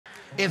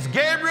It's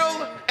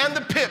Gabriel and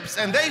the Pips,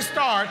 and they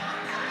start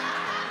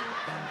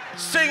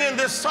singing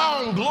this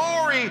song,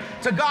 glory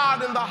to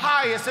God in the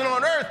highest, and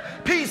on earth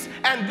peace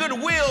and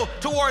goodwill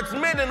towards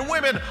men and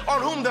women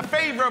on whom the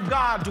favor of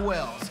God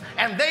dwells.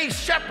 And they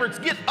shepherds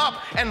get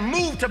up and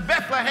move to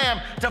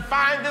Bethlehem to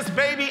find this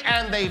baby,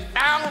 and they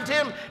found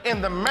him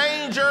in the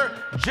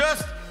manger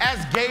just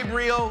as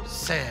Gabriel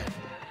said.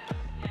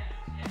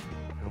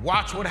 And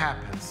watch what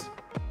happens.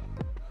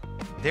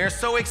 They're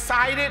so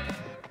excited,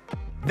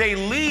 they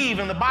leave,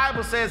 and the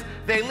Bible says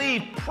they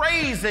leave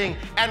praising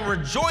and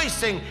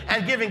rejoicing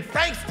and giving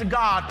thanks to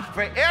God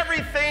for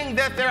everything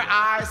that their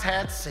eyes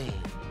had seen.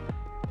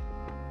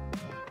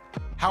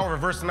 However,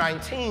 verse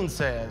 19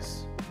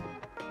 says,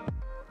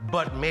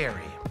 but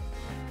Mary.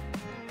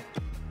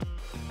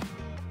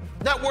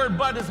 That word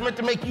but is meant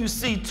to make you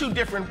see two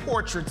different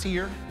portraits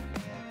here.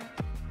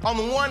 On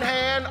the one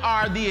hand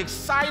are the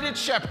excited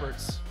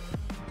shepherds,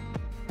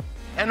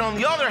 and on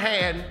the other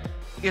hand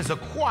is a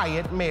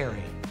quiet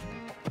Mary.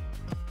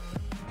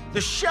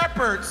 The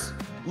shepherds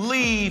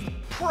leave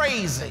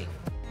praising.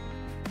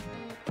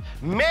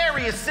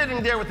 Mary is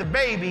sitting there with the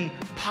baby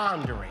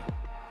pondering.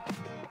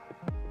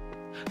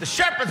 The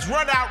shepherds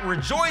run out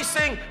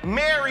rejoicing.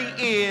 Mary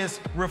is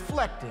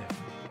reflective.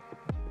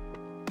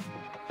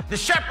 The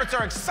shepherds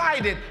are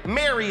excited.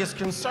 Mary is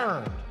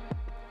concerned.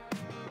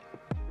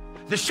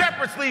 The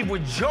shepherds leave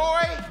with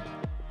joy.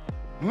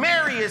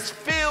 Mary is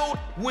filled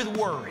with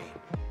worry.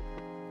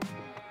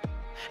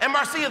 And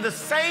Marcia, the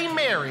same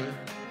Mary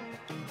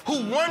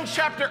who one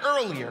chapter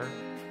earlier,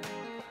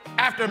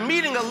 after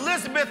meeting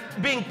Elizabeth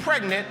being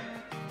pregnant,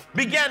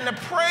 began to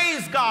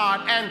praise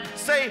God and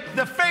say,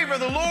 the favor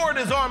of the Lord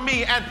is on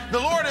me, and the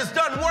Lord has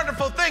done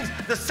wonderful things.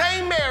 The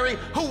same Mary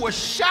who was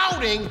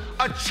shouting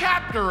a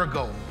chapter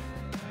ago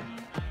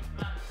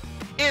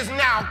is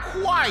now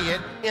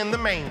quiet in the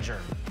manger.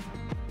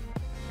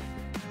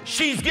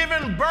 She's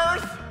given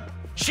birth,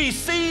 she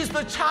sees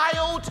the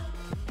child,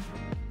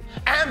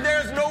 and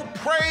there's no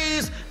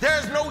praise,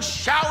 there's no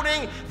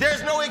shouting,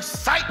 there's no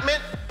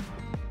excitement.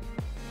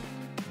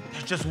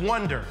 There's just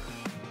wonder.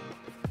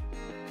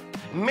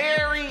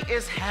 Mary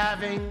is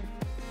having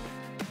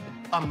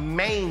a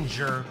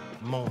manger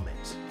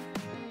moment.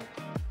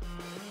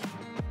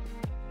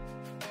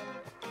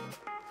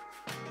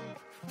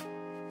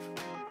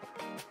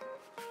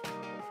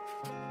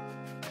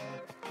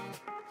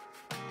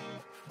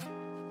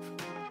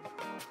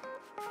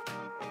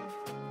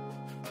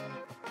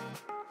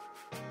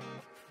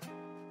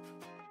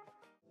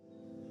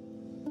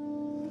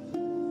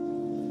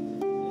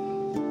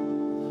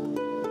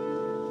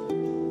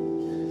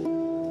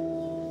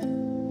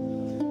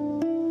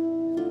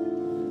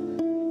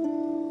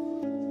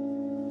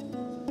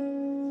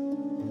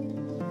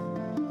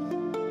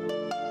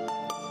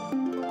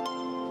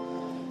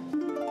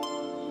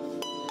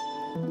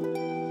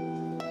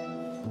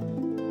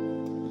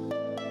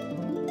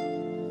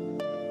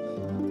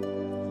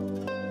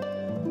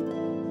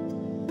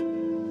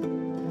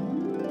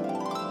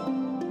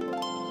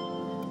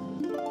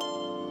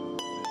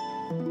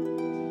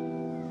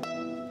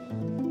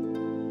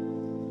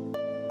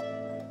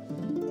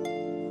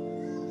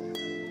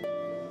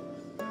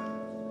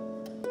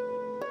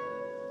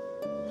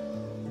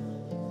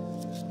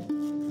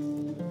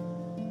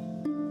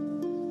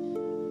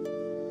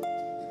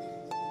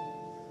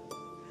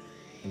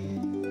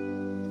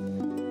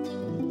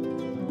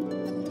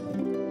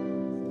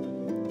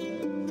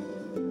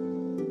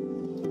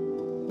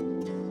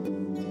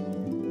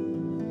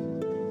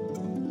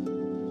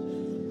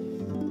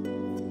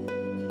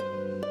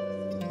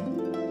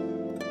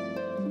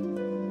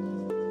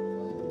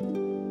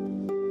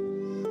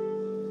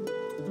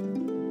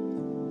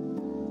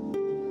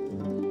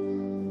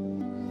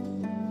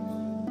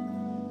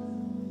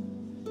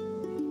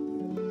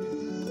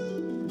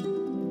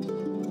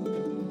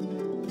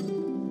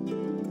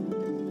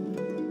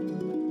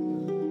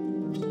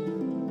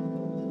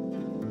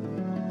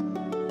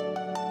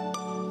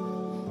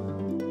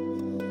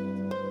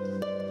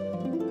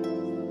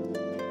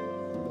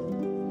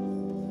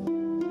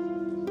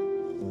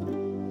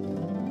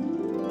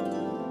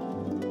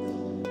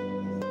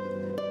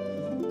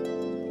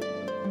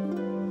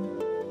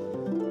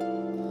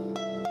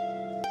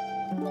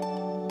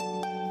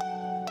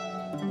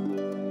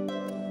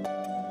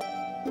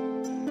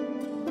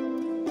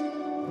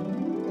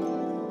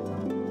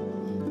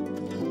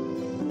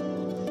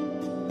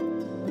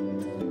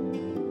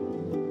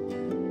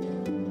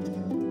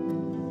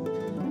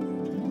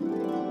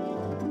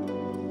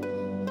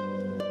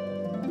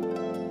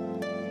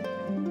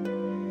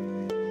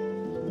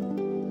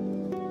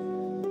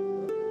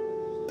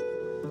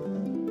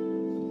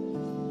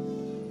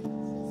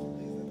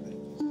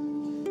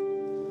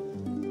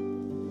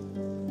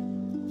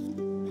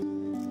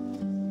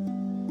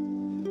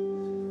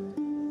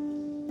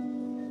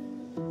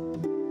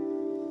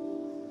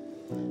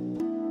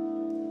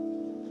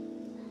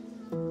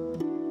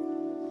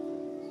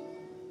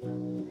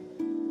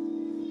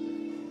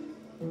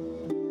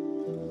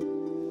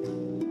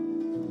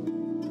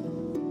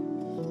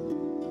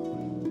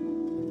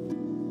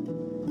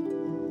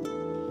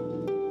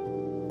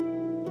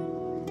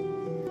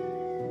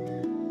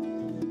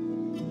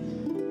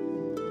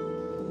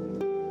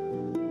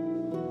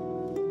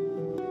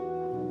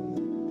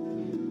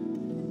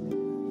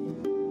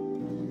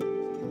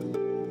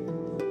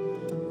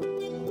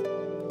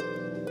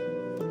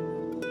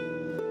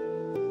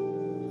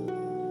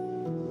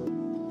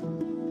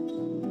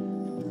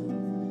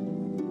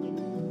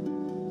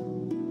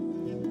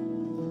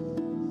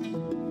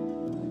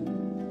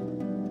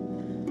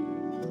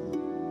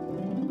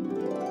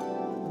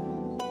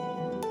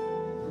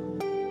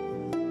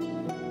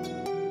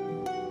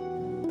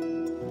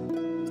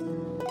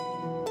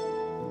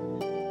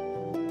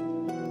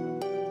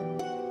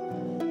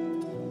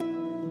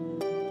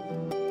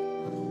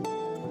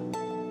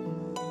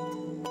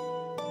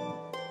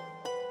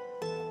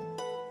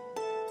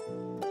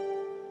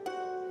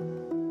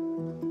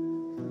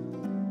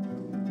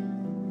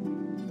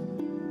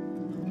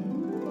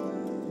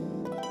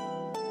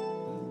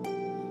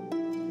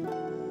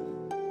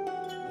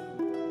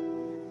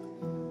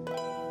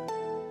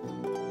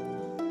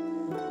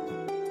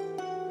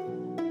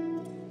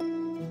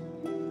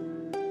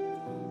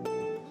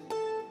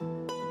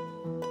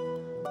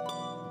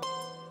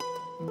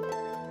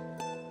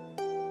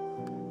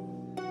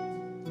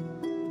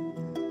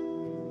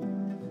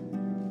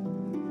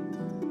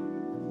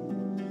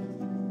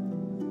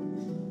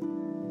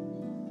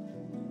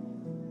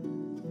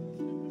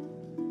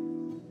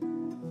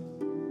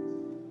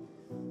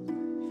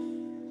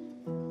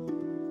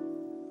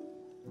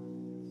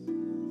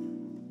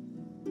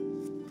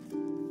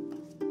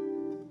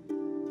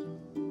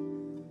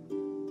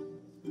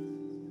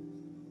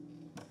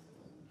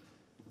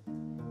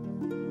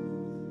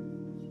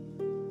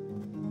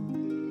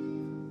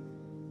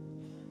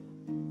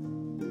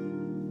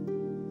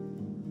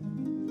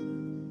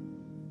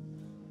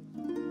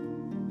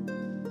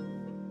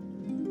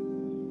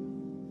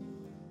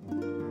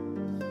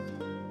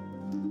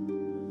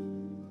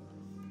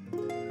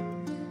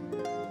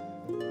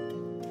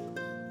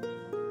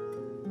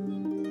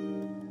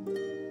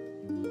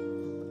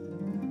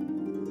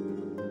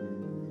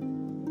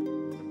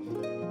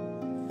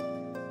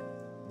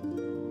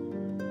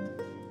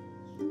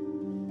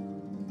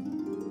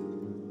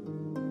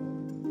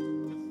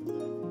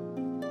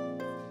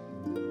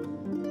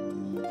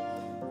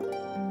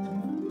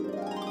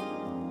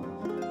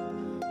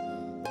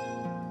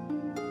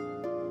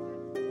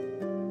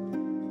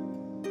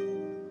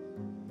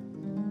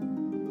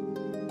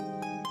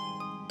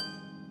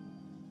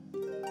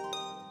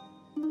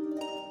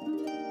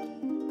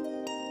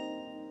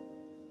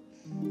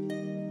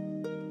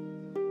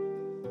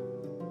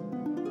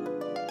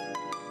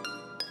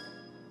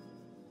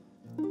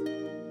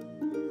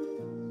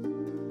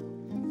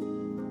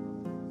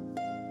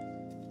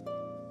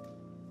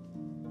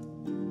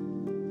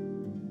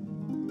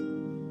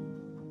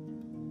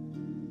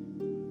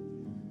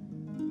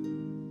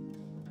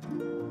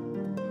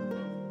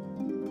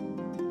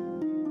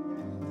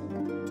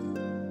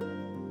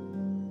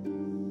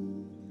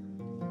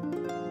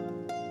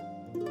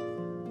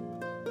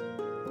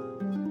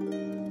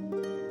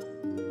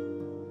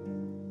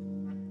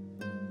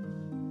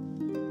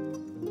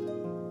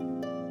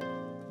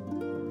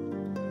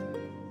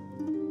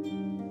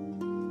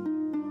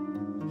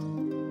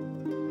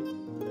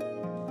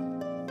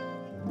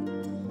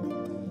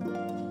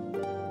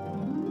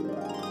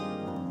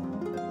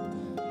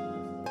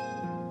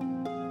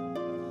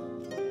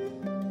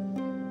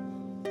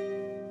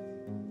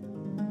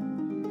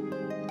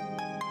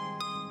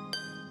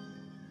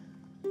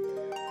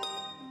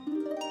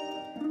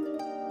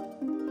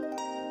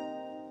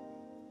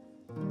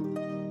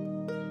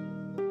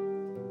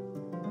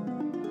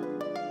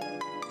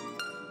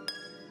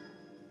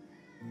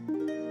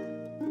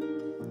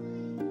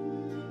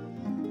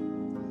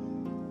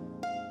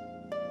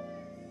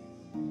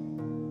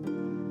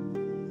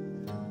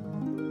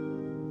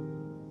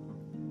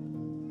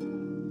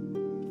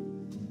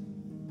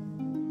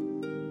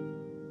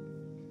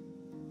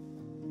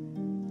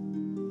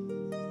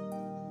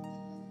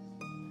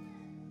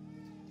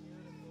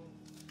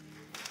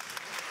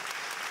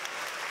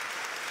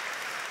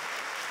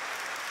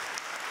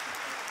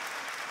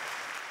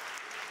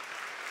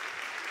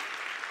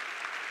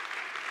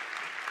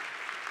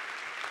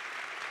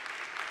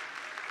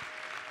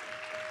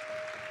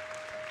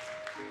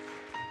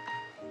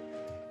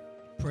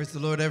 Praise the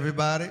Lord,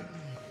 everybody.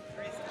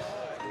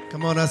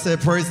 Come on, I said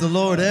praise the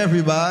Lord,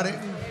 everybody.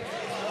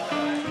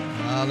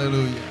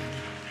 Hallelujah.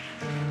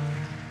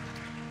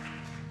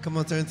 Come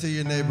on, turn to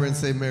your neighbor and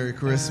say Merry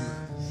Christmas.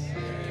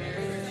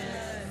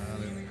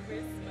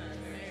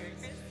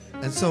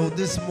 And so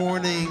this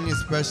morning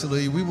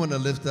especially, we want to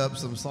lift up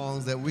some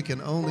songs that we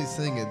can only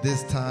sing at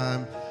this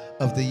time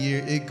of the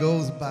year. It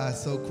goes by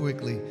so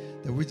quickly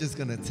that we're just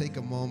going to take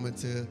a moment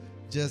to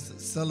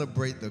just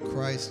celebrate the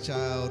Christ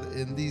child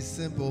in these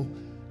simple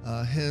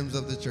hymns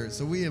of the church.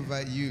 So we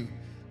invite you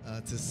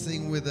to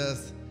sing with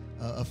us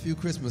a few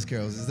Christmas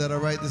carols. Is that all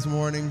right this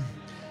morning?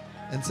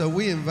 And so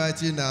we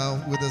invite you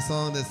now with a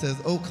song that says,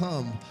 "Oh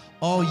come,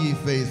 all ye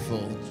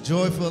faithful,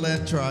 joyful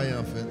and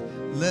triumphant,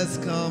 let's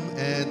come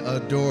and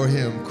adore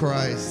him,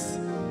 Christ."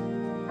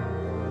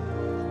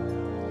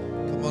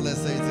 Come on, let's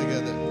say it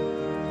together.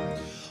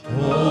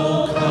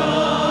 Oh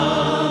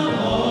come,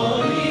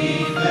 all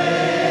ye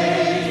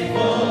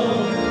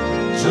faithful,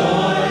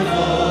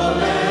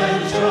 joyful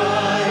and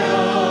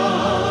triumphant,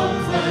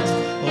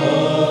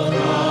 oh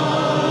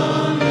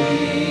come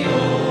ye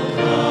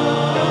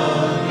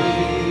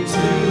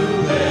to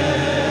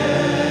Bethlehem.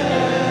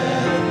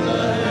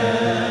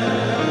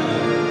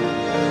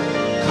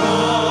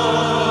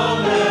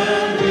 Come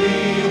and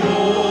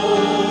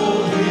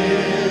behold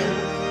him,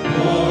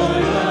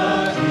 born the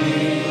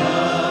King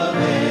of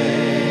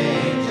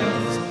angels.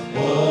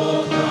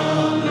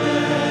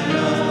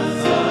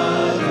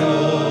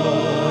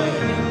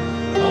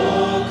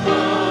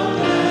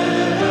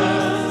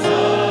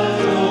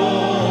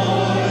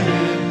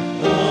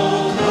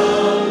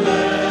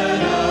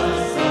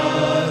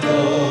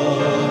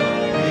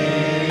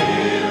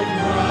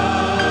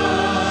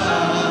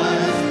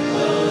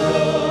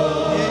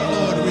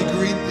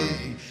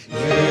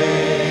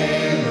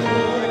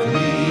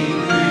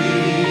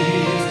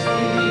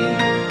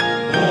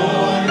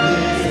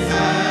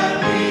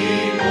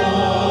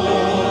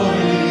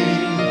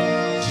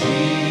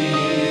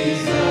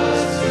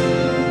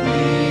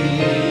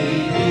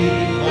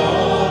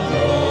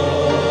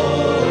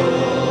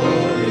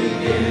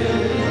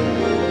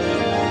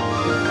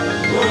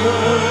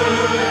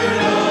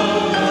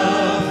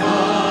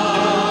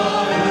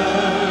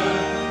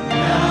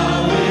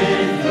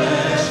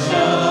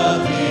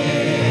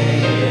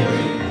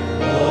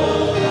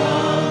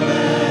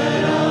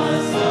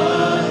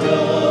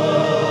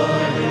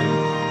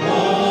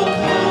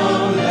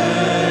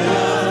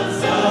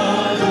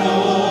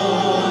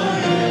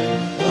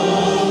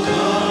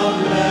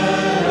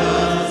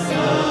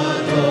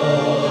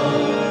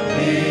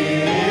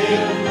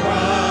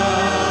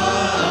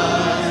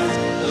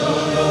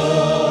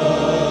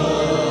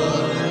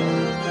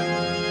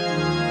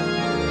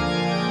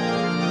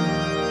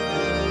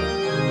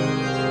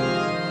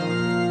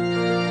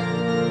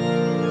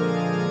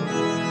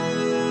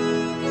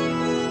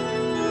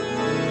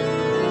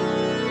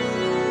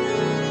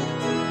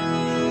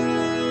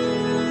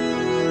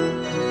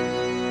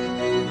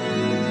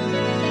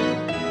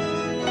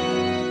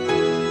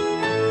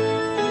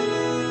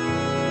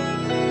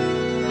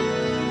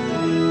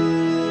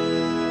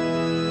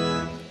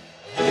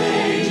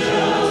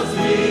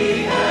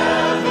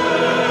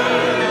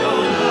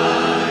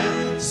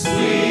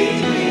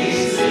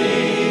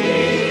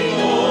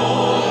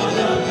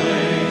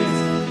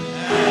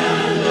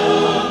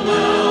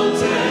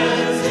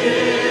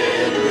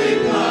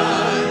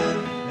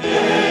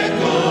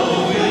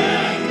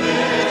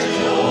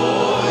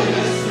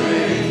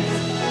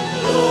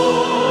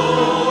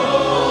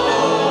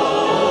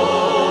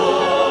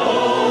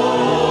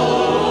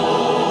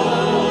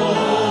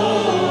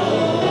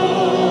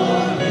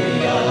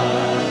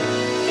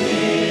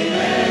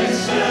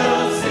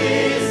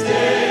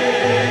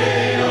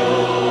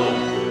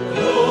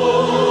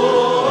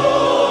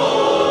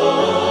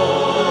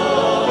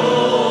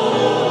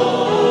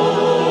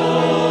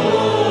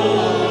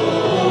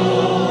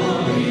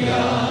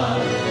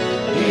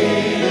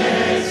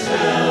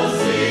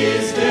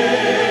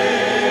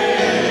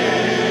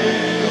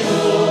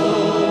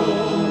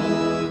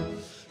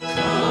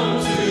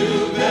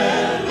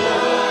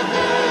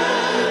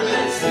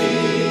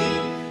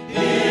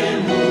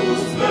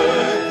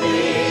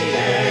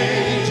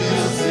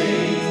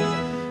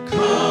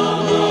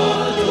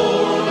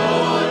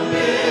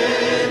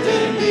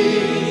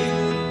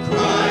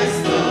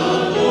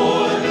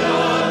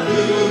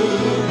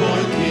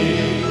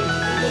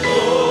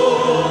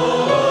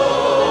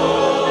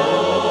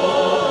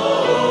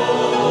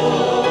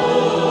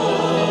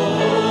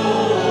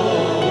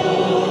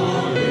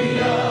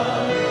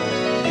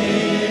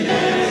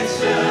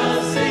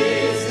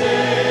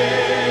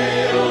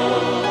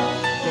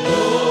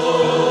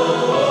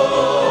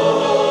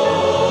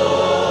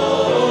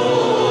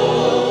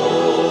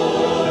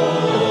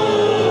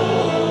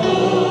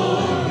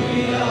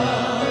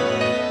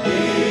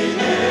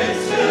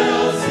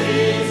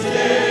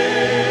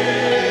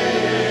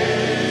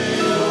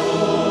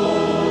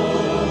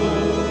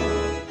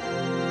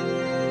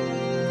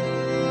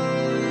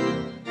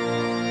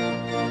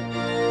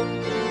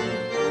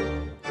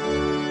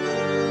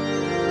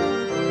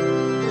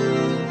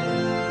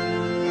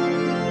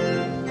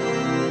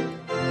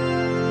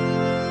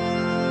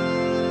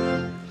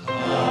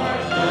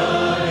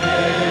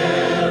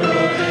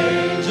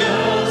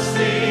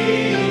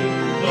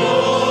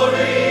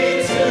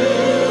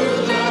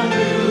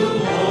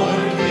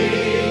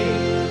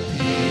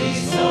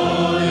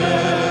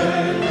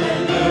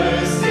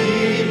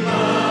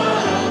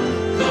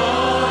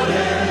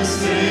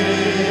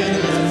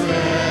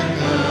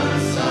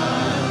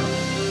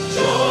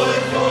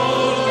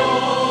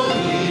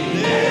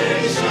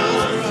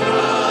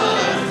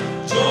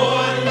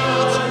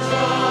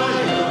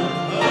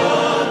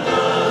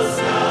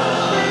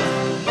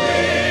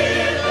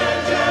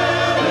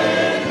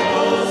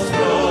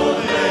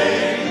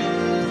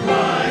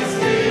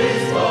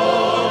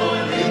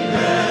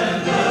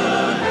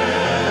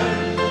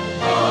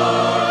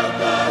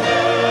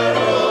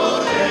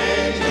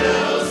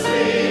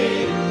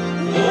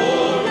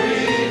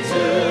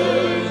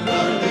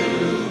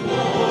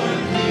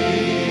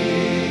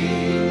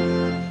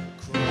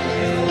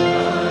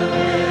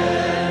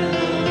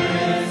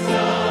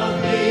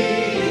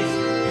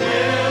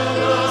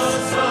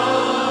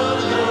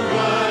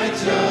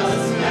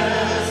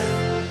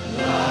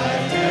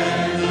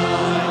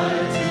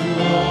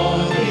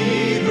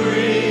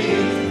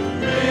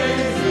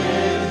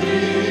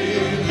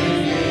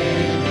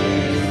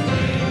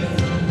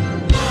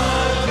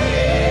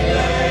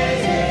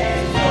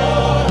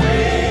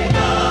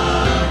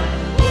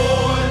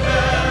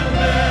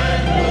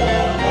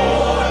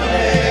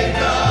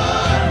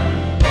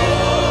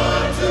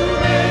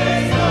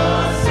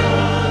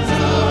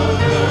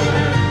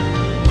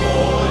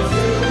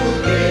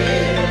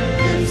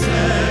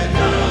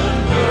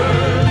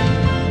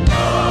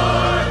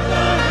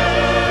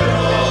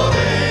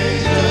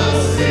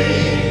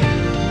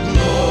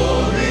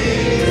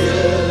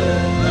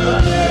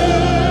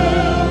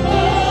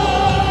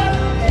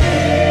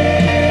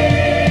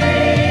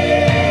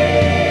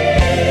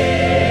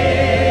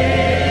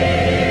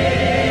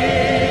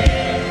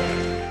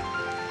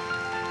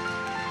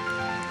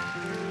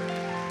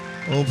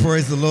 Oh,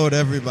 praise the Lord,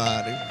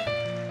 everybody.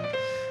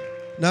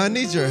 Now, I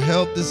need your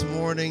help this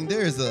morning.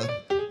 There's a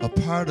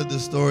part of the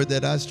story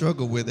that I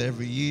struggle with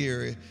every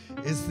year.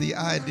 It's the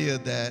idea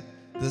that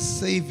the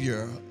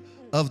Savior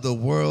of the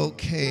world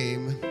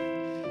came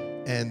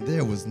and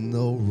there was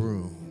no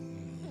room.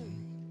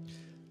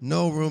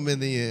 No room in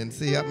the inn.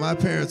 See, my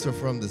parents are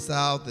from the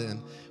South,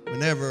 and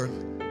whenever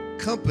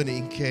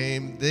company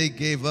came, they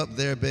gave up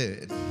their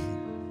bed,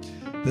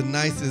 the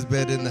nicest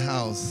bed in the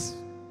house.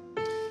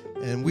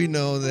 And we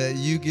know that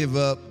you give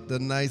up the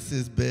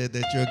nicest bed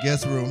that your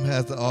guest room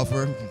has to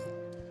offer.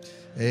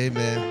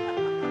 Amen.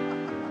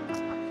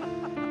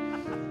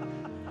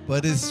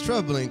 But it's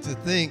troubling to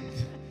think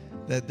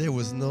that there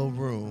was no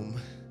room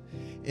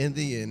in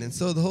the inn. And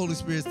so the Holy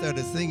Spirit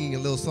started singing a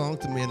little song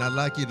to me, and I'd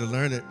like you to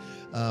learn it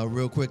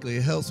real quickly.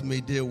 It helps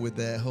me deal with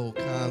that whole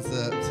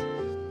concept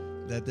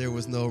that there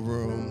was no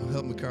room.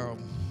 Help me, Carl.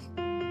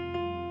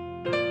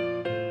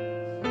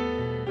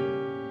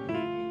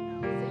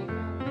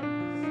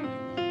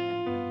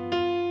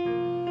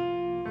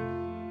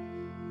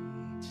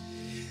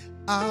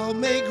 I'll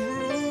make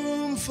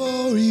room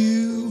for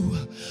you,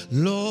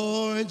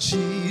 Lord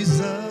Jesus.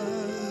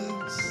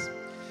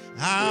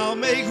 I'll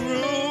make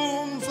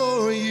room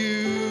for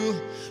you,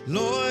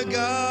 Lord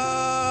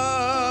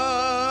God.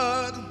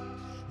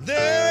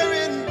 There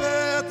in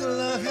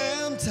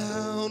Bethlehem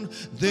town,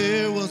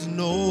 there was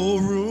no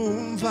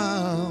room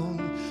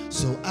found.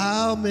 So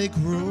I'll make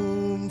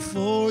room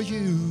for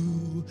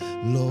you,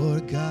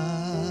 Lord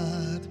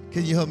God.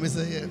 Can you help me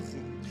say it?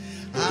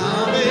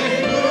 I'll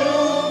make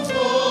room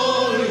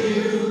for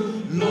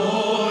you,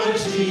 Lord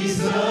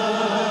Jesus.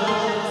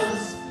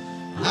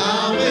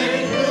 I'll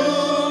make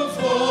room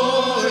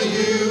for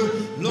you,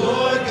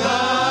 Lord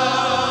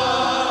God.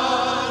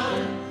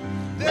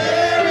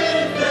 There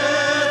in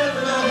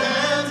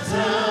Bethlehem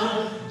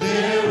town,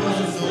 there was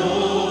no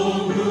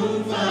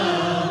room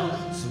found.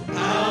 So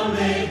I'll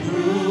make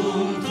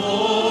room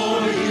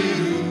for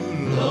you,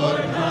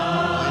 Lord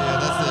God. Oh, yeah,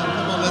 that's it.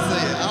 Come on, let's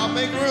say it. I'll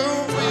make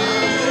room for you.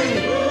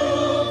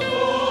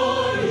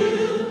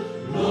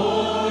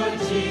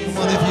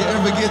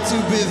 Get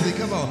too busy.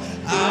 Come on.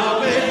 I'll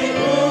make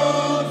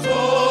room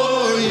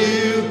for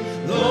you,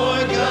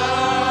 Lord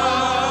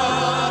God.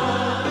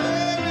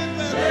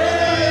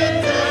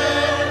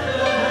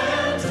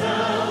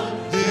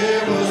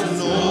 There was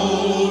no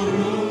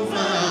room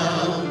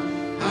found.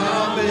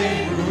 I'll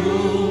make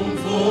room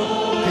for.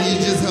 Can you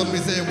just help me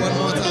say it one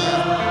more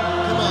time?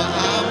 Come on.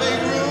 I'll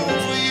make room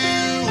for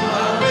you.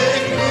 I'll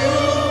make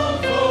room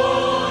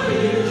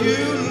for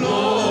you,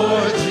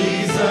 Lord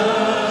Jesus.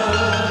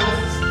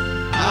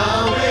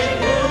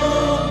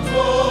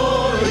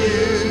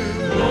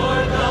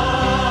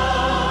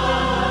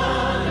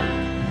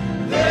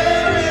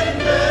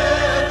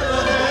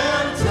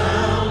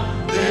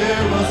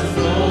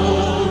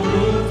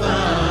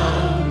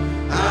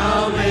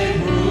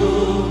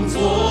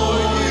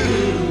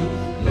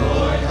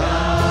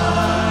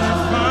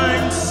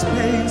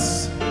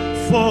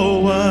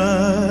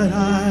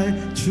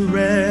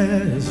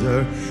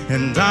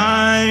 And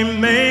I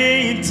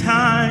make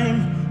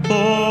time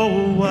for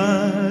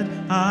what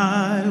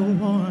I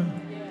want.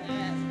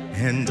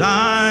 And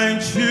I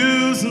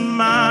choose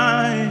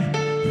my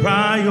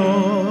priorities.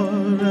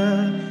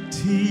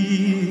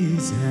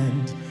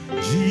 And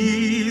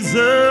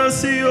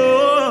Jesus,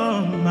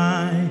 you're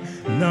my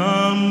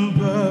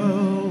number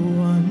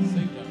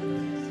one.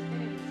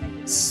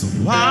 So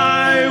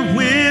I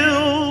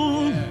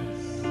will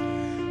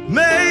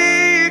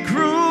make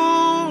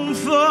room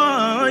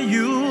for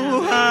you.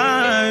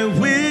 I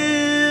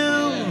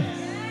will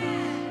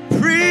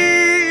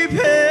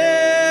prepare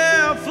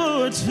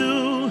for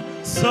two,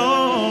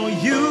 so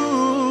you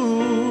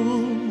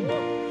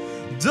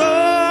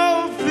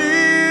don't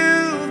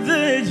feel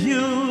that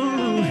you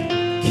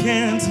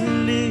can't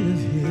live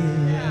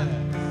here.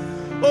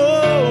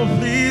 Oh,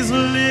 please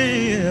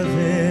live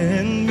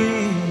in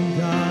me,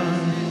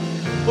 God.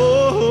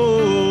 Oh,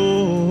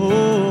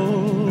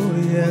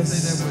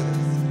 yes.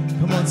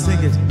 Come on,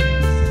 sing it.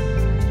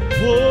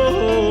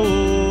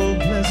 Oh,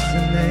 bless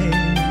your name.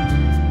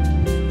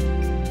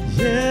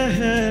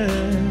 Yeah,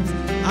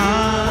 I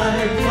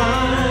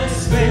find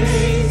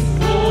space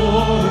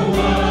for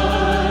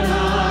what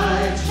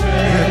I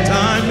trade. And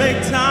I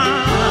make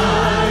time.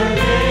 I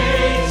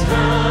make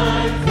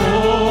time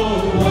for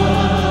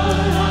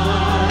what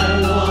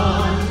I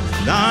want.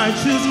 And I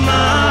choose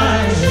my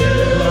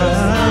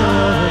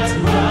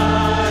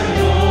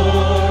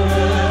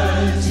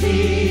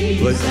priorities.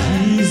 But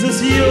Jesus,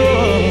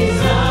 you're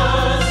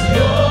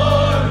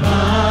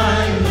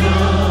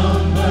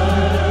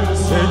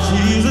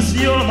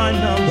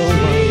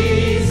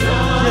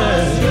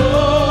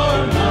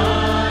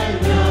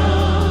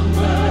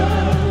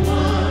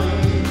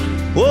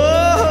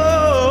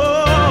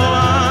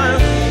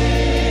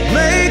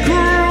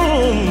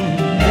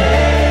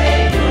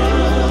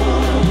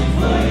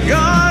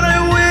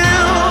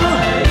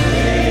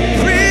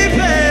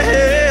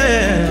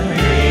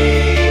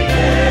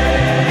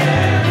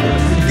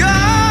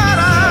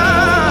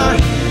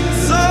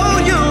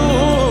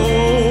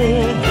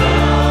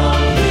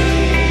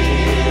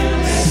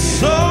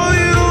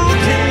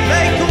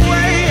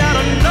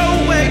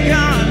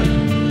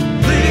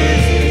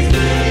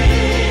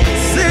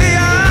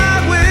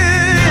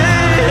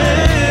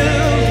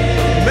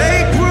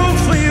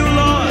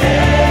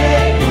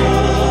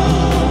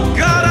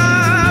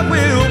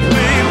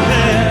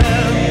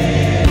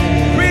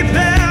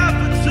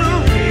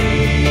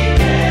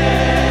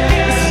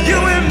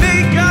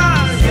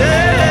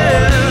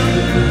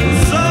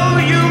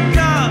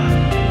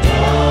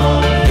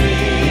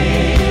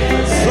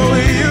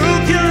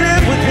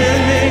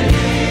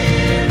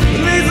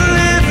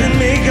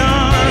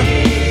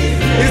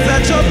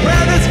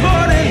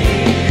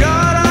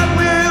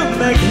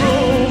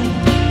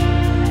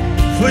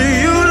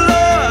you,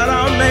 Lord,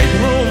 I'll make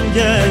room,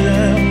 yeah,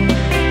 yeah.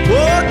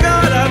 Oh,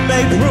 God, I'll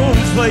make room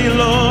for you,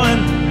 Lord.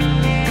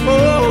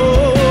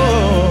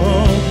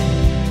 Oh,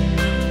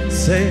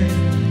 say,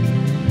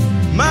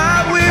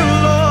 my will,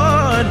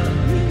 Lord.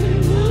 You can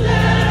move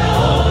that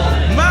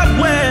over. My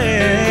way.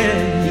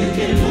 You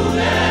can move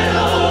that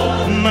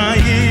over. My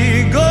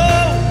ego.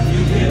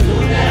 You can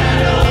move that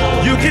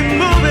over. You can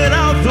move it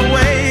out the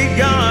way,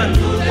 God. You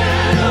can move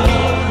that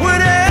over.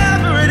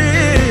 Whatever it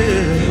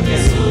is. You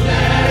can move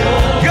that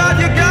over. God,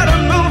 you gotta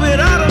move it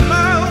out of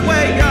my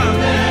way, God.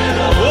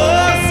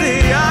 Oh,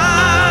 see,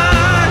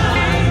 I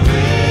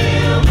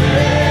will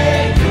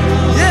break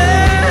through.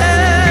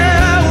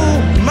 Yeah,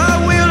 oh, my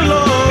will,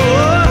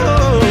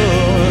 Lord.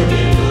 You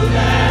can move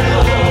that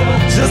over.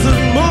 Just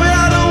move it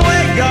out of the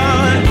way,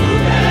 God.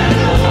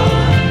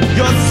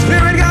 Your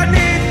spirit got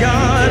need,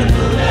 God.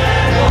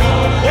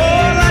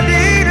 All I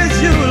need is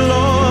you,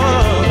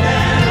 Lord.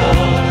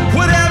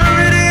 Whatever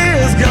it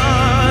is,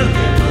 God,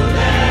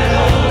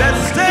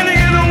 that's standing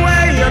in the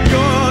way of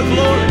your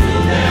glory.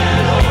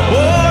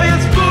 Oh,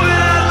 just move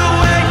it out of the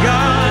way,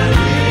 God.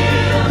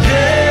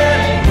 Yeah.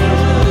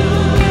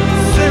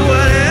 Say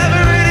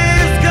whatever it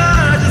is,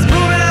 God, just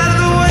move it out of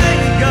the way,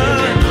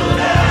 God.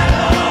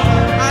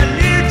 I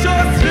need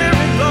your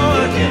spirit,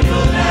 Lord.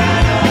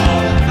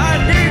 I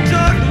need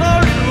your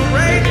glory to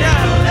rain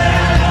down.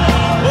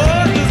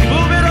 Oh, just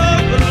move it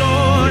over,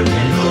 Lord.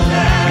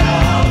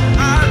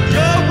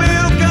 Your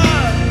will,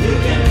 God.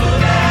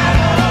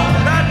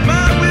 Not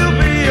my will,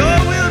 but your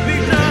will be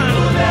done.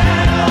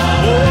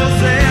 Oh,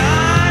 say I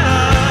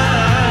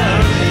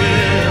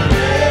will.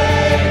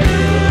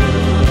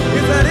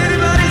 Is that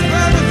anybody's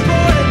prayer this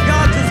morning?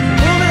 God, just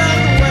move it out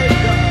of the way,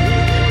 God.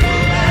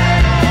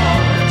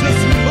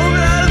 Just move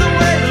it out of the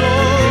way,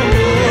 Lord.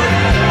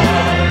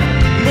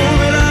 Move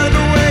it out of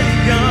the way,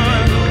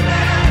 God.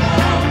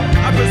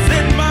 I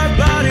present my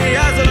body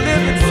as a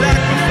living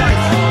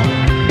sacrifice,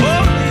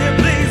 holy and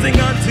pleasing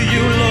unto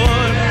you,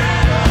 Lord.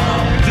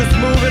 Just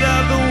move it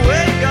out of the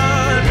way,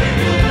 God.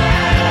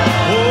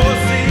 Oh,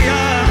 see,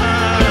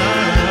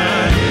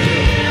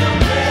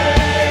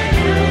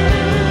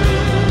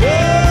 oh,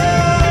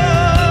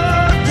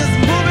 just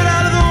move it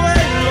out of the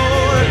way,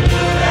 Lord.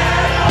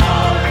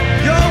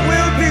 Your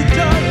will be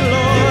done,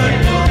 Lord.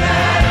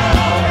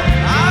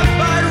 I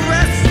find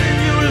rest in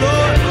you,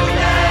 Lord.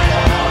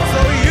 So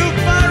you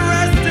find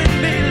rest in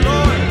me,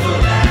 Lord.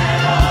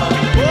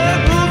 Oh,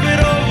 move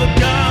it over,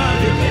 God.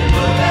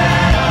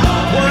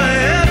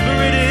 Whatever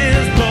it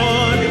is,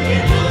 Lord.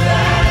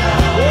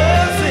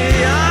 Oh, see,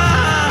 I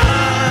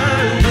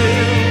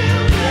will.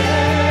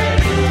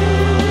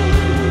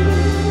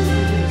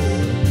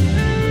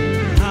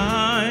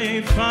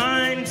 I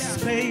find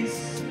space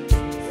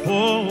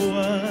for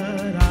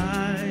what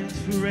I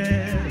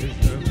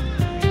treasure.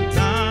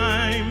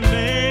 Time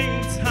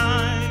makes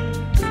time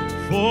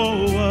for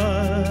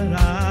what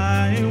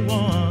I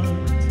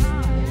want,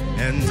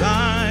 and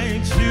I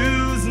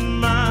choose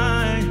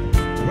my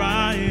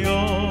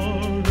priorities.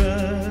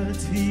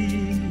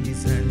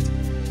 And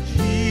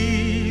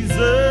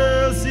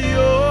Jesus,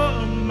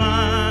 you're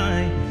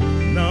my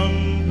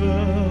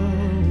number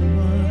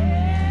one.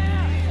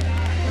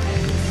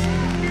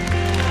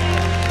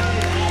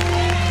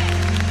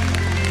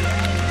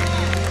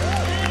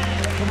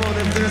 Come on,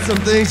 if there's some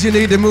things you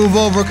need to move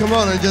over, come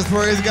on and just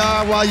praise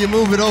God while you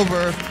move it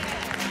over.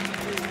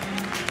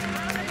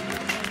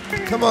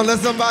 Come on, let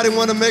somebody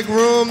want to make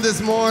room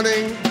this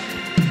morning.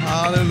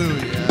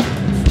 Hallelujah.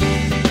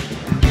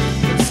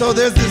 So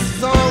there's this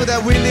song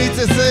that we need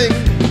to sing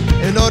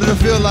in order to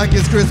feel like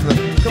it's Christmas.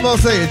 Come on,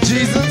 say it.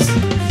 Jesus.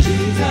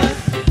 Jesus,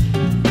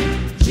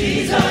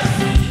 Jesus,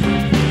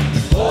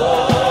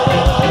 oh,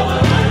 what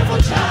a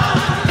wonderful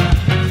child.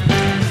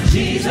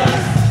 Jesus,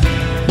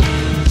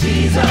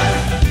 Jesus,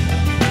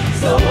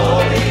 so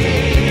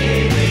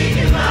holy, meek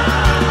and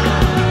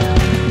mild.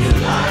 You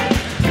light,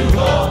 you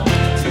hope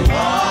to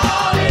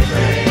all it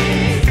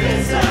brings.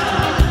 Listen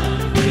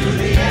to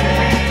the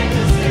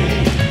angels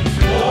sing.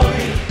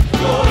 Glory,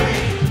 glory,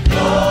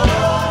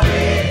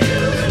 glory to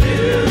the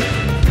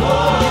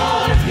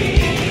newborn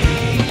King.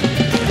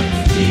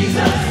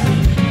 Jesus,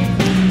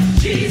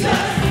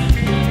 Jesus,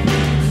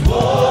 oh,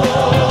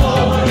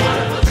 what a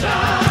wonderful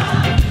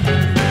child.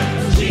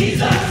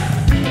 Jesus,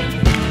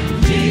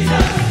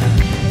 Jesus,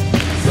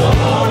 so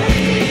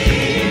holy,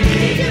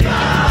 meek and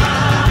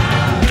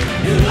mild.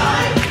 You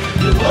light,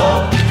 you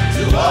hope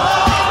to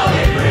all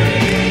it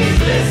brings.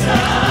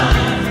 Listen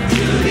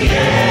to the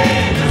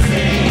angels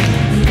sing.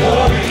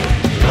 Glory,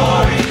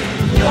 glory,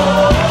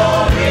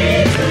 glory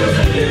to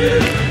the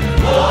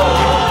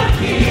newborn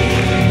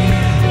King.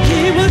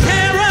 He was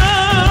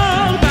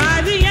heralded by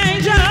the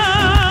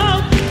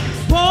angel,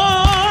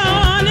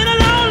 born in a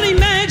lonely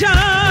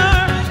manger.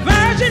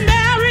 Virgin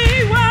Mary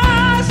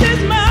was his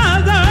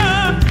mother,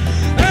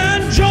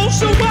 and Joseph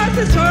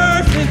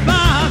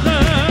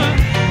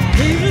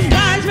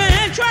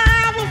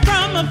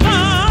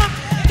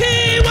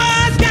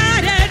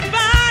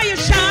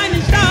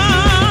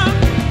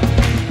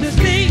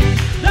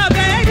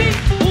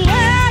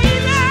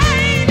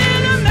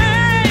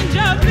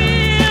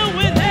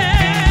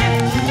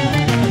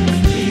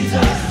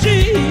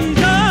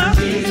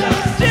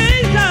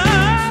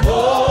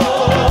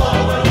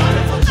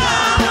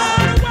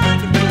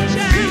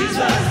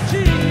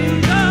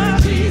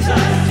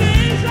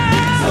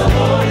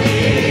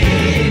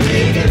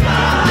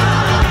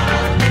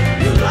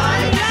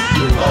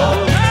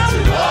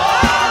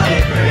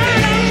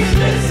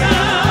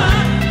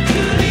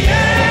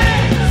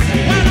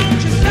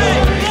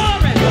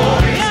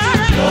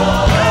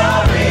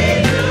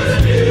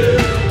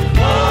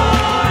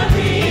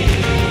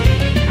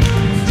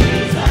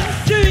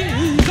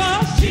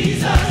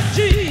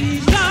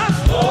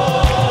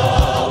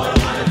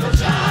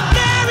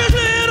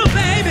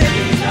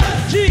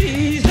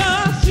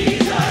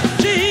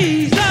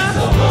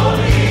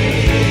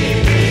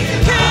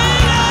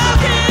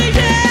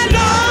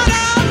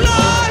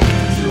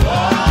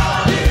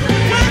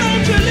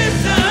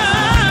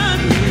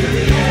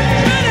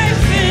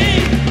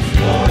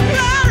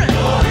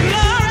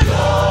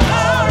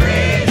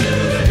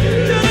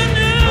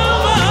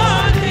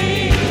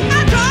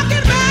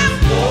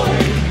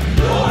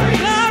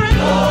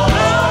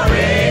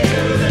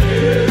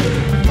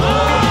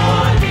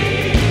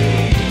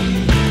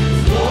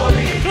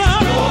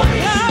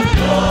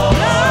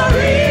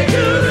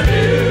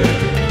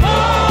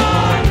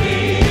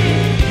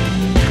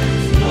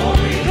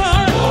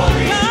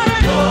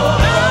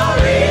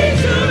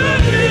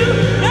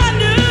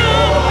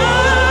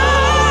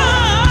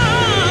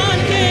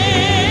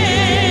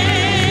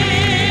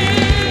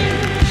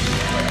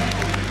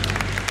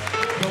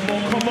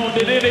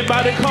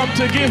Anybody come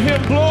to give him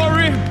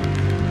glory?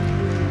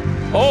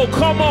 Oh,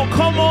 come on,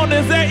 come on.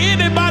 Is there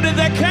anybody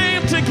that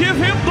came to give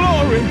him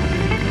glory?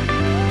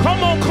 Come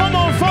on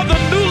for the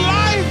new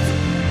life.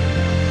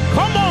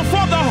 Come on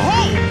for the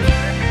hope.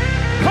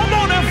 Come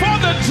on and for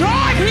the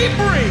joy he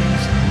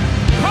brings.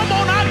 Come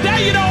on, I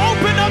dare you to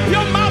open up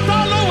your mouth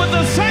all over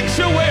the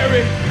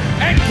sanctuary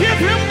and give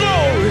him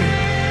glory.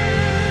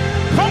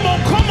 Come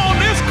on,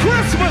 this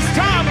Christmas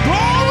time,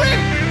 glory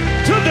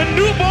to the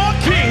newborn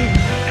King.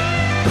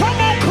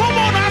 Come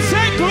on, I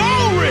say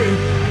glory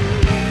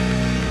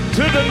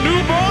to the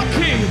newborn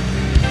King.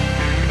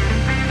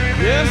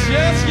 Yes,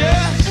 yes,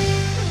 yes.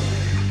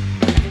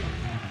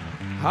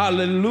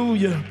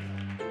 Hallelujah.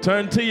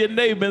 Turn to your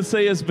neighbor and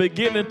say, it's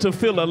beginning to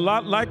feel a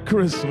lot like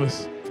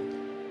Christmas.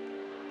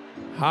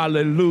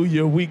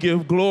 Hallelujah. We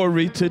give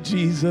glory to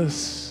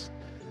Jesus.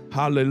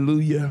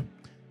 Hallelujah.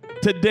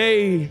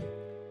 Today,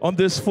 on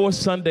this fourth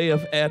Sunday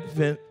of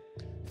Advent,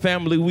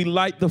 family, we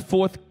light the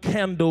fourth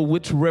candle,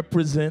 which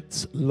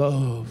represents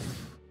love.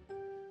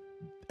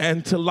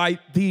 And to light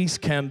this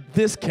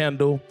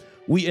candle,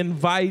 we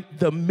invite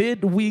the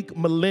midweek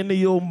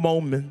millennial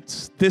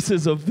moments. This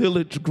is a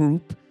village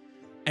group,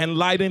 and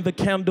lighting the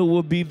candle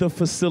will be the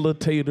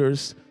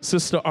facilitators,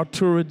 Sister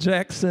Artura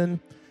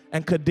Jackson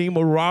and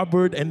Kadima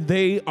Robert, and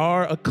they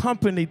are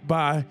accompanied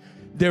by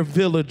their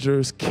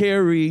villagers,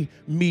 Carrie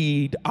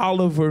Mead,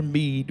 Oliver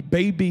Mead,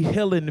 Baby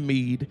Helen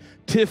Mead,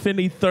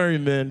 Tiffany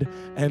Thurman,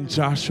 and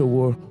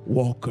Joshua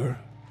Walker.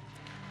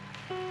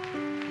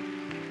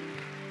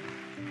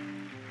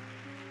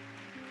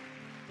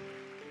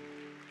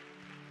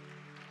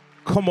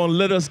 Come on,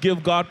 let us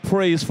give God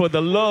praise for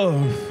the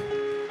love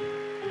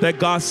that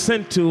God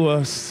sent to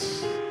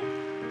us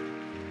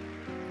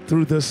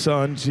through the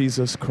Son,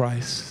 Jesus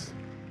Christ.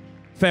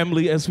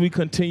 Family, as we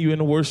continue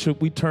in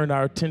worship, we turn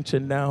our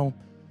attention now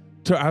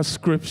to our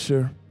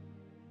scripture,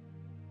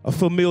 a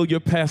familiar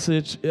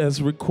passage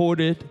as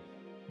recorded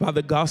by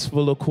the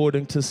Gospel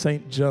according to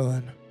St.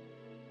 John.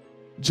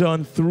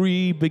 John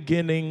 3,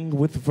 beginning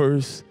with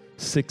verse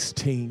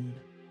 16.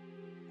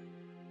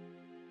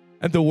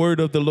 And the word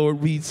of the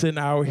Lord reads in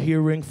our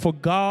hearing, "For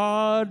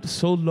God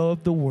so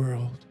loved the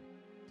world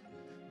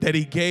that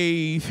he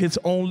gave his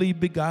only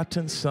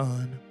begotten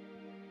Son,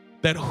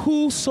 that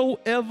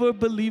whosoever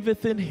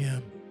believeth in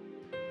him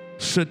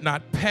should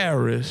not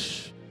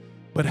perish,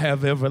 but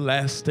have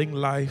everlasting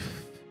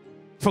life.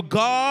 For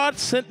God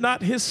sent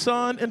not his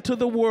Son into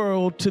the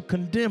world to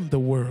condemn the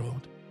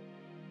world,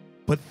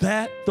 but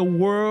that the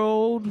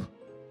world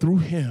through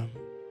him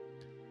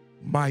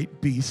might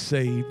be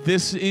saved."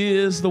 This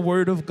is the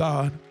word of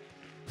God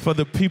for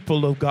the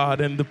people of God,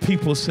 and the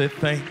people said,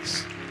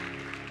 "Thanks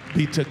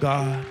be to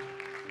God."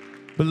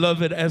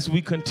 Beloved, as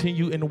we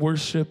continue in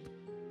worship,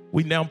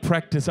 we now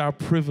practice our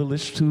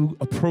privilege to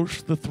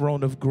approach the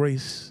throne of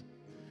grace.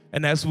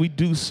 And as we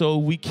do so,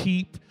 we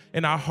keep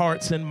in our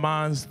hearts and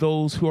minds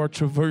those who are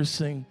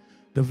traversing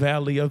the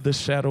valley of the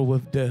shadow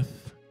of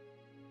death.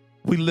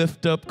 We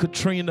lift up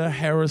Katrina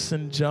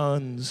Harrison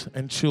Johns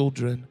and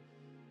children,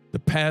 the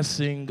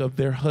passing of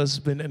their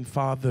husband and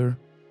father,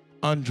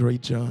 Andre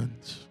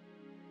Johns.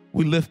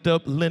 We lift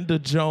up Linda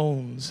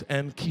Jones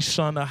and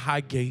Kishana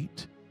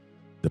Highgate,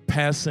 the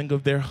passing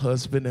of their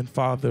husband and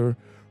father,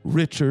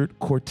 Richard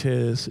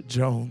Cortez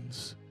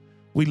Jones.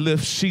 We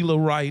lift Sheila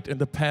Wright and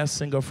the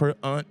passing of her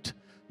aunt,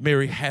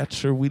 Mary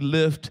Hatcher. We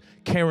lift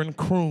Karen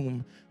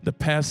Kroom, the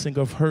passing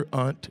of her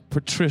aunt,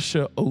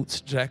 Patricia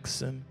Oates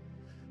Jackson.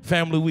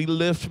 Family, we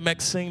lift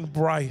Maxine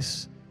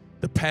Bryce,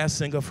 the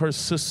passing of her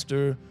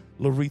sister,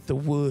 Laretha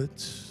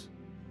Woods.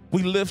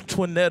 We lift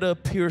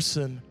Twinetta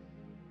Pearson,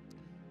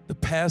 the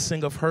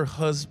passing of her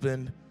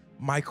husband,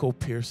 Michael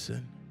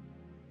Pearson.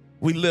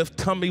 We lift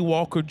Tommy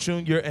Walker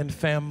Jr. and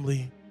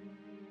family,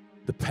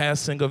 the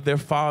passing of their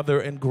father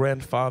and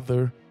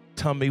grandfather,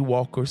 Tommy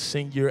Walker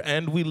Sr.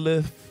 And we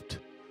lift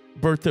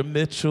Bertha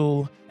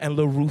Mitchell and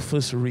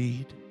LaRufus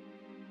Reed,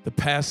 the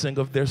passing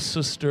of their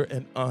sister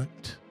and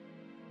aunt,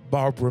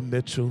 Barbara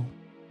Mitchell.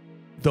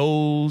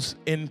 Those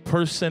in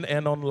person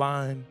and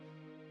online,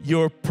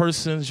 your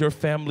persons, your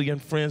family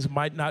and friends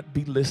might not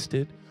be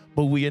listed,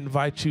 but we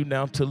invite you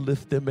now to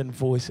lift them in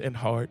voice and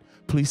heart.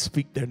 Please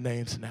speak their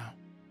names now.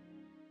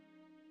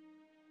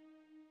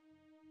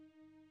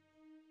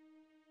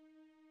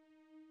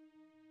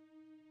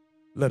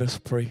 Let us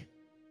pray.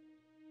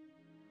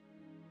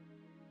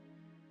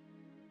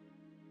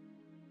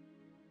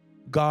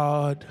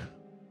 God,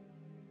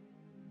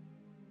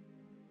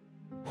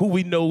 who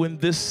we know in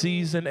this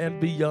season and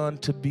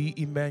beyond to be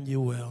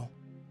Emmanuel,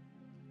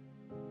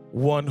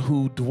 one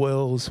who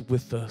dwells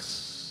with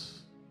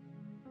us.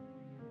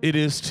 It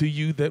is to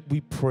you that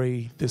we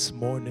pray this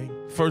morning.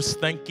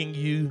 First, thanking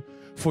you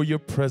for your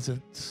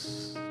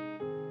presence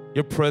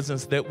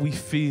that we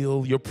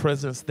feel, your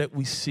presence that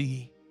we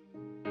see.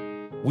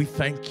 We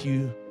thank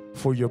you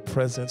for your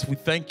presence. We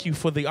thank you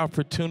for the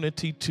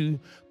opportunity to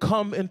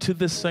come into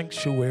this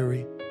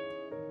sanctuary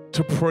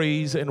to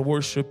praise and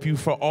worship you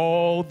for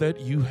all that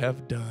you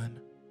have done.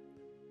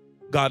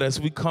 God,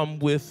 as we come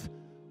with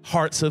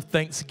hearts of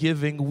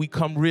thanksgiving, we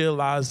come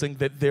realizing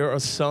that there are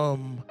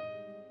some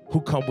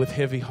who come with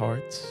heavy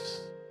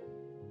hearts.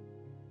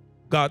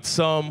 God,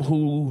 some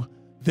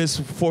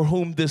for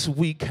whom this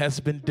week has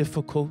been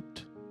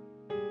difficult.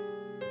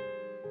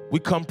 We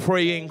come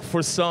praying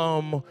for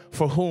some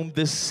for whom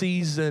this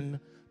season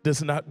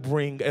does not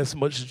bring as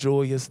much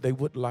joy as they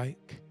would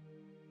like.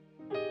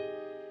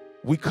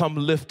 We come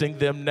lifting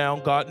them now,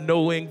 God,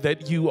 knowing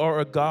that you are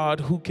a God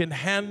who can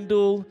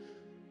handle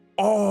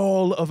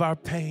all of our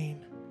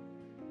pain.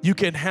 You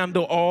can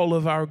handle all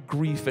of our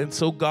grief. And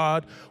so,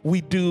 God,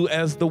 we do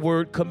as the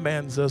word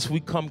commands us. We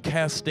come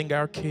casting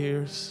our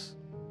cares.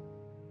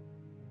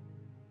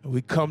 And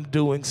we come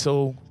doing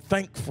so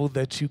thankful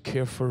that you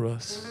care for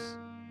us.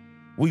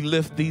 We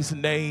lift these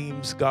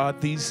names,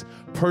 God, these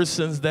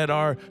persons that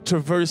are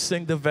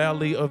traversing the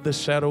valley of the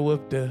shadow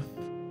of death.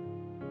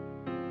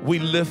 We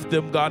lift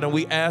them, God, and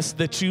we ask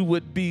that you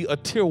would be a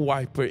tear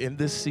wiper in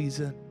this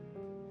season.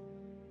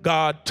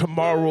 God,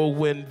 tomorrow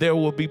when there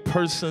will be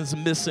persons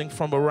missing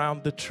from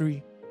around the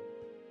tree,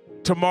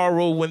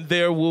 tomorrow when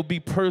there will be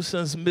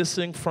persons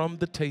missing from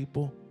the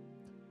table,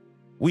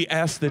 we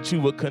ask that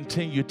you would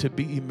continue to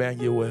be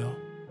Emmanuel,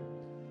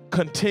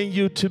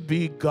 continue to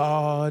be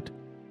God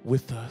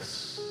with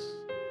us.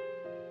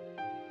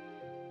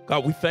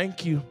 God, we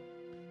thank you.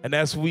 And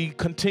as we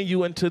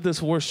continue into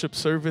this worship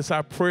service,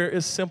 our prayer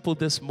is simple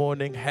this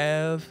morning.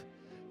 Have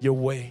your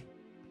way.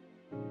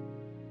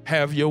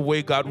 Have your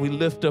way, God. We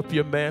lift up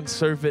your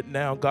manservant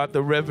now, God,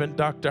 the Reverend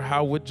Dr.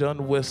 Howard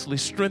John Wesley.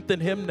 Strengthen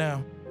him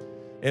now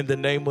in the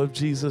name of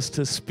Jesus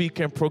to speak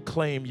and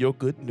proclaim your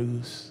good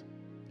news.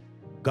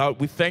 God,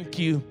 we thank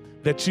you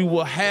that you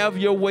will have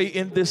your way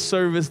in this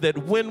service, that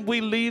when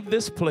we leave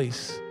this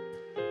place,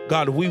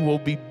 God, we will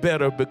be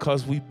better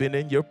because we've been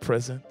in your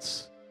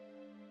presence.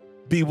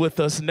 Be with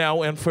us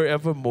now and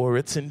forevermore.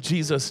 It's in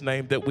Jesus'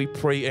 name that we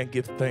pray and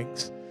give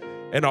thanks.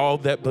 And all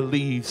that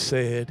believe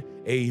said,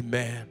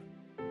 amen.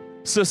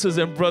 Sisters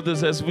and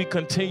brothers, as we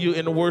continue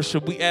in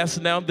worship, we ask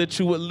now that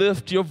you would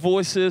lift your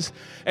voices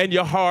and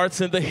your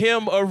hearts in the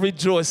hymn of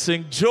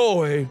rejoicing,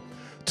 Joy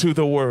to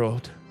the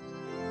World.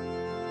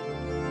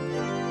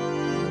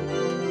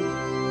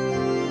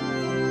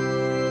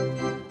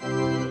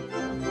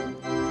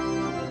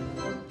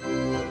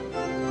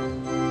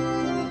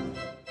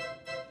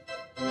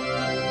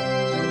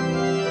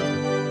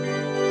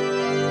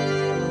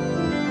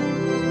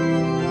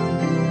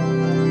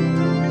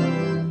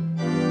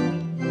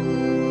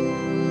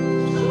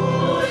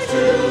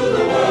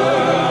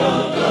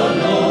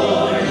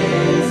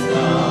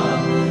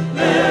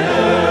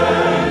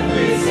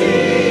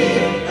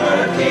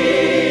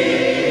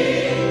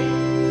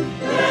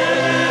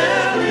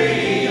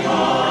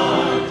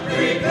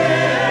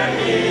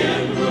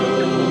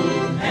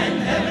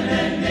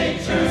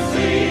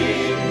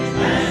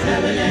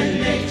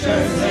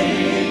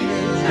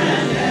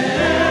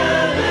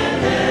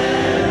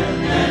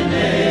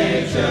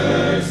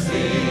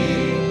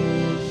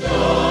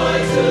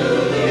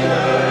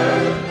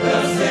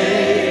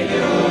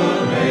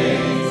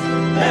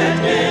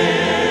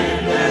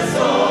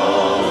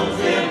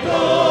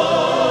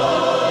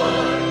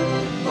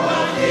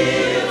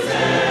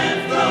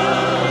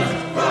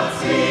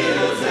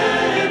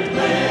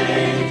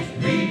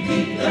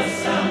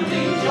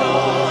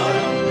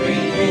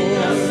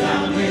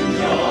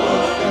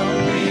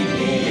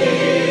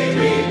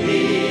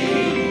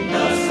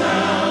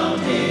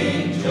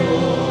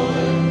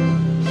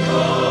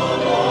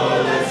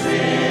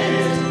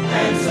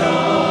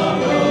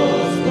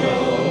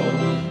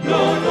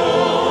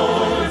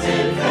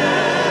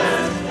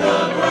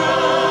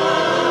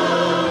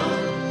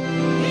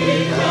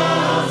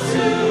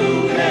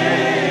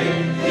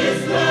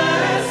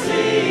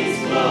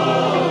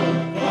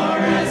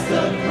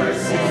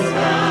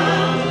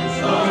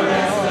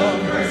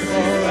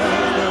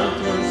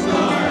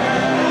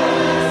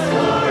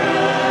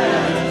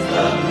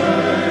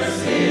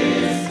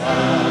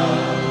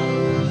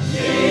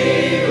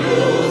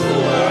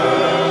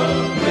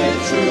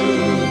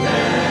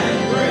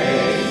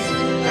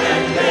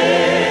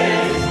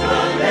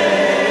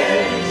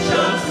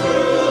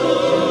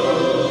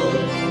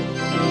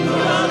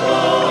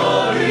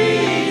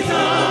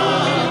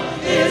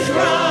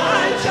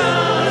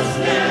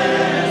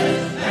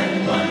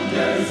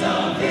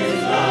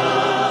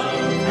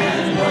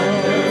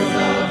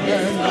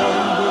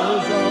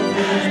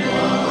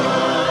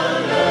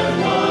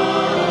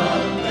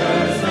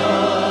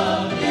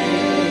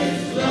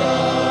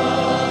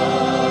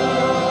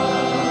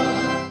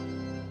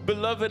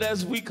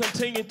 As we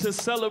continue to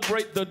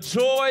celebrate the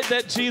joy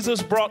that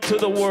Jesus brought to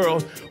the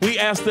world, we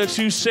ask that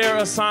you share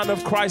a sign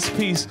of Christ's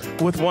peace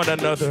with one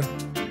another.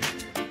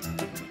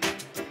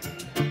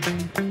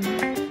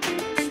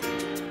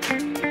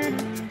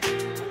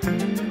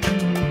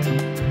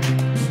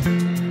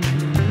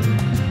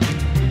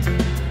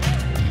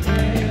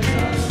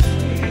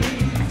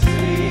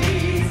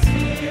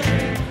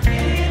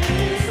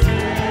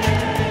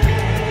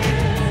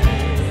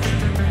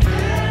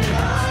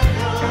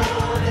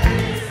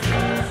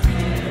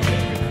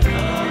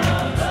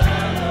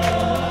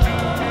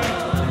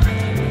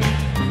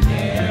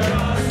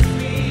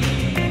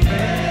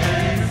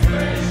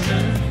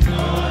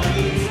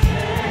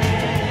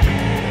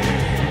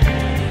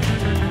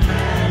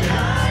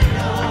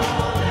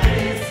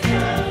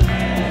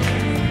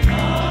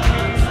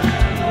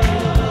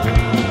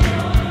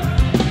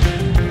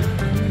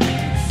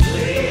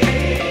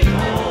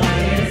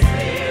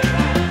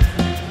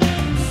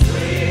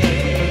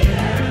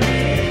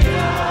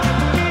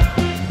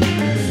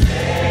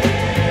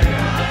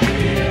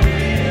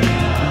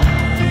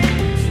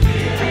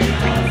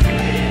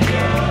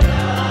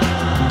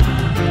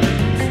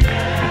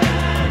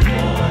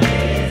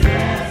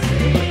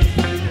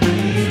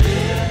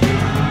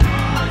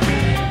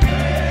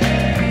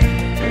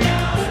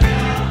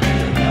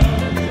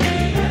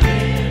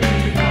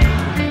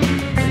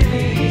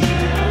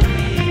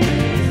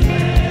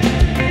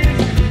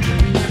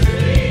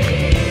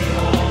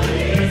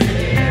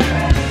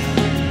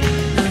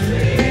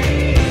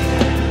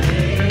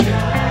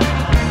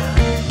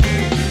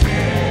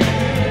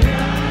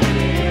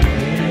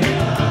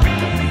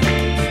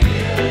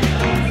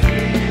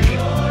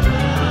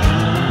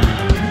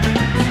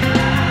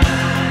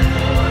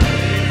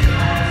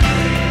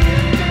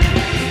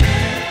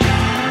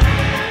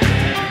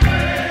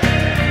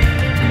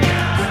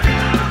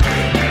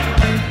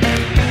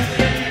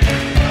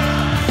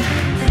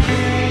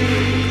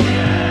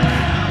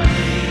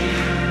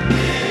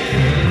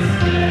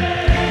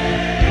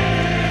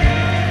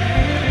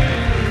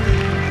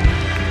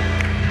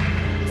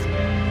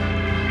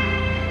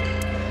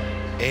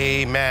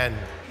 Amen.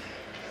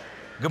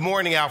 Good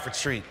morning, Alfred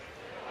Street.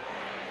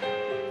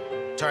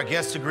 To our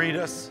guests who greet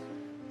us,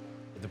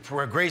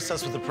 grace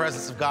us with the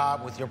presence of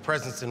God, with your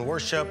presence in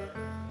worship.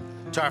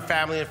 To our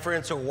family and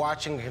friends who are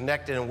watching and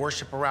connected in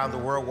worship around the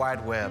World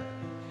Wide Web.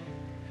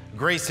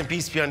 Grace and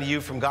peace be unto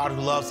you from God who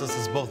loves us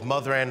as both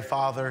mother and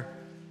father,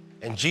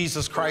 and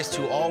Jesus Christ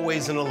who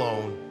always and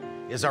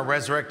alone is our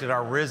resurrected,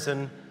 our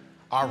risen,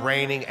 our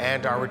reigning,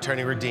 and our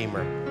returning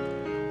Redeemer.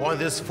 On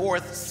this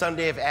fourth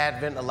Sunday of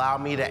Advent, allow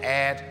me to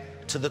add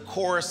to the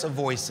chorus of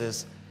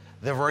voices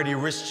that have already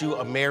wished you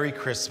a Merry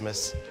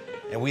Christmas.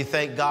 And we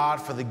thank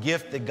God for the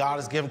gift that God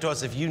has given to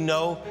us. If you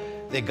know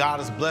that God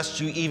has blessed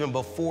you even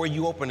before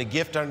you open a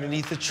gift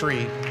underneath the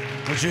tree,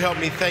 would you help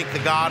me thank the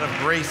God of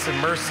grace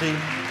and mercy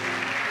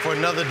for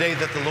another day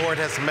that the Lord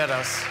has met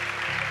us.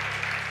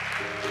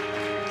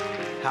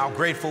 How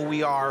grateful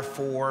we are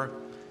for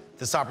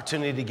this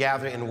opportunity to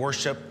gather and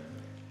worship.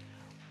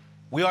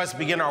 We always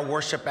begin our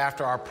worship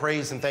after our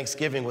praise and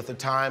thanksgiving with a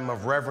time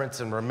of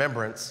reverence and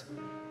remembrance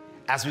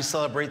as we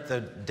celebrate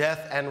the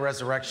death and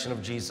resurrection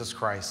of Jesus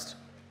Christ,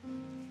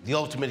 the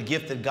ultimate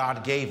gift that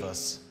God gave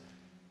us.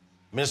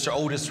 Minister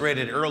Otis read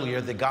it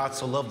earlier, that God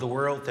so loved the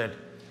world that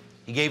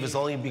he gave his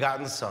only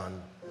begotten Son,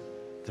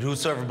 that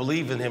whosoever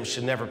believes in him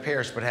should never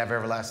perish but have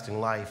everlasting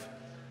life.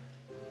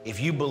 If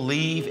you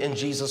believe in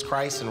Jesus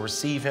Christ and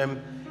receive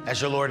him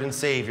as your Lord and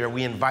Savior,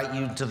 we invite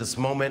you to this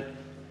moment,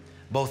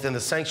 both in the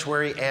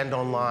sanctuary and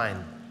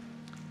online.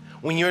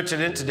 When you entered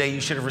in today,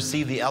 you should have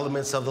received the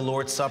elements of the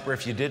Lord's Supper.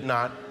 If you did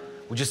not,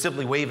 would you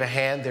simply wave a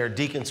hand? There are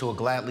deacons who will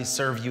gladly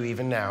serve you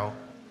even now.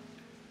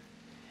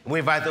 And we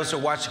invite those who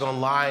are watching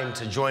online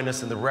to join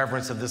us in the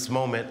reverence of this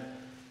moment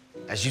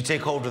as you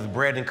take hold of the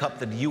bread and cup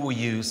that you will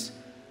use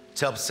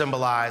to help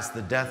symbolize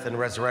the death and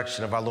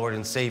resurrection of our Lord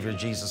and Savior,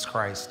 Jesus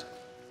Christ.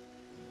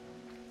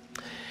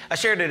 I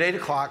shared at 8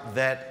 o'clock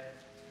that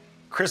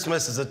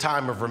Christmas is a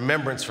time of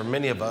remembrance for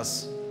many of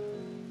us,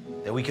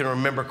 that we can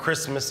remember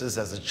Christmases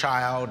as a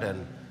child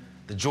and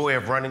the joy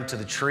of running to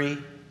the tree,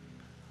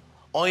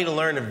 only to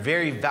learn a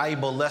very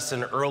valuable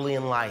lesson early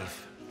in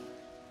life,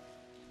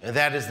 and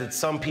that is that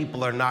some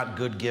people are not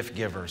good gift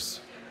givers.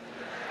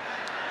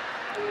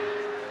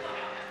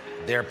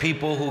 There are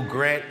people who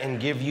grant and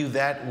give you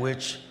that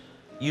which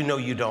you know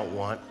you don't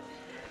want.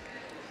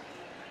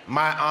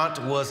 My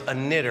aunt was a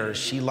knitter.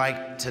 She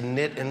liked to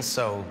knit and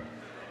sew.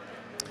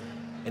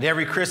 And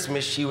every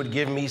Christmas, she would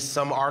give me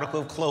some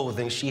article of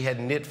clothing she had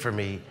knit for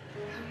me.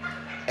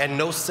 And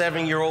no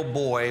 7-year-old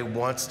boy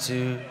wants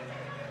to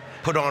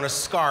put on a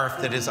scarf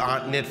that his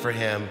aunt knit for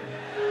him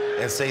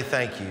and say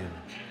thank you.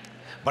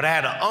 But I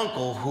had an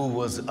uncle who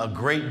was a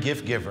great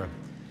gift giver.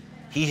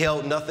 He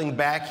held nothing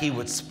back. He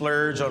would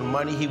splurge on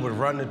money. He would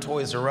run to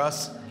Toys R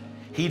Us.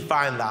 He'd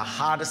find the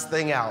hottest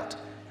thing out.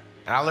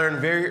 And I learned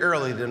very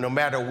early that no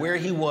matter where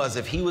he was,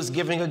 if he was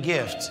giving a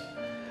gift,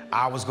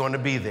 I was going to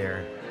be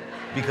there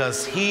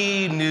because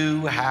he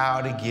knew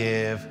how to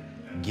give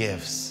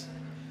gifts.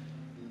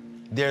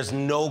 There's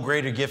no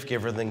greater gift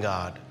giver than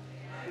God.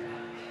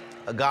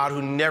 A God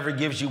who never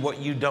gives you what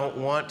you don't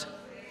want,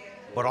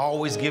 but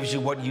always gives you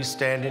what you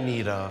stand in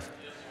need of.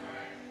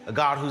 A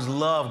God whose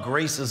love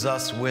graces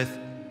us with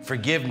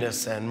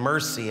forgiveness and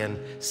mercy and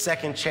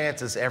second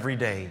chances every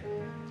day.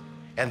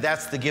 And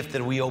that's the gift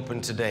that we open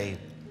today.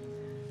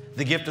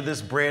 The gift of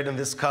this bread and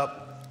this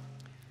cup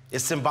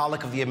is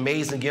symbolic of the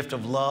amazing gift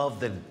of love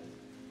that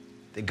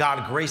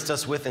God graced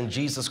us with in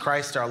Jesus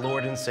Christ, our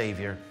Lord and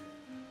Savior.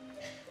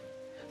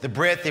 The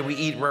bread that we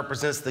eat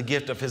represents the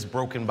gift of his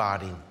broken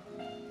body.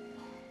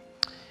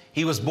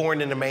 He was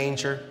born in a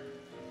manger.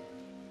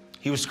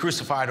 He was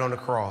crucified on a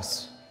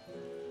cross.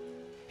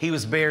 He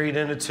was buried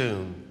in a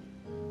tomb.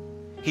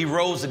 He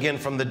rose again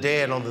from the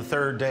dead on the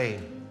third day.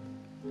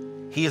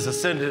 He is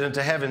ascended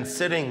into heaven,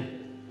 sitting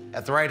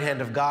at the right hand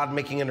of God,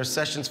 making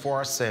intercessions for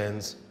our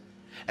sins.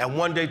 And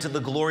one day, to the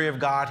glory of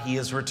God, he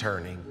is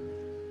returning.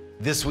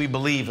 This we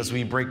believe as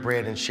we break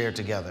bread and share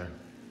together.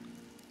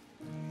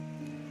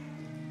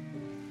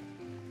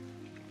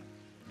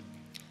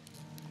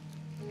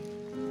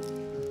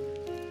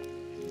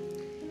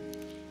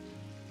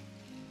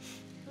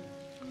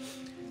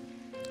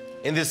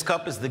 In this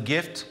cup is the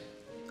gift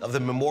of the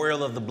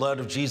memorial of the blood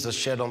of Jesus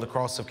shed on the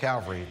cross of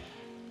Calvary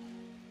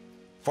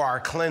for our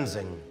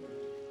cleansing,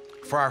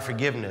 for our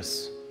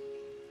forgiveness,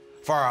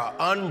 for our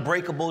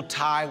unbreakable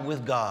tie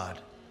with God,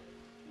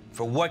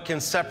 for what can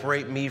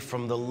separate me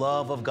from the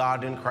love of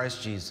God in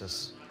Christ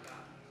Jesus.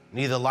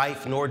 Neither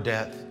life nor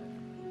death,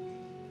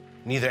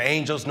 neither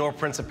angels nor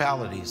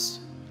principalities,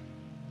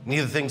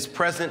 neither things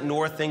present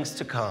nor things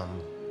to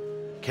come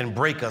can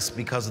break us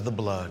because of the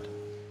blood.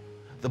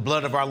 The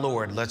blood of our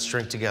Lord. Let's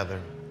drink together.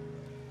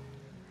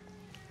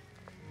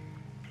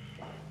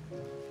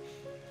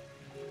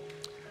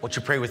 Won't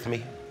you pray with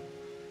me?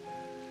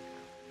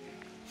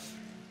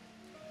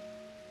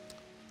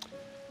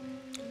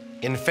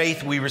 In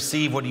faith, we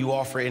receive what you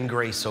offer in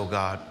grace, O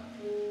God.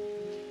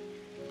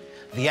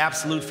 The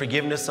absolute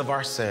forgiveness of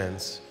our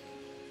sins,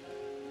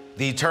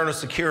 the eternal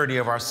security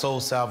of our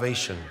soul's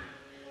salvation,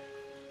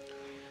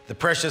 the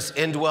precious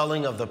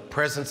indwelling of the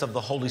presence of the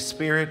Holy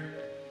Spirit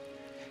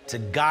to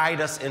guide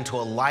us into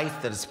a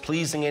life that is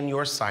pleasing in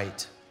your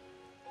sight,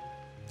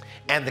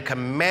 and the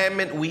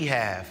commandment we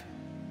have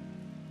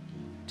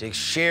to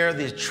share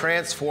the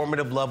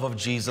transformative love of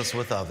Jesus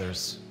with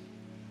others.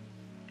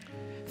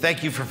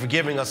 Thank you for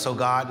forgiving us, oh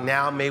God.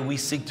 Now may we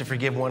seek to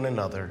forgive one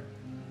another.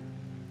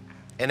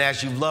 And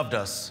as you've loved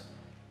us,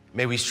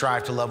 may we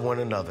strive to love one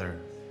another.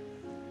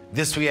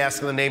 This we ask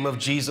in the name of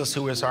Jesus,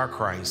 who is our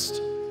Christ.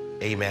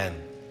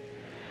 Amen.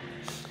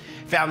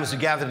 Families who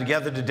gather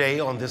together today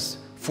on this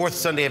fourth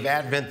Sunday of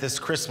Advent, this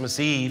Christmas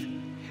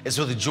Eve, it's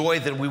with joy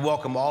that we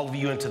welcome all of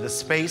you into this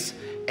space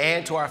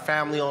and to our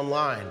family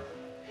online.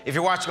 If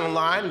you're watching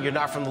online and you're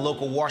not from the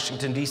local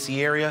Washington,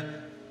 D.C.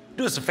 area,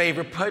 do us a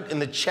favor, put in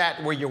the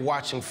chat where you're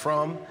watching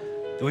from,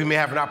 that we may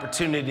have an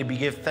opportunity to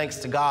give thanks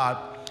to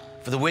God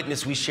for the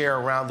witness we share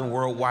around the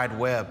World Wide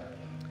Web.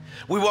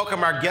 We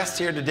welcome our guests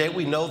here today.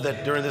 We know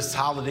that during this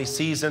holiday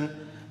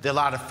season, there are a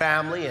lot of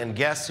family and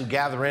guests who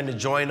gather in to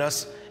join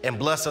us and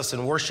bless us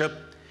in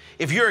worship.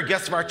 If you're a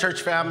guest of our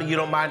church family, you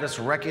don't mind us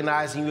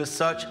recognizing you as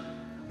such,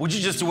 would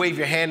you just wave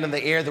your hand in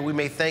the air that we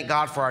may thank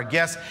God for our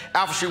guests?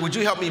 Alfred Street, would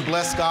you help me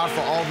bless God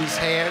for all these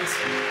hands?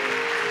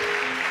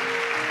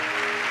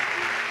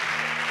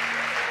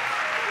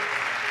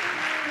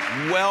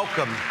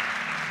 Welcome,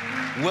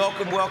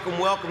 welcome, welcome,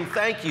 welcome.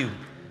 Thank you.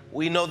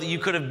 We know that you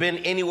could have been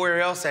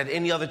anywhere else at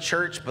any other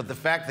church, but the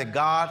fact that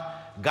God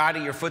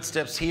guided your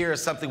footsteps here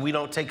is something we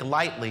don't take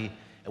lightly,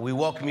 and we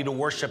welcome you to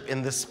worship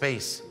in this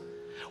space.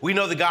 We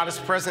know that God is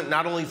present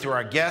not only through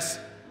our guests,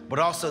 but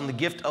also in the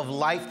gift of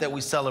life that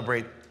we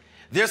celebrate.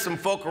 There's some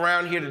folk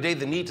around here today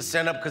that need to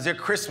stand up because they're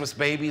Christmas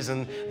babies,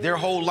 and their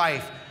whole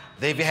life,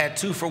 they've had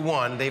 2 for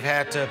 1. They've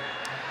had to,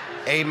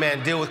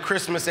 amen, deal with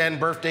Christmas and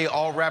birthday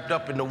all wrapped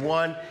up into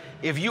one.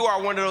 If you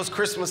are one of those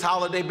Christmas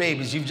holiday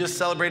babies, you've just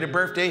celebrated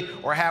birthday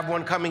or have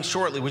one coming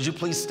shortly, would you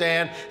please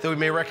stand that we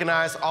may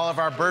recognize all of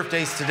our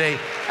birthdays today?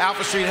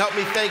 Alfred Street, help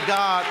me thank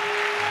God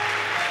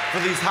for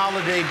these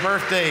holiday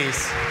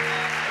birthdays.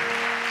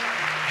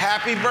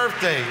 Happy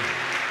birthday.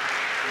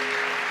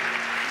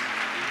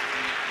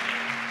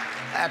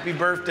 Happy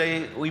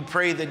birthday. We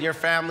pray that your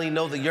family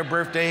know that your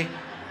birthday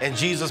and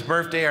Jesus'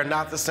 birthday are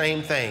not the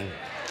same thing.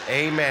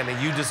 Amen.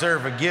 And you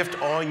deserve a gift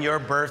on your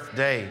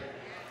birthday.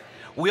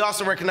 We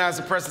also recognize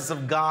the presence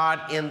of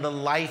God in the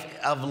life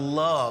of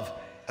love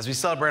as we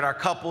celebrate our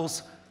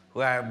couples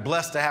who are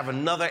blessed to have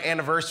another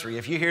anniversary.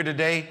 If you're here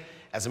today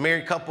as a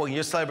married couple and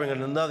you're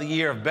celebrating another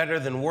year of better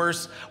than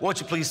worse,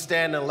 won't you please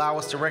stand and allow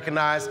us to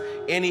recognize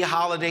any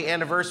holiday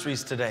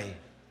anniversaries today?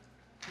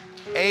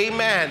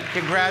 Amen.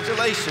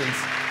 Congratulations.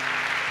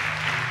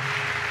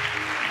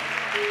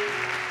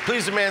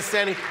 Please remain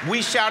standing.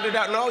 We shouted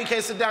out, no, you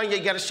can't sit down yet.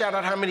 You got to shout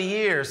out how many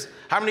years.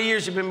 How many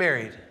years you've been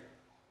married?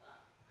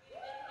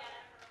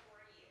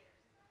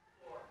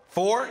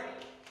 4?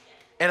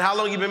 And how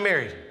long you been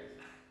married?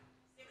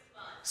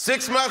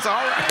 6 months. 6 months, all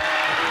right.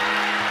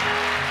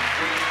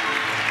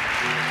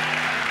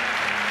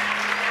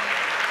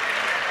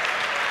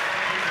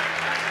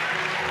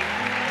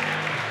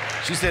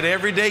 She said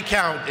every day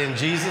count in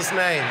Jesus'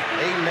 name.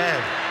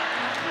 Amen.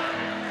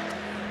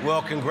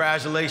 Well,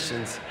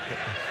 congratulations.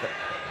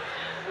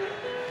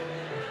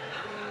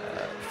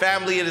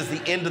 Family, it is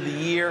the end of the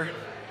year.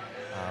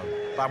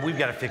 Bob, we've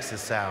got to fix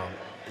this sound.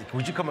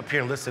 Would you come up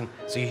here and listen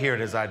so you hear it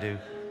as I do?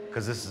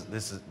 Because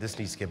this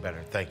needs to get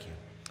better. Thank you.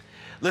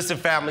 Listen,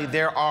 family,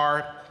 there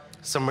are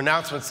some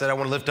announcements that I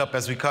want to lift up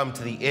as we come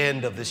to the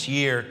end of this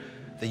year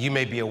that you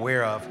may be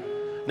aware of.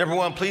 Number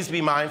one, please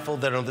be mindful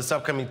that on this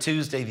upcoming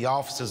Tuesday, the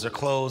offices are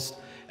closed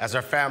as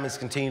our families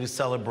continue to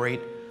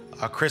celebrate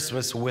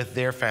Christmas with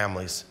their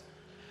families.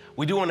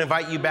 We do want to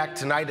invite you back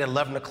tonight at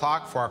 11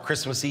 o'clock for our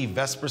Christmas Eve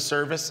Vesper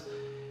service,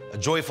 a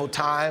joyful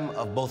time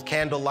of both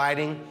candle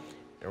lighting,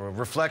 a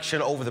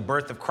reflection over the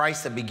birth of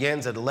Christ that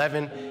begins at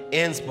 11,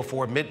 ends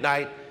before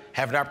midnight.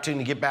 Have an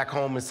opportunity to get back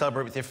home and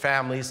celebrate with your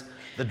families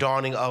the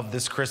dawning of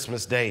this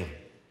Christmas day.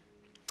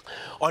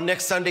 On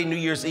next Sunday, New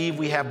Year's Eve,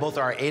 we have both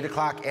our 8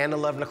 o'clock and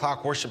 11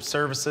 o'clock worship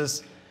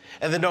services.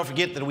 And then don't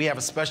forget that we have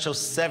a special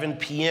 7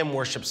 p.m.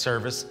 worship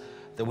service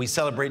that we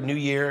celebrate New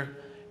Year.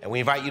 And we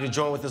invite you to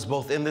join with us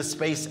both in this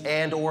space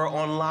and or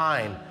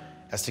online,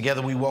 as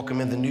together we welcome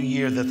in the new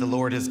year that the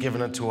Lord has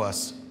given unto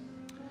us.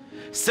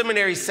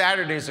 Seminary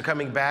Saturdays are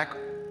coming back.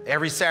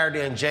 Every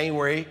Saturday in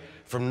January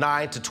from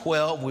 9 to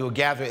 12, we will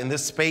gather in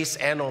this space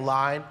and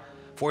online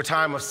for a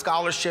time of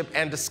scholarship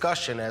and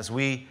discussion as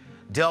we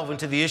delve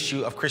into the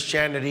issue of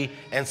Christianity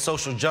and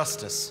social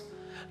justice,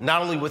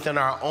 not only within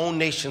our own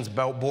nation's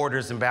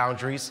borders and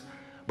boundaries,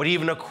 but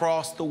even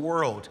across the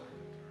world.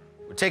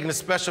 We're taking a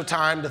special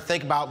time to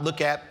think about,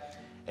 look at,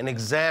 and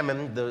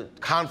examine the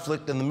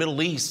conflict in the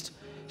Middle East,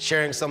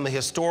 sharing some of the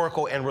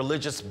historical and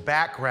religious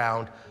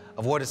background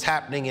of what is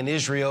happening in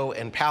Israel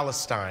and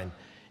Palestine.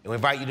 And we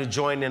invite you to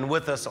join in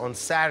with us on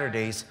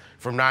Saturdays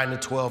from 9 to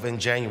 12 in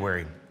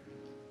January.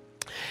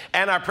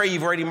 And I pray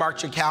you've already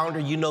marked your calendar.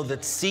 You know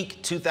that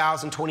Seek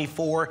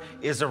 2024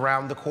 is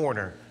around the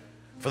corner.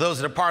 For those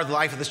that are part of the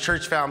life of this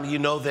church family, you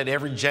know that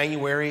every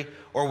January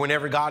or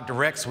whenever God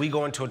directs, we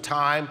go into a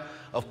time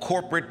of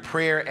corporate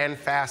prayer and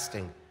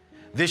fasting.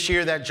 This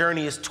year, that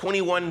journey is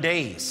 21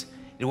 days.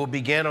 It will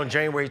begin on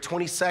January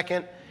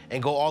 22nd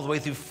and go all the way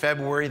through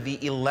February the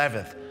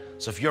 11th.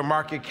 So if you'll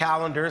mark your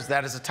calendars,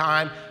 that is a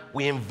time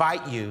we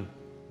invite you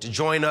to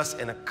join us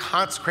in a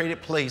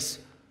consecrated place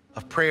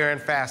of prayer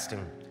and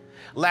fasting.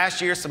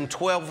 Last year, some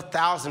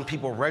 12,000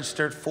 people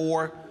registered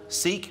for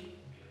Seek.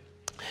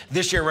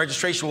 This year,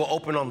 registration will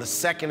open on the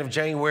 2nd of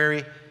January,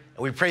 and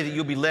we pray that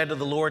you'll be led to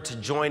the Lord to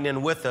join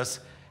in with us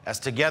as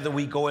together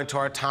we go into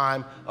our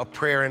time of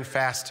prayer and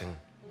fasting.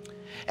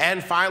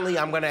 And finally,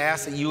 I'm going to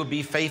ask that you would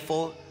be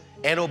faithful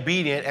and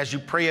obedient as you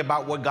pray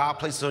about what God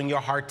places on your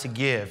heart to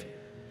give.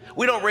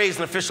 We don't raise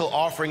an official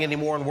offering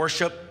anymore in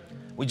worship.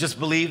 We just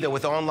believe that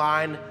with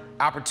online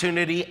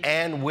opportunity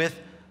and with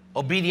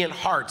obedient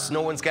hearts,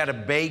 no one's got to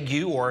beg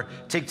you or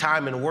take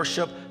time in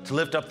worship to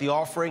lift up the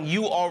offering.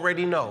 You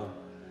already know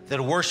that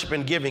worship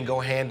and giving go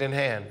hand in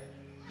hand.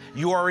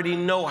 You already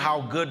know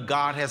how good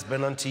God has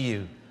been unto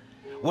you.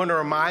 I want to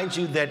remind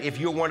you that if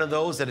you're one of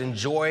those that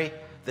enjoy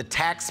the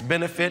tax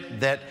benefit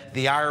that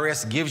the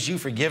IRS gives you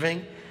for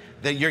giving,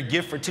 that your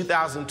gift for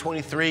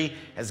 2023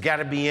 has got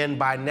to be in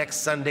by next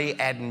Sunday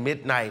at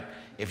midnight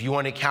if you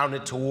want to count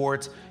it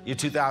towards your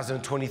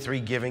 2023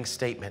 giving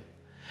statement.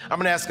 I'm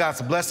going to ask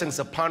God's blessings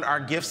upon our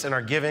gifts and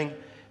our giving.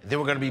 Then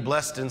we're going to be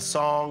blessed in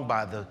song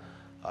by the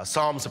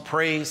Psalms of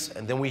praise,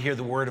 and then we hear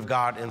the word of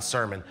God in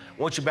sermon.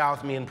 Won't you bow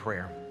with me in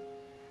prayer?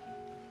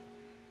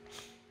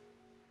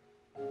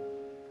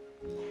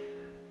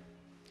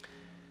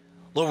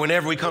 Lord,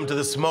 whenever we come to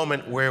this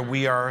moment where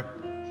we are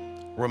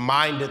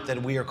reminded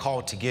that we are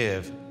called to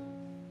give,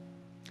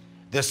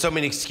 there's so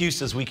many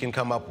excuses we can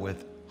come up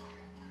with,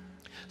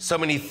 so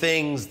many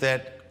things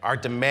that are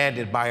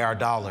demanded by our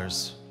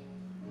dollars,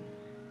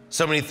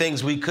 so many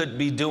things we could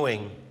be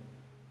doing,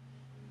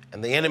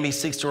 and the enemy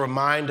seeks to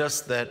remind us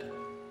that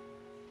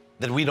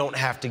we don't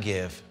have to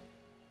give.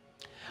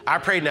 I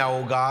pray now,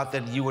 oh God,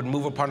 that you would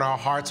move upon our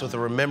hearts with a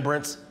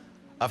remembrance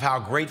of how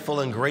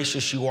grateful and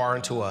gracious you are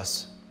unto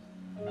us,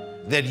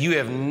 that you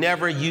have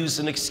never used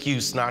an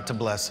excuse not to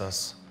bless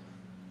us,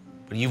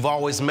 but you've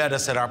always met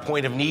us at our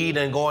point of need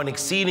and gone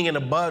exceeding and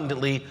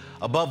abundantly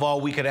above all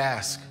we could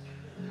ask.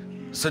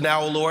 So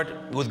now, O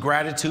Lord, with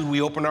gratitude,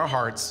 we open our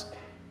hearts.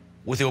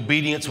 With the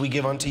obedience we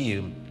give unto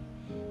you.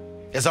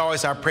 As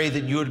always, I pray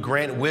that you would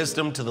grant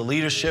wisdom to the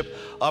leadership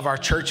of our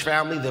church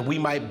family, that we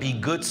might be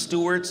good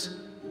stewards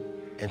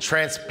and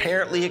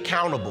transparently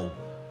accountable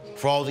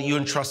for all that you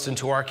entrust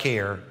into our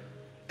care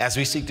as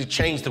we seek to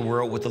change the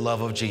world with the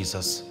love of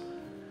Jesus.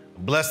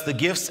 Bless the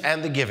gifts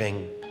and the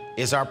giving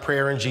is our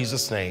prayer in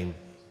Jesus' name.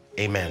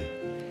 Amen.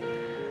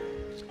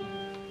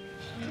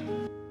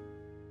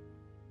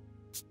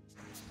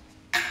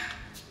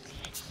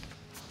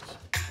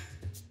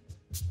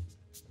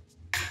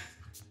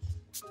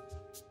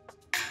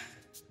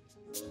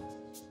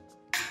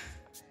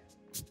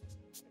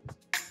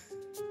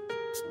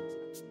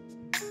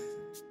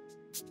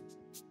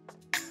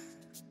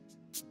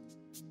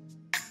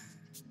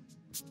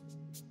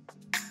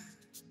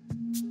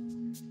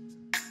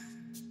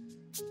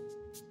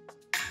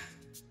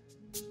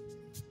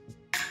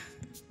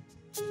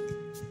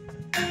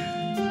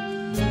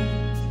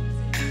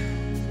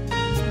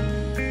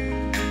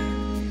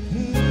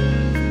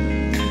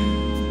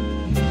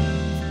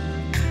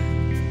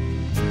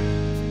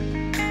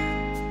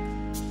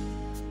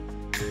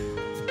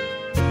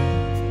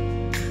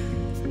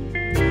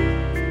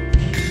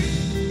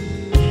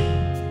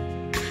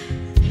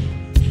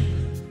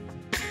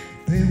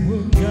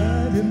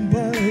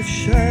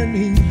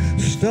 Shining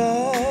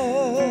star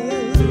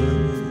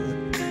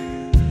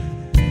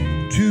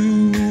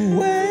to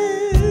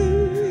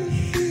where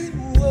he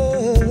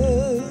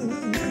was,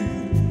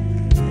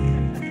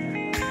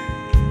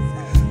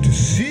 to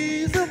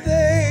see the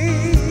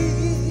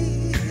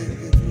babe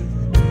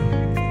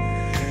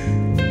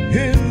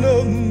in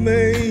the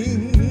manger.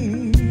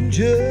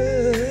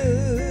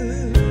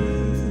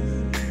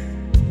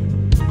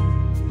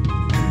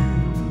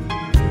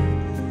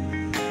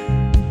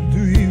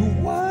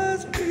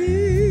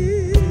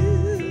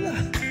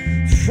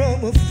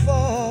 From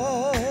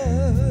afar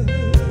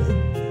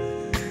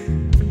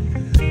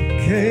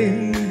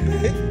came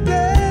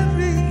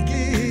bearing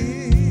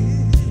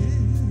gifts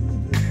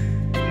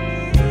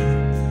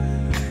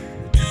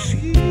to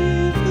see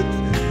the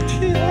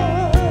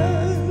child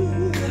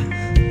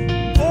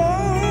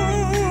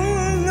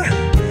born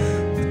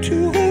to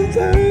a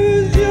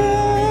virgin.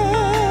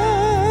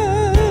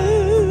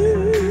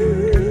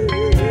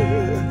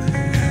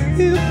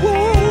 It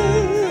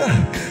was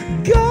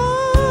God.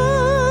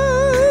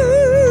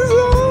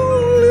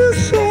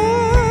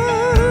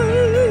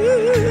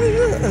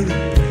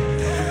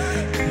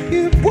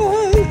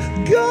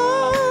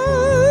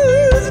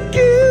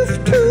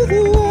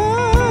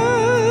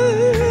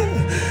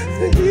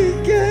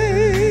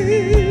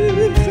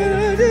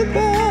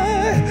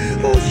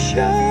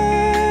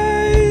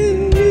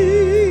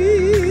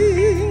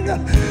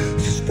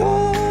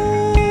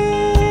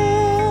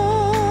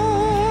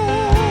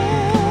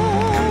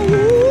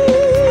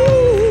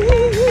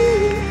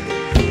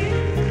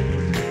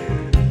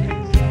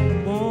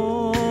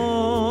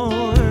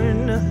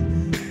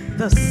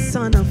 the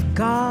Son of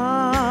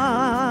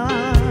God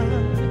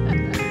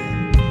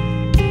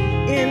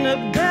in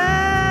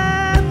Bethlehem.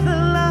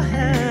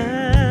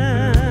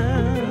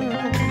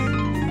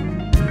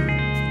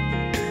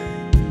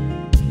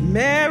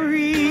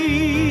 Mary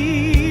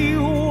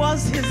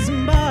was his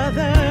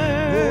mother,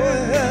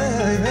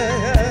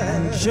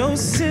 and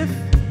Joseph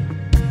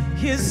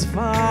his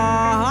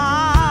father.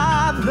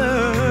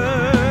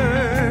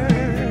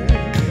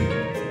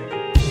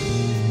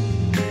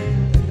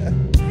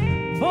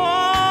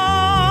 Born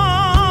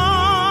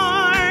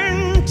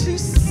to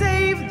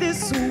save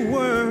this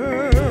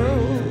world,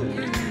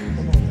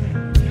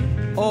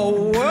 a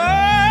world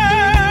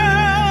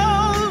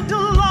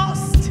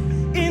lost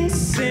in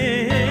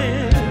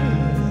sin,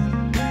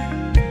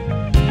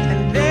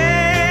 and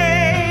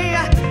they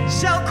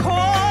shall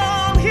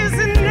call his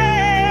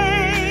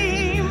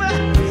name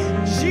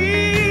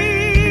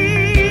Jesus.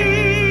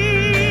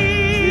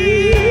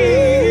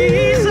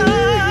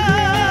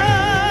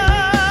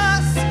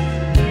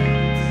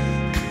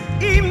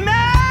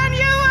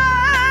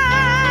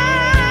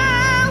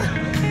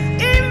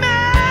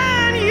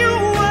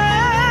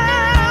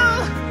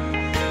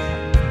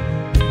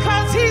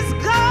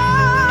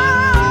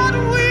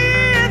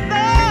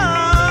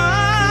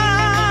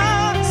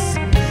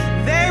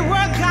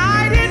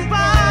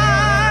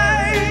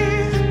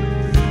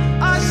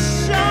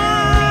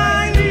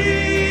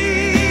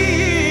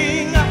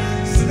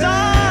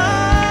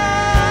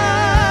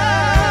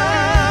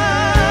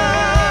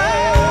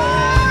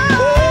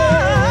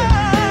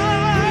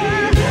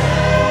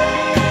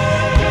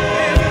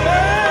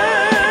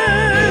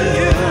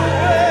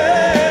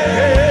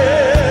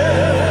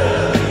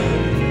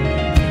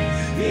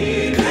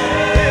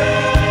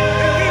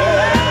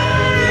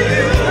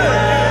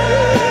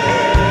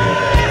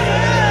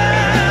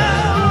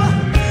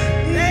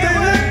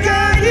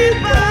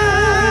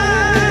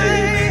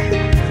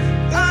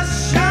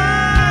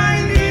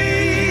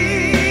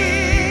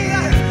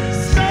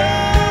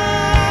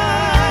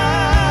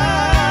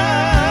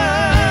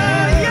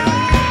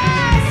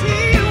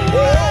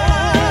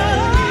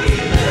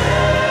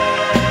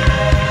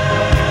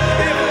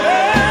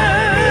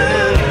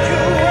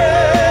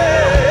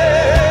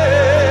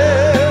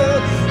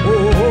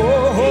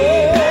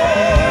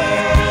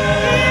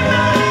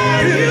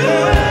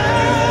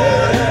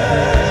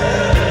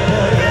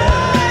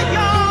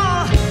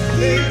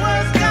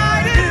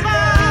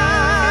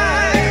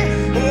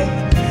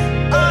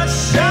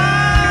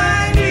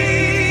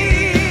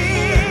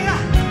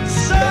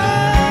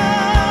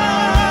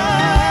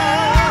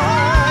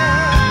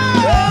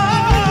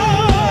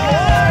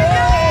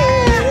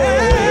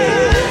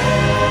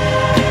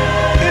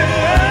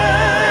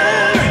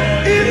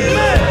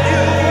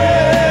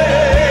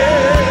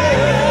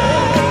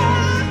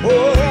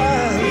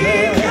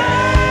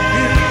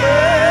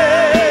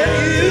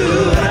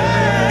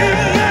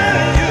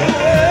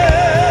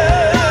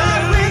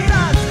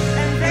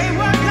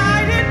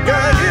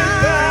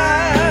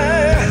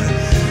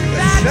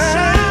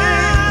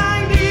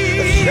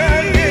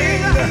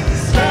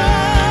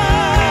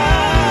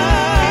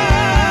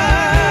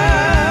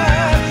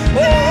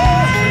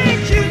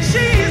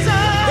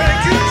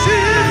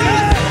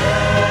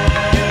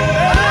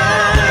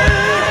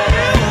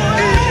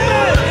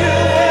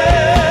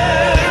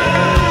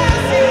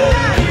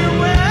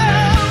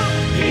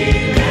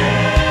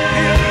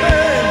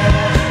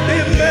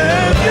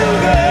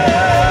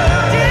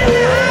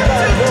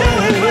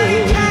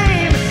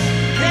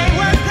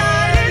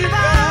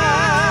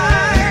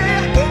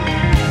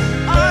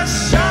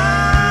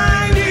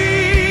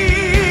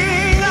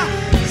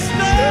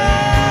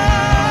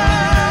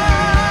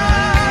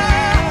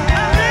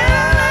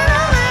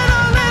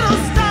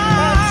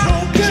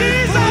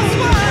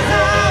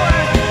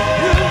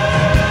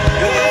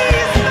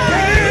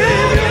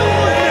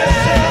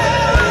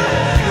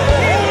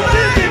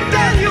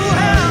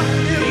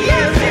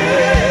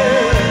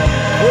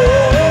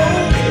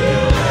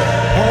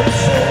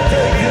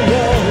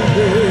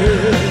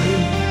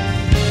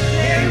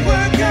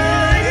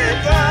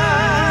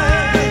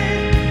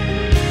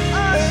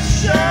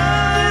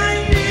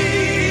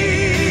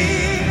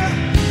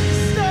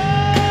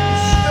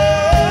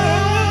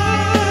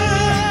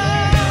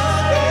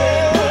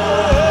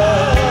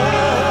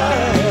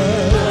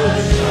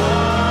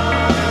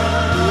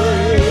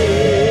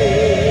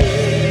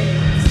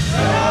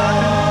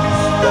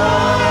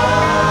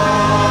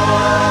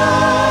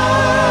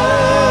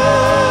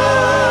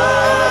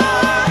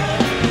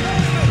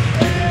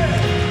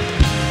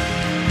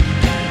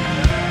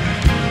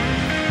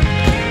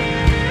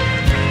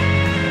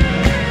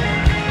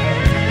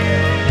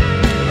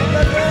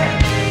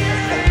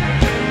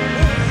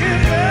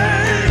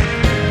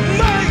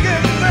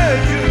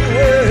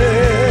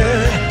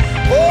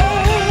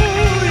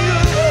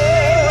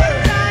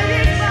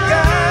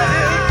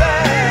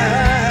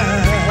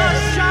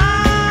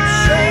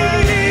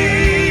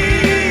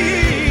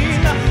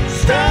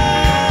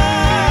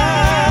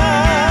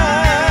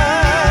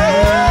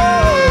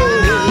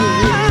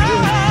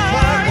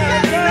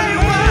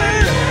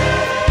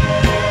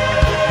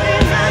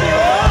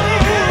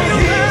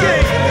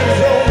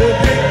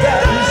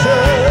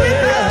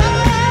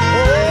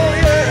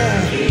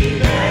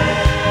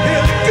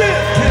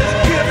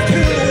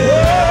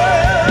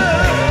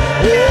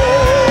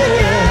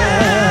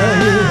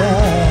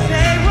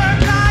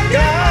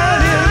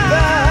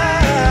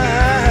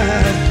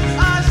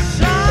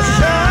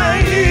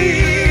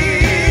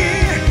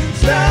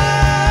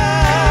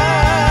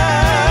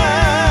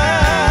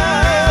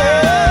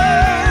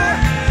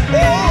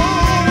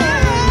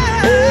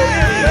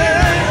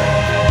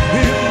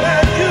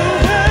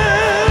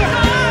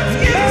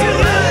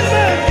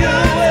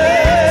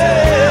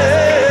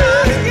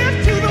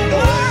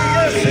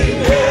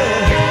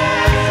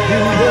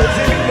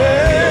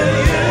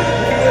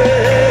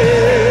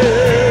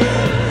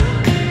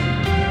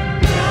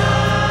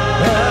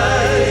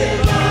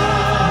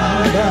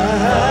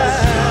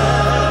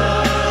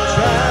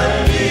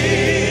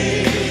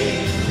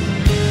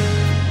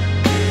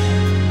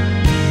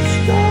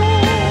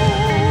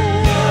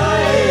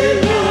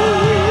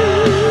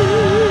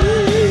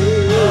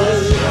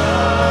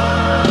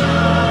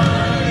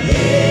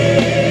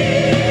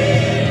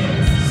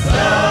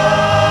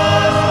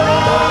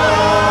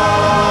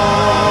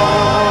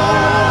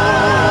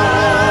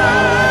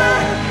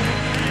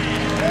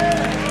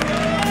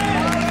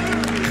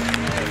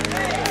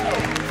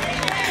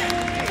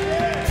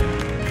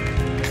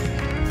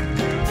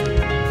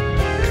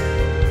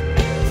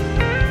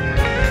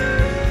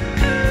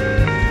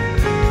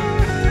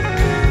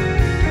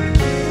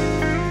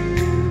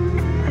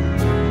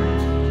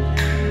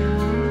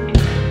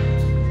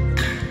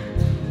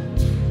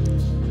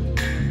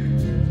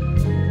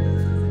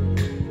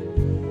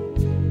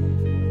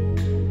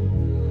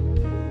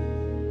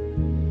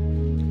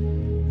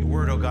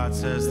 of God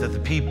says that the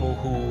people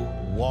who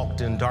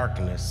walked in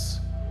darkness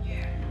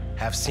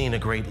have seen a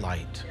great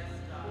light.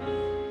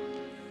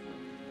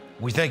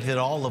 We think that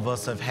all of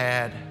us have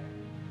had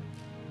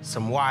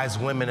some wise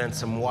women and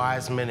some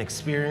wise men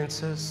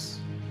experiences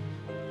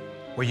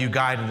where you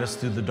guided us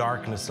through the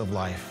darkness of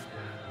life.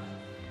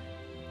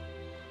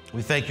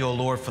 We thank you, O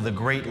Lord, for the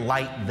great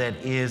light that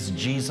is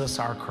Jesus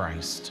our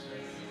Christ.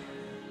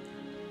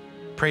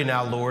 Pray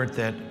now, Lord,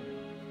 that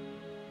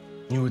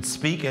you would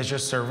speak as your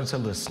servants are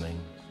listening.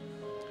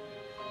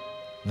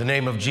 In the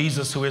name of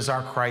Jesus, who is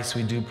our Christ,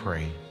 we do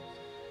pray.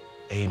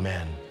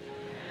 Amen.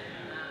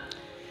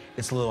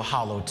 It's a little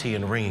hollow T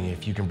and ringing,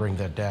 if you can bring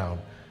that down.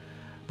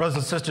 Brothers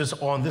and sisters,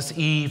 on this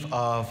eve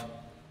of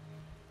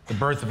the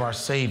birth of our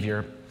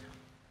Savior,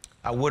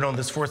 I would on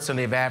this fourth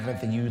Sunday of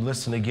Advent that you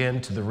listen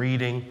again to the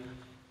reading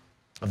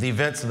of the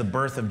events of the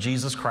birth of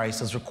Jesus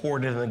Christ as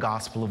recorded in the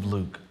Gospel of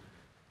Luke.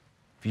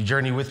 If you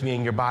journey with me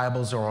in your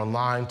Bibles or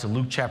online to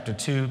Luke chapter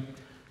 2,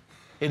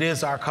 it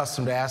is our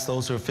custom to ask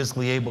those who are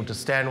physically able to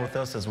stand with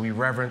us as we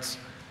reverence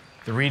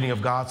the reading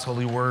of God's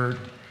holy word.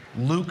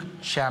 Luke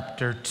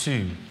chapter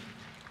 2,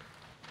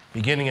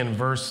 beginning in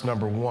verse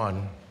number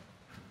 1.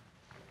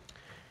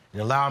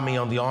 And allow me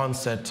on the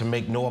onset to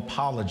make no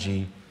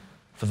apology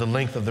for the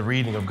length of the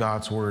reading of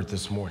God's word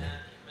this morning.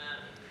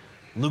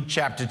 Luke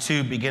chapter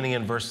 2, beginning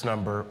in verse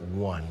number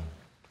 1.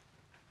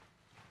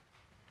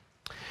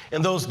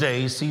 In those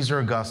days, Caesar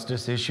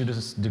Augustus issued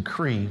a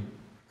decree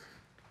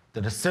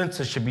that a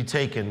census should be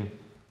taken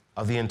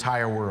of the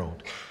entire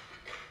world.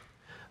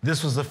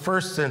 This was the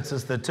first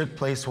census that took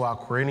place while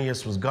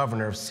Quirinius was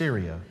governor of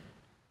Syria,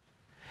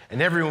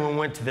 and everyone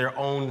went to their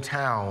own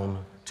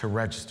town to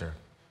register.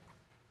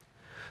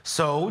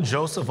 So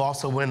Joseph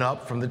also went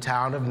up from the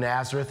town of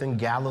Nazareth in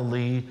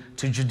Galilee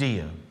to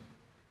Judea,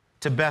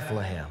 to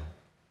Bethlehem,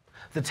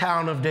 the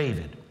town of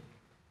David,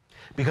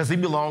 because he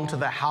belonged to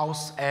the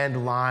house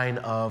and line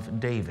of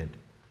David.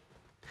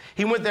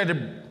 He went there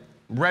to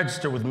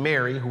register with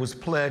Mary, who was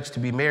pledged to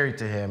be married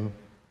to him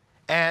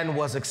and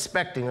was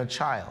expecting a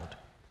child.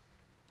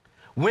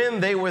 When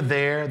they were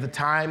there, the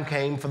time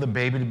came for the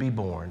baby to be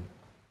born,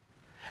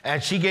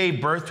 and she gave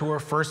birth to her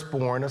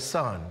firstborn, a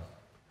son.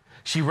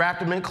 She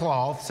wrapped him in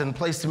cloths and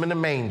placed him in a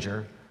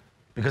manger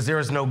because there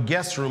was no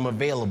guest room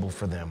available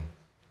for them.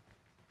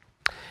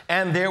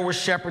 And there were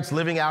shepherds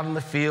living out in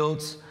the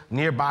fields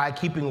nearby,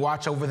 keeping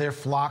watch over their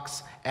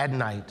flocks at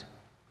night.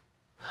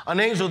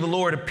 An angel of the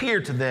Lord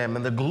appeared to them,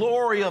 and the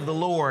glory of the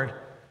Lord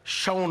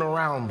shone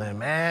around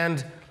them,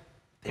 and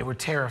they were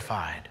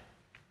terrified.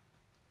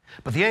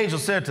 But the angel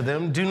said to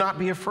them, "Do not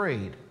be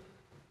afraid.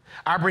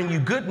 I bring you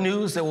good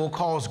news that will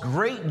cause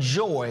great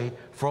joy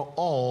for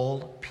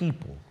all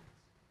people.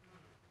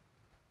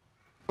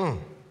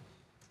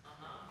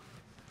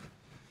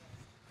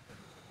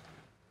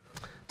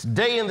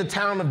 Today in the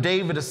town of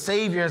David, a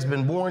Savior has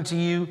been born to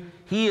you.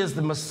 He is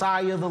the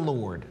Messiah, the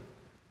Lord.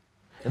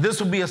 And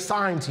this will be a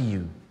sign to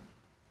you.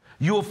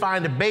 You will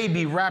find a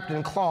baby wrapped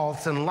in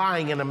cloths and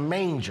lying in a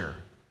manger."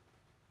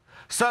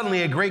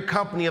 Suddenly, a great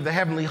company of the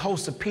heavenly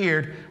hosts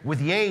appeared with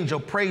the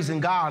angel, praising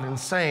God and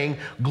saying,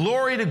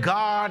 "Glory to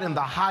God in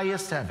the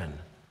highest heaven,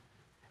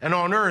 and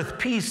on earth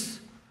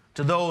peace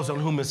to those on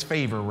whom his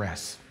favor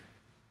rests."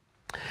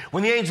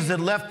 When the angels had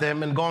left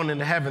them and gone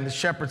into heaven, the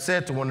shepherds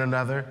said to one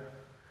another,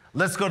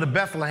 "Let's go to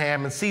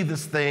Bethlehem and see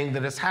this thing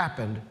that has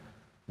happened,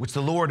 which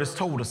the Lord has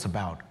told us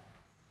about."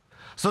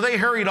 So they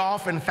hurried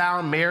off and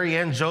found Mary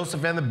and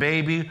Joseph and the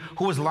baby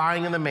who was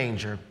lying in the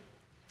manger.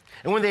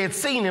 And when they had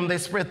seen him, they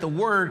spread the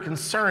word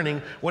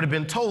concerning what had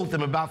been told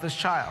them about this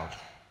child.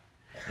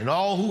 And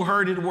all who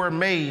heard it were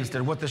amazed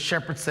at what the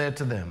shepherds said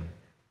to them.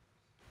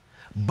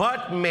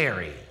 But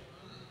Mary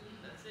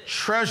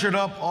treasured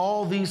up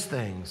all these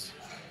things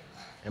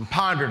and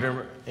pondered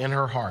them in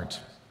her heart.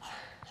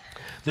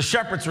 The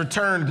shepherds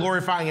returned,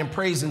 glorifying and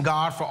praising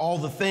God for all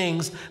the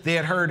things they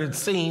had heard and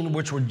seen,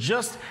 which were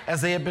just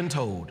as they had been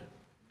told.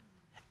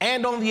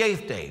 And on the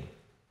 8th day,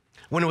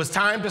 when it was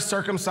time to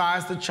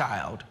circumcise the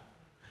child,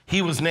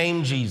 he was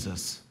named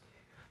Jesus,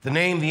 the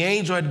name the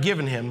angel had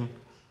given him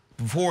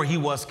before he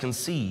was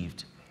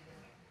conceived.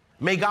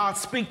 May God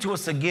speak to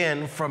us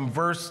again from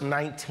verse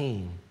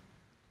 19.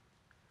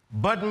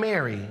 But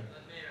Mary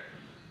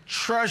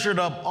treasured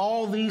up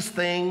all these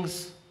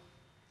things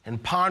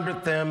and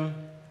pondered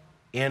them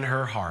in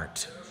her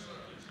heart.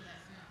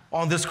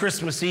 On this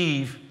Christmas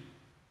Eve,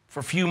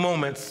 for a few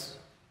moments,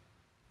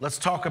 let's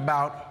talk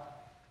about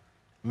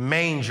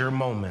manger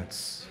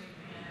moments.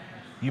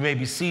 You may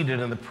be seated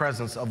in the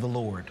presence of the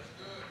Lord.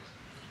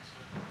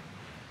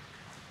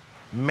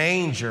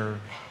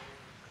 Manger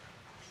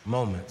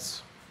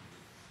moments.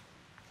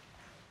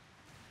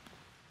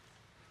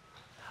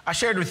 I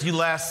shared with you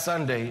last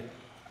Sunday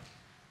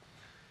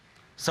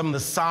some of the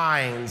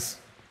signs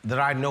that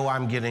I know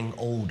I'm getting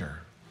older.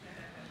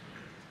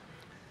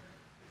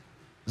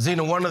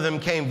 Zena, one of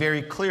them came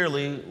very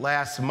clearly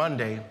last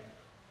Monday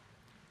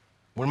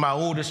when my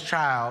oldest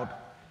child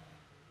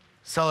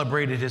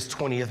celebrated his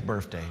 20th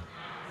birthday.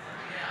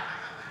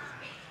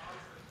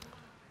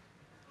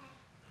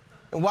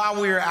 And while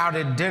we were out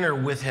at dinner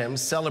with him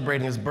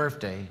celebrating his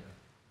birthday,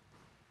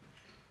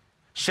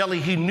 Shelley,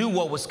 he knew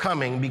what was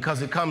coming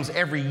because it comes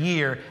every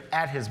year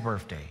at his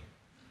birthday.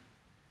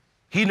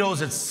 He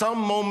knows at some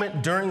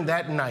moment during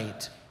that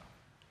night,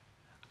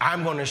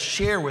 I'm going to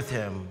share with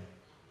him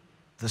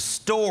the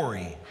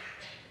story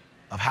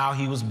of how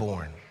he was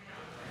born.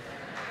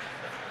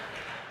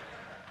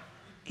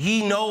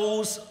 He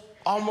knows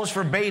almost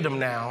verbatim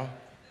now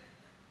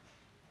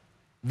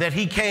that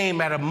he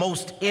came at a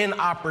most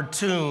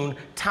inopportune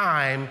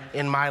time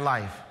in my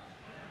life.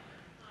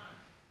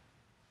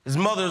 His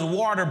mother's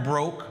water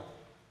broke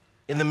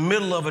in the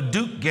middle of a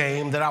Duke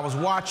game that I was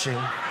watching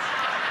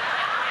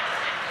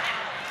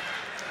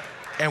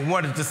and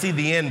wanted to see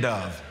the end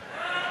of.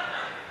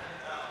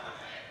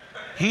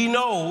 He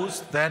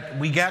knows that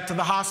we got to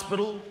the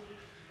hospital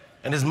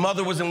and his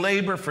mother was in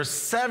labor for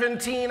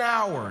 17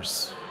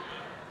 hours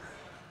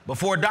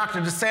before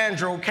Dr.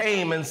 DeSandro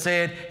came and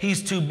said,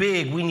 he's too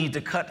big, we need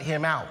to cut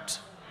him out.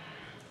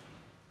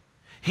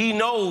 He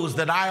knows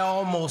that I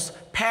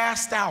almost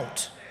passed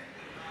out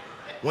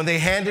when they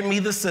handed me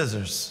the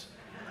scissors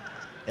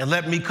and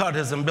let me cut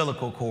his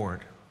umbilical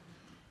cord.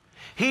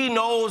 He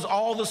knows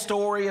all the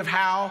story of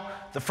how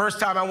the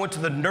first time I went to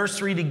the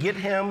nursery to get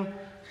him,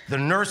 the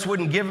nurse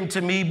wouldn't give him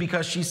to me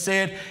because she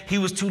said he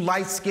was too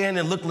light-skinned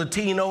and looked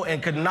Latino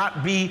and could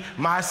not be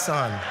my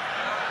son.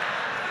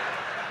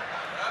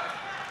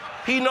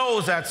 He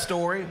knows that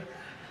story.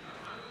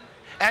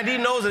 And he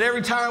knows that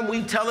every time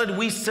we tell it,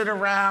 we sit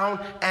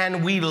around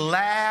and we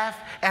laugh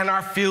and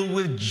are filled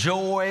with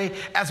joy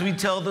as we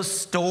tell the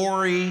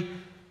story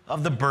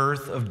of the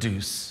birth of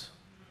Deuce.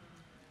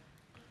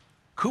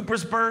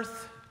 Cooper's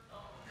birth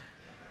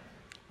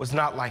was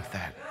not like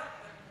that.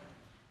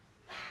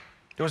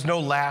 There was no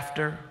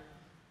laughter.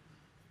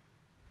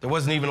 There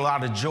wasn't even a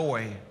lot of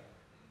joy.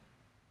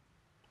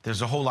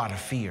 There's a whole lot of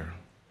fear.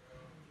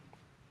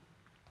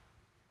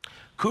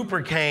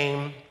 Cooper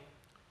came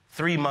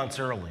 3 months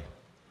early.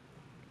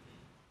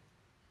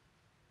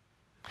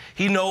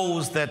 He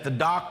knows that the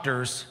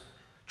doctors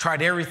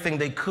tried everything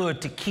they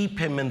could to keep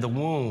him in the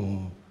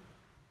womb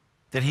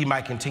that he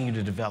might continue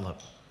to develop.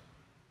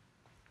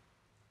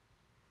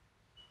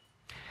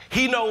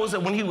 He knows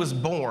that when he was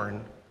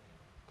born,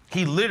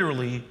 he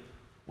literally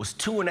was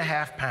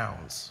 2.5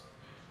 pounds.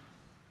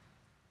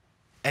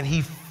 And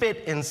he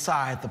fit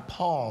inside the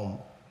palm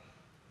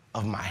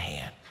of my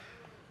hand.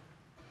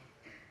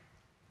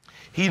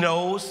 He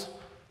knows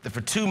that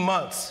for 2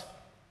 months,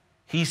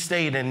 he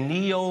stayed in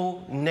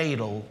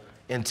neonatal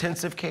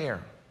intensive care.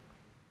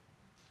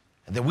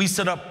 And that we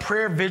set up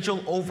prayer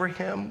vigil over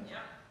him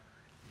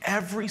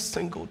every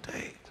single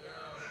day.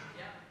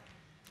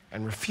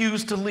 And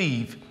refused to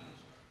leave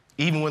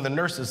even when the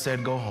nurses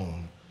said go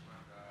home.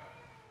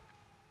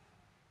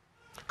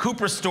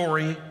 Cooper's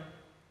story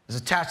is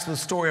attached to the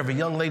story of a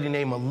young lady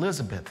named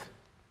Elizabeth,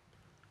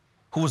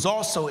 who was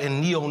also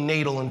in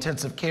neonatal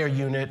intensive care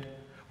unit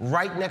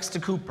right next to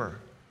Cooper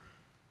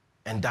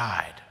and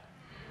died.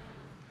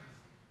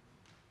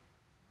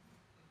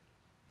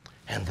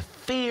 And the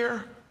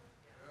fear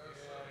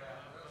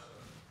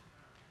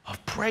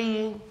of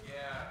praying,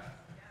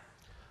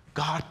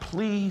 God,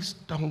 please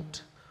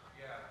don't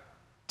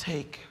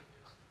take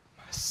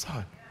my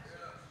son.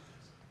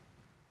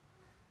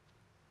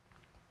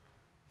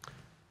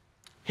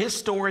 His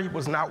story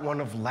was not one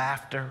of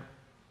laughter,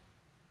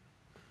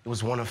 it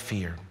was one of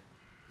fear.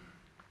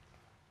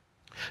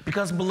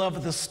 Because,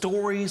 beloved, the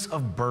stories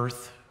of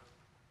birth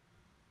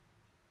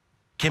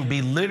can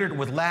be littered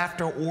with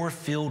laughter or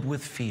filled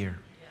with fear.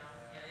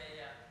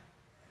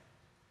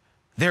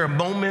 There are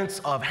moments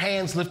of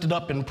hands lifted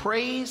up in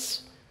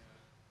praise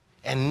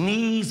and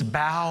knees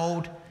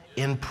bowed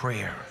in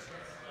prayer.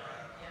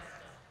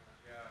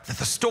 That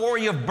the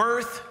story of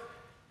birth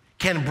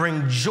can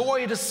bring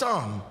joy to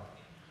some,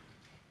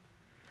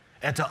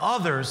 and to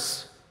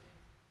others,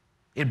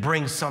 it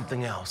brings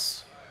something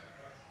else.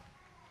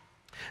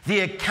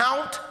 The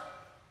account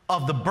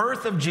of the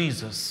birth of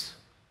Jesus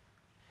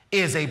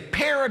is a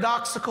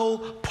paradoxical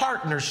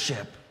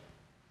partnership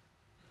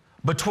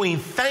between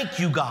thank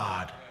you,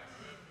 God,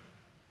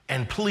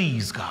 and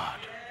please, God.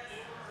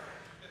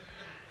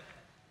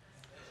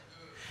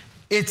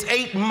 It's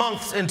 8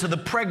 months into the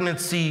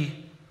pregnancy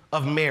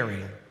of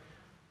Mary.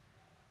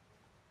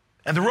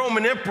 And the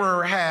Roman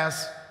emperor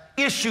has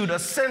issued a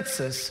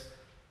census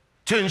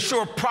to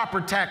ensure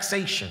proper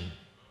taxation.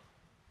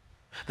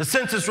 The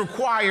census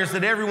requires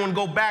that everyone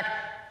go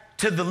back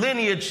to the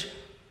lineage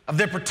of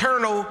their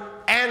paternal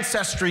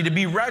ancestry to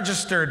be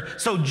registered.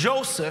 So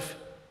Joseph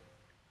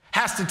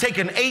has to take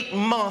an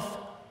 8-month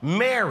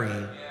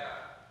Mary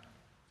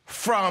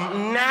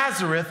from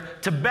Nazareth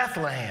to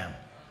Bethlehem.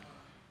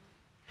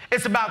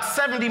 It's about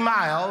 70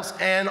 miles,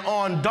 and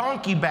on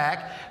donkey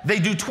back, they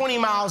do 20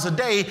 miles a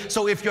day.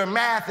 So if your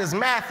math is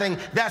mathing,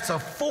 that's a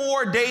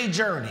 4-day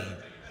journey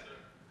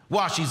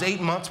while she's 8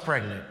 months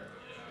pregnant.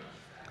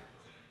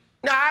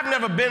 Now, I've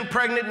never been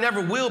pregnant,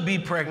 never will be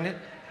pregnant,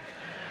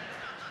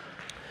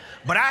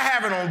 but I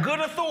have it on good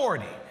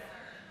authority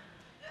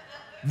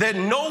that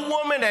no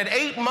woman at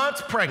 8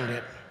 months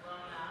pregnant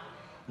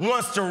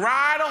wants to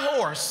ride a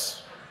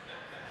horse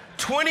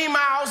 20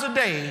 miles a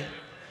day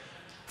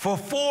for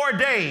 4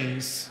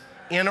 days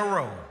in a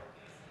row.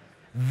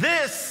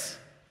 This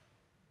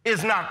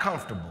is not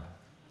comfortable.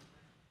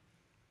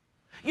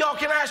 Y'all,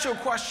 can I ask you a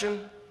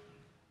question?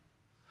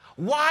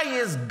 Why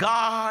is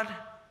God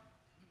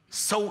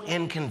so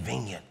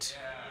inconvenient?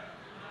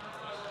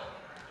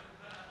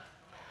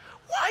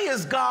 Why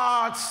is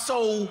God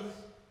so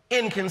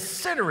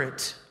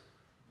inconsiderate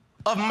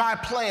of my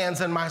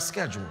plans and my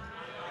schedule?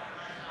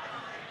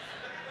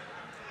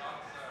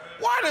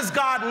 Why does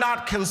God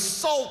not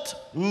consult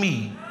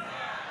me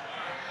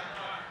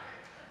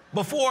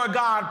before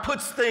God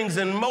puts things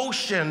in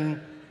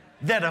motion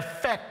that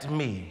affect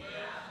me?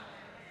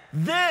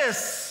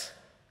 This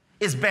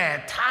is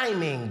bad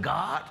timing,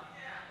 God.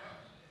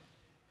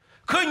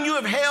 Couldn't you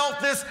have held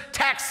this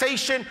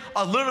taxation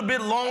a little bit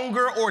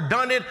longer or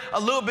done it a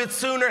little bit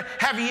sooner?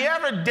 Have you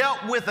ever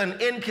dealt with an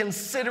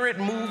inconsiderate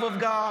move of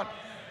God?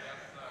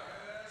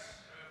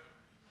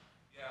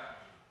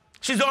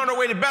 She's on her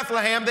way to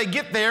Bethlehem. They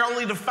get there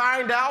only to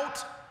find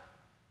out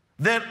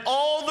that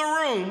all the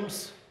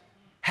rooms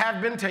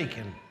have been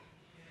taken.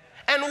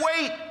 And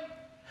wait,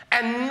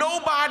 and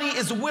nobody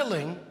is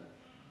willing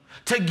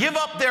to give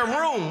up their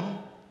room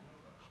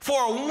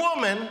for a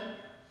woman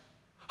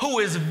who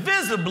is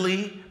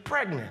visibly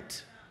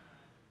pregnant.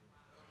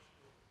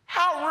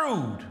 How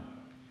rude.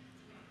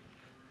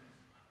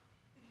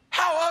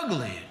 How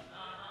ugly.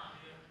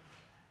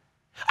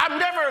 I'm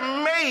never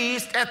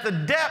amazed at the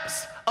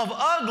depths of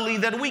ugly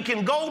that we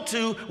can go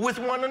to with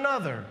one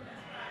another.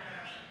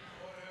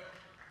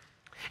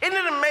 Isn't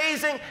it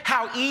amazing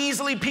how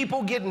easily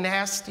people get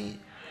nasty?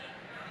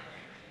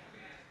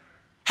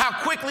 How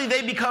quickly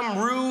they become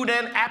rude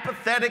and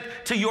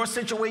apathetic to your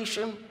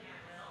situation?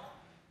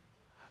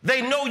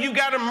 They know you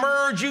got to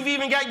merge, you've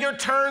even got your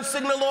turn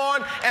signal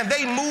on, and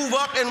they move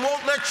up and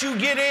won't let you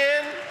get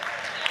in.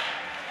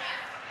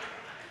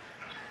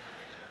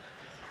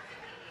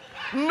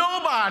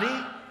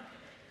 Nobody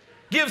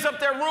gives up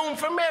their room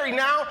for Mary.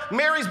 Now,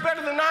 Mary's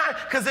better than I,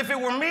 because if it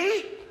were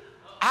me,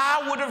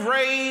 I would have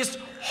raised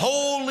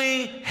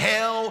holy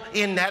hell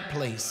in that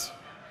place.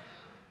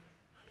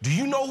 Do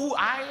you know who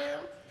I am?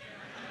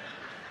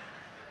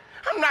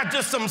 I'm not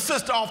just some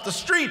sister off the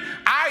street.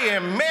 I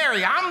am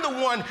Mary. I'm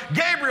the one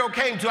Gabriel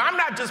came to. I'm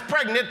not just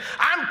pregnant.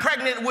 I'm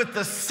pregnant with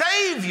the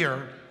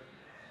Savior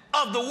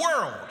of the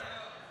world.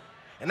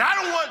 And I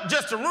don't want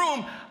just a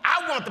room.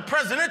 I want the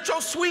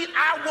presidential suite.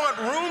 I want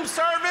room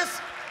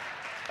service.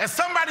 And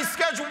somebody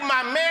scheduled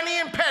my mani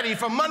and pedi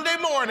for Monday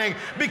morning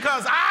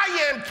because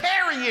I am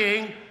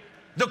carrying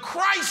the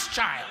Christ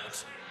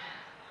child.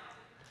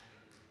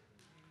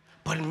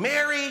 But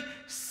Mary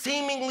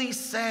seemingly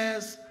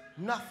says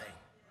nothing.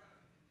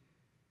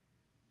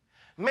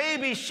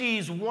 Maybe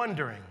she's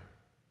wondering,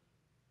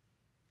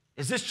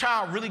 is this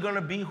child really going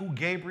to be who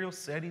Gabriel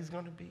said he's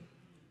going to be?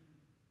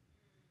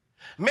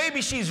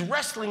 Maybe she's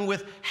wrestling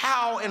with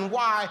how and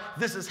why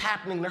this is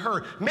happening to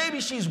her.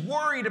 Maybe she's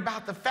worried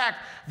about the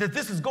fact that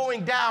this is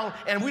going down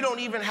and we don't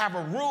even have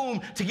a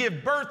room to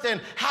give birth in.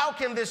 How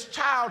can this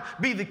child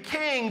be the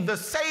king, the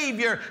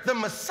savior, the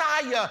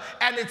Messiah?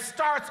 And it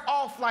starts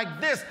off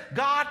like this.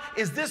 God,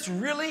 is this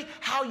really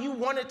how you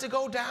want it to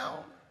go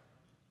down?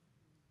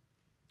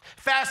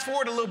 Fast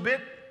forward a little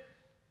bit,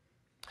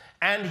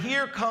 and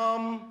here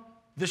come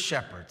the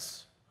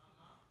shepherds.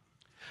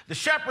 The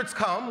shepherds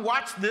come,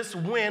 watch this,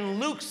 when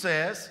Luke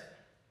says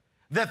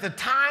that the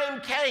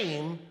time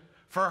came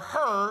for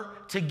her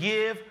to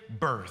give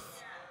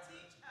birth.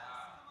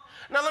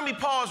 Now let me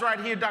pause right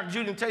here, Dr.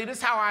 Judy, and tell you this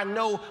is how I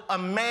know a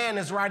man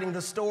is writing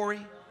the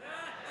story.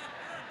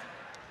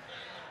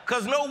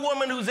 Because no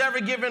woman who's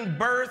ever given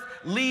birth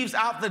leaves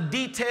out the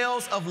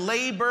details of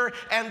labor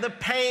and the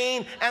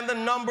pain and the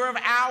number of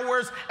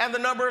hours and the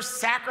number of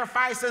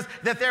sacrifices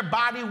that their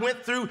body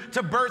went through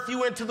to birth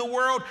you into the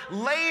world.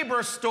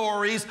 Labor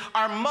stories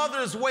are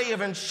mother's way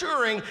of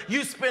ensuring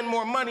you spend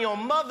more money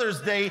on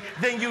Mother's Day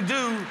than you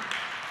do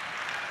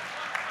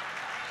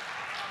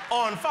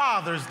on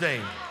Father's Day.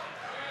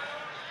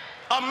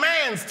 A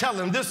man's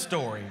telling this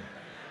story,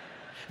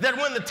 that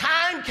when the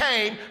time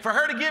came for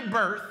her to give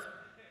birth,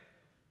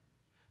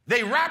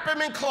 they wrap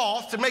him in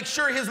cloth to make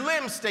sure his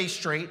limbs stay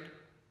straight,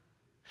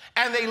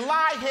 and they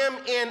lie him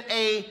in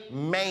a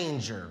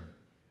manger.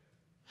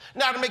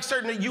 Now, to make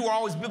certain that you are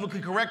always biblically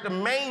correct, a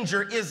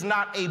manger is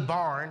not a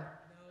barn.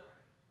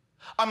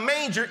 A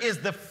manger is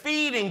the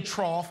feeding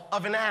trough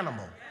of an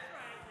animal.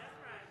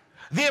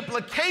 The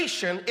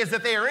implication is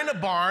that they are in a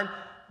barn,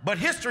 but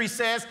history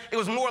says it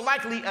was more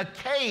likely a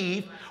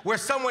cave where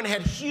someone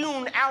had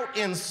hewn out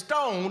in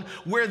stone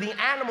where the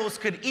animals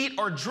could eat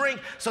or drink,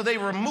 so they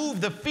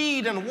removed the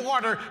feed and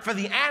water for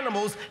the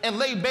animals and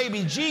laid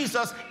baby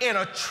Jesus in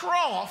a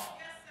trough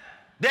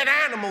that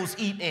animals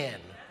eat in.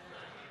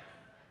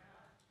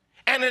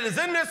 And it is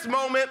in this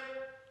moment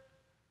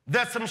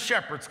that some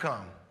shepherds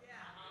come.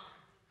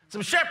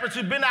 Some shepherds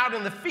who'd been out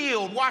in the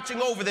field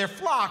watching over their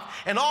flock,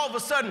 and all of a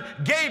sudden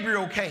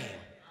Gabriel came.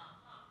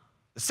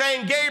 The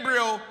same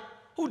Gabriel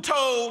who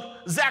told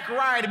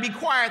Zechariah to be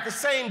quiet, the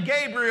same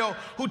Gabriel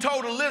who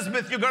told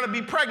Elizabeth you're going to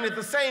be pregnant,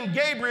 the same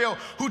Gabriel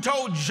who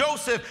told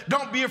Joseph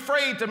don't be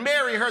afraid to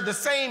marry her, the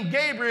same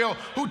Gabriel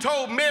who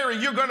told Mary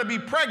you're going to be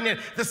pregnant,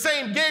 the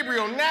same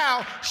Gabriel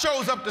now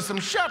shows up to some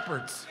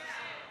shepherds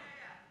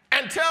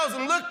and tells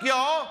them, look,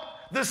 y'all,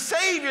 the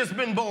Savior's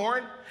been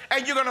born,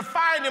 and you're going to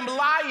find him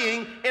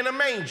lying in a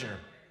manger.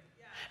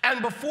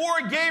 And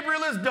before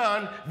Gabriel is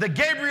done, the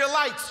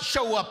Gabrielites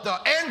show up, the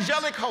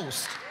angelic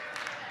host.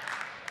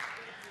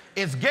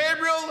 It's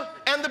Gabriel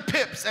and the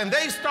Pips, and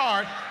they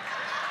start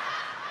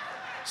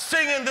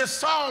singing this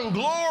song,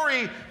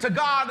 glory to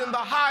God in the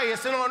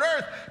highest, and on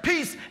earth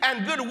peace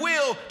and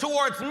goodwill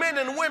towards men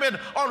and women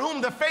on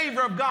whom the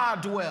favor of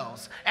God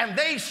dwells. And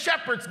they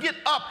shepherds get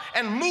up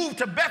and move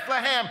to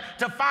Bethlehem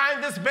to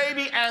find this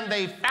baby, and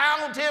they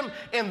found him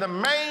in the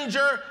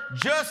manger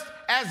just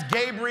as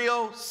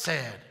Gabriel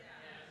said.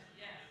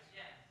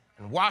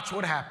 And watch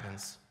what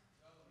happens.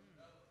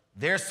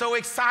 They're so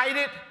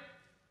excited.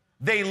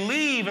 They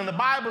leave, and the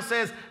Bible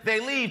says they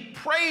leave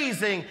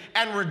praising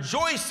and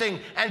rejoicing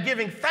and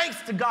giving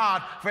thanks to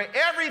God for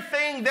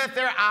everything that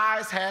their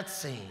eyes had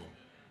seen.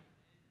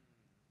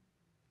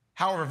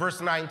 However,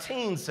 verse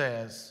 19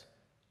 says,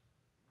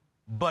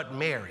 but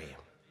Mary.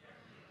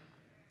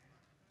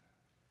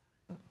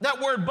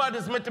 That word but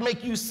is meant to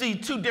make you see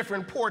two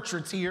different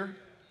portraits here.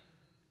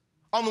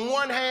 On the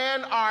one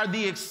hand are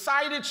the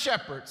excited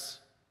shepherds,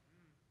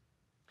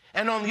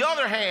 and on the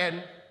other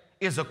hand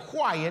is a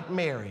quiet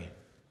Mary.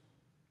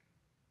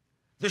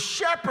 The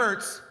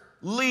shepherds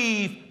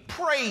leave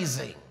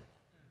praising.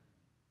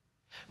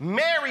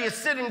 Mary is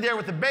sitting there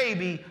with the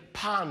baby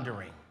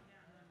pondering.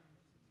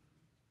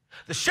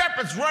 The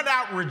shepherds run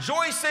out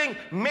rejoicing.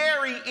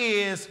 Mary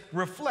is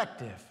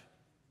reflective.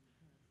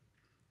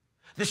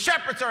 The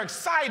shepherds are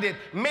excited.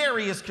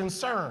 Mary is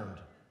concerned.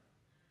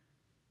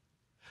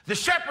 The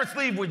shepherds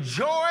leave with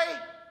joy.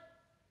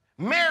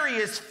 Mary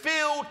is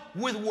filled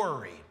with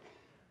worry.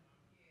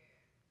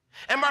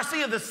 And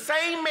Marcia, the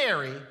same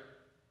Mary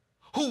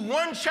who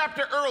one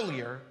chapter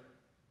earlier,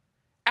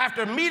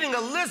 after meeting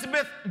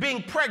Elizabeth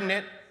being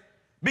pregnant,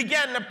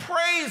 began to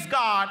praise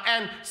God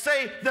and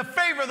say, the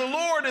favor of the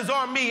Lord is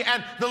on me,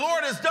 and the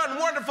Lord has done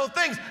wonderful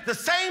things. The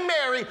same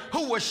Mary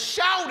who was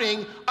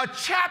shouting a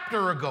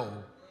chapter ago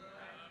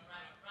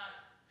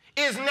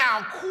is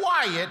now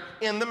quiet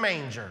in the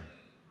manger.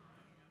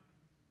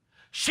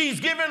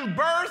 She's given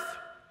birth,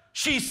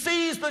 she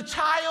sees the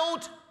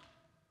child,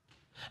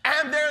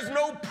 and there's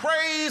no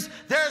praise,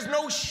 there's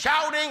no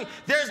shouting,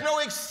 there's no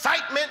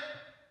excitement.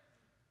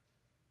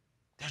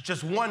 There's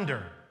just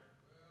wonder.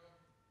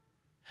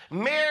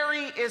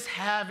 Mary is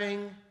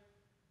having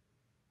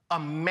a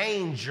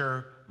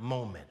manger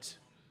moment.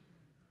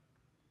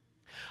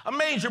 A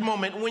manger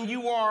moment when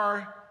you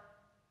are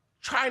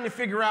trying to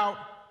figure out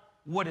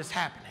what is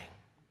happening.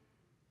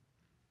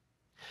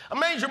 A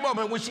manger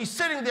moment when she's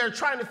sitting there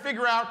trying to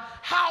figure out,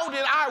 how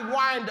did I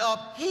wind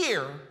up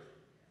here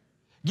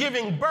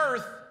giving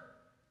birth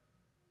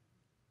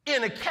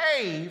in a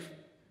cave,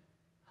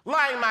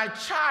 lying my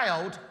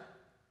child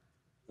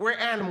where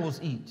animals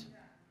eat?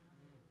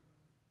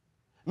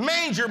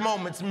 Manger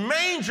moments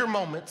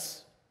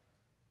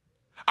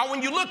are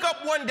when you look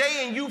up one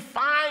day and you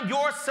find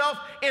yourself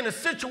in a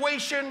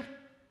situation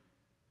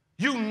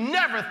you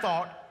never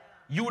thought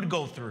you would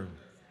go through.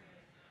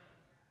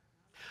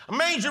 A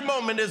manger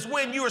moment is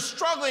when you are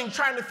struggling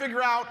trying to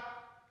figure out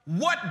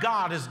what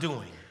God is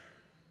doing,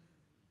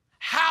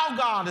 how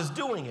God is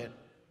doing it,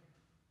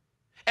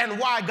 and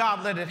why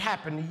God let it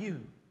happen to you.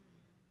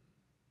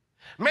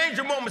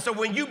 Manger moments are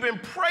when you've been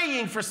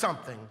praying for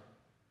something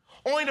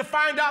only to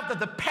find out that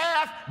the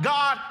path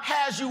God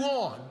has you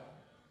on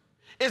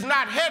is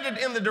not headed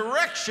in the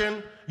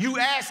direction you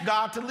asked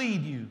God to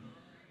lead you.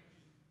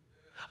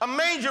 A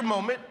manger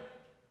moment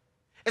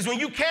is when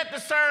you can't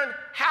discern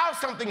how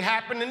something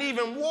happened, and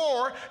even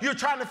more, you're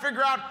trying to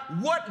figure out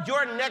what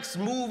your next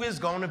move is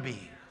going to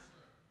be.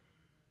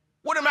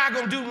 What am I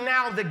going to do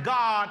now that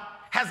God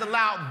has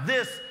allowed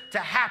this to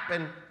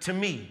happen to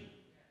me?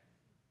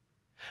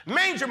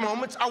 Manger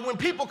moments are when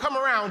people come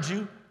around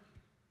you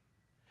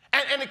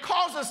and it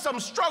causes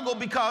some struggle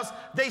because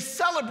they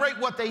celebrate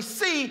what they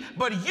see,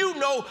 but you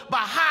know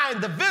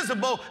behind the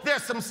visible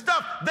there's some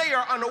stuff they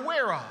are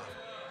unaware of.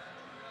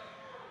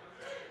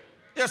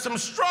 There's some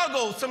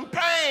struggle, some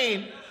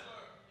pain,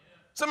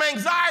 some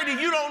anxiety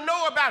you don't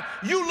know about.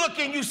 You look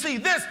and you see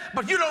this,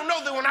 but you don't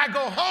know that when I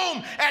go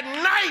home at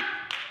night,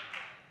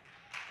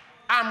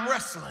 I'm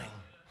wrestling.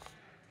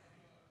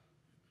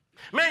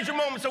 Manger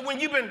moments are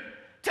when you've been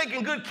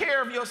taking good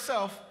care of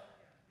yourself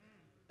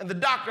and the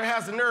doctor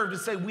has the nerve to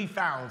say, we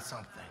found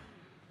something.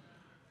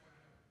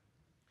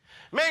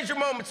 Manger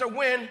moments are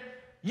when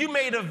you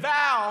made a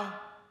vow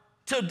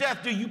till death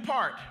do you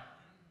part.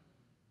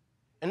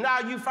 And now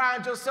you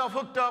find yourself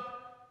hooked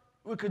up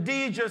with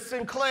Khadijah,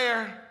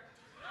 Sinclair,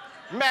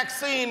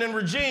 Maxine, and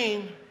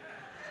Regine,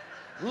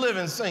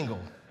 living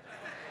single.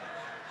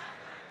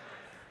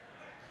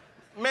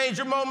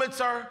 Manger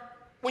moments are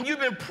when you've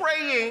been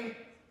praying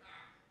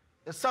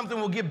that something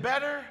will get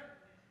better,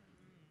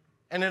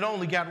 and it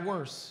only got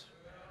worse.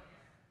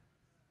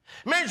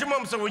 Manger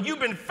moments are when you've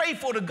been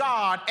faithful to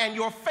God and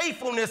your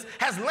faithfulness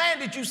has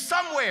landed you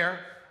somewhere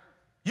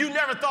you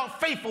never thought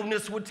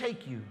faithfulness would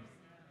take you.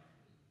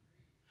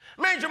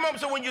 Manger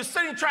moments are when you're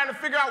sitting trying to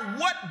figure out,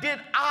 what did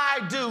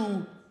I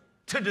do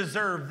to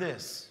deserve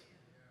this?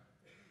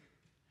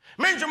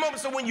 Manger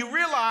moments are when you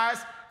realize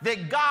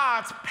that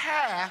God's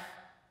path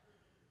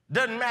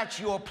doesn't match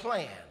your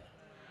plan.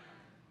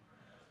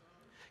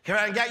 Have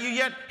I got you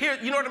yet? Here,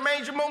 you know what a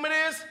manger moment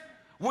is?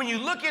 When you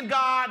look at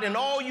God and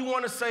all you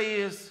want to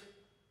say is,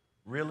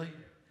 really?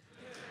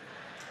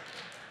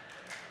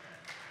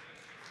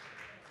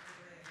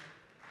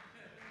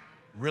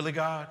 Really,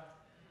 God?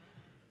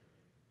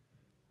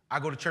 I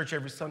go to church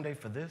every Sunday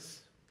for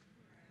this?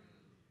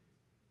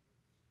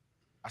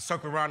 I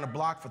circle around the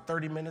block for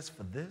 30 minutes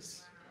for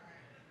this?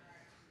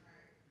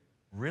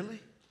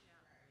 Really?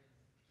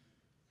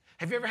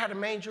 Have you ever had a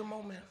manger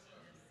moment?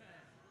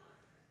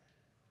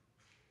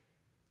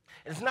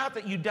 And it's not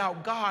that you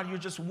doubt God, you're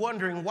just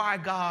wondering why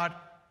God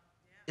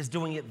is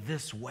doing it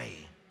this way.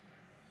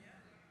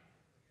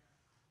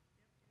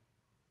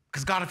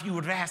 Because God, if you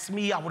would have asked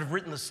me, I would have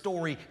written the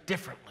story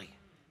differently.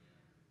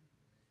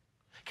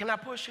 Can I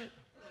push it?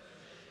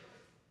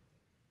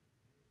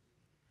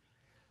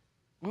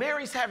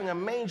 Mary's having a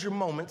manger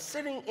moment,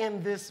 sitting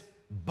in this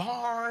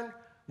barn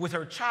with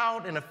her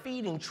child in a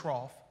feeding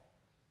trough,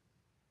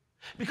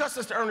 because,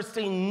 Sister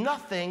Ernestine,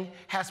 nothing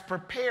has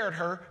prepared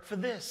her for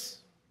this.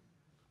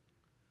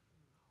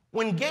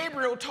 When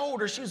Gabriel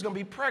told her she was going to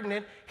be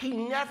pregnant, he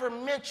never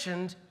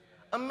mentioned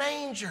a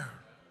manger.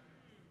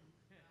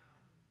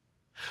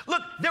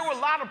 Look, there were a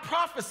lot of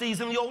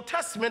prophecies in the Old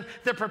Testament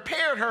that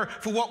prepared her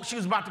for what she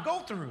was about to go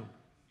through.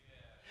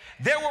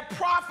 There were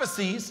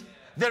prophecies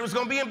that it was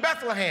going to be in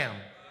Bethlehem.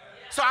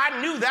 So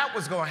I knew that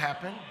was going to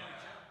happen.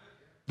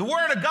 The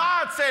Word of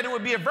God said it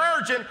would be a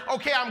virgin.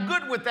 Okay, I'm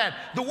good with that.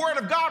 The Word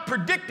of God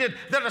predicted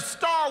that a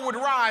star would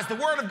rise. The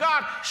Word of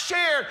God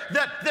shared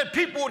that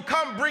people would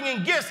come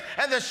bringing gifts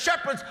and the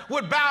shepherds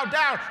would bow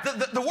down.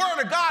 The Word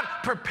of God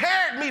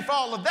prepared me for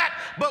all of that.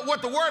 But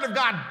what the Word of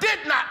God did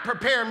not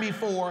prepare me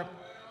for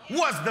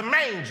was the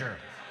manger.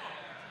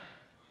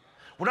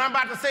 What I'm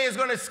about to say is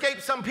going to escape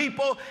some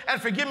people,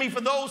 and forgive me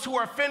for those who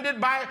are offended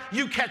by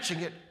you catching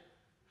it.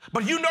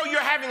 But you know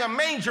you're having a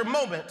manger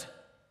moment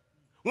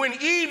when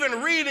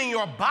even reading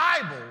your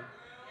Bible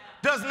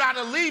does not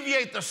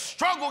alleviate the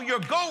struggle you're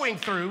going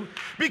through,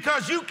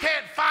 because you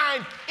can't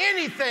find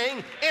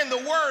anything in the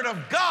Word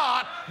of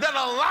God that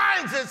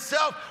aligns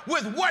itself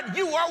with what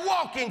you are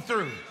walking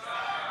through.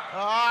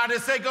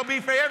 This ain't gonna be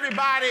for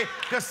everybody,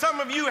 because some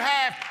of you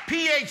have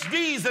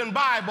PhDs in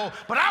Bible,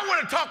 but I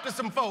want to talk to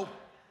some folk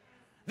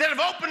that have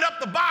opened up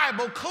the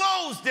Bible,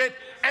 closed it,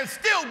 and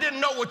still didn't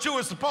know what you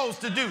were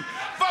supposed to do.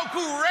 Folk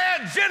who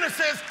read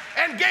Genesis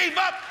and gave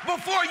up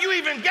before you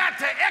even got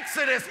to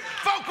Exodus.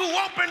 Folk who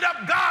opened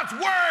up God's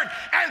Word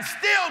and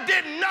still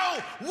didn't know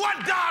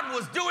what God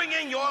was doing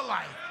in your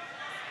life.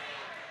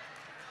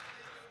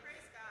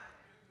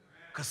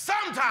 Because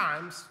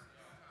sometimes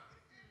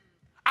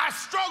I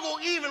struggle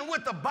even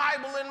with the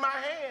Bible in my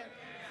hand.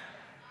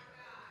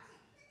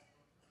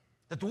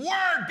 That the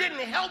Word didn't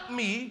help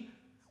me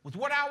with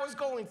what I was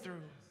going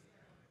through.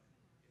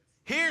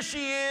 Here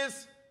she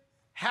is,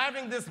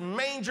 having this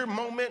manger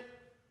moment,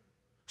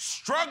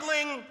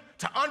 struggling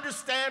to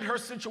understand her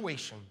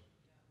situation.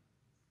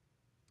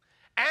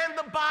 And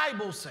the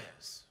Bible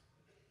says,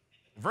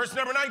 verse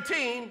number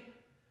 19,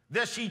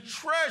 that she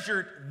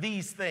treasured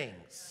these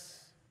things.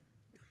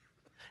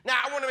 Now,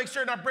 I want to make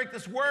sure that I break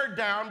this word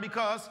down,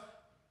 because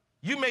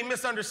you may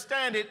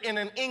misunderstand it in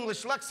an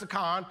English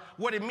lexicon,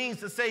 what it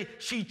means to say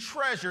she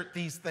treasured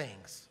these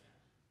things.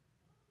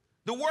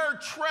 The word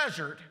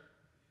treasured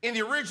in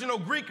the original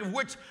Greek of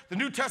which the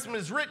New Testament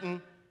is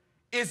written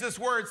is this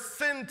word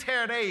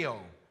syntereo,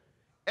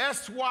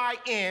 S-Y-N-T-E-R-E-O.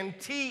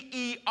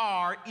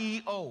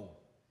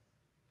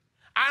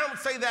 I don't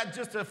say that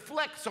just to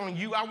flex on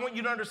you. I want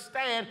you to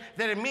understand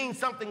that it means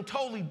something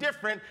totally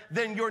different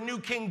than your New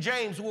King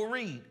James will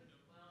read.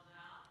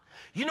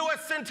 You know what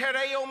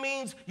syntereo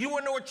means? You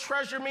want to know what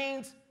treasure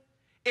means?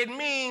 It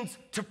means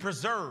to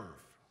preserve.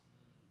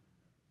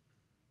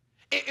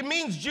 It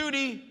means,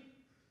 Judy,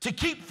 to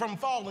keep from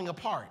falling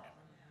apart.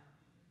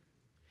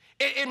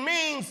 It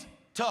means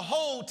to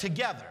hold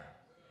together.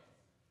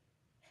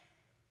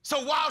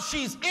 So while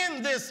she's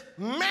in this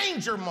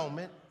manger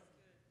moment,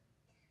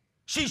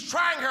 she's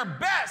trying her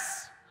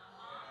best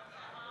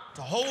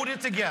to hold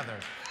it together.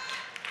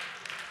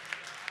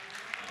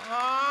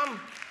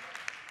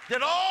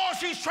 That all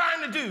she's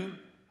trying to do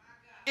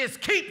is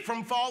keep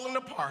from falling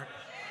apart.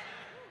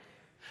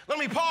 Let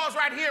me pause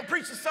right here and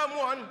preach to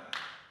someone.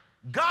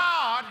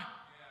 God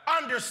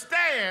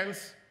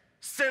understands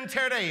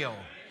syntereo.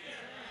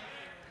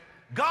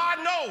 God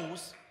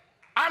knows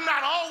I'm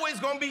not always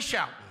going to be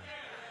shouting.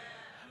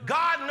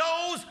 God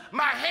knows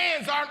my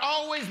hands aren't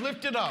always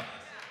lifted up.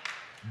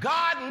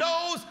 God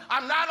knows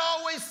I'm not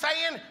always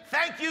saying,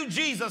 thank you,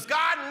 Jesus.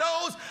 God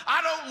knows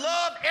I don't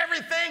love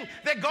everything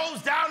that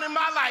goes down in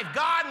my life.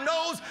 God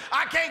knows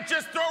I can't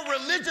just throw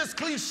religious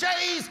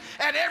cliches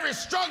at every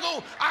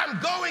struggle I'm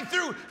going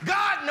through.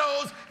 God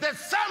knows that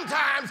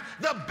sometimes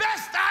the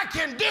best I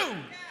can do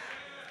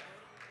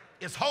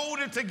is hold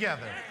it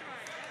together.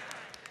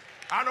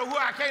 I don't know who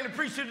I came to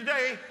preach to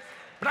today,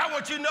 but I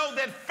want you to know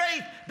that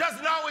faith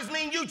doesn't always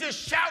mean you just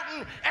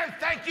shouting and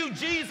thank you,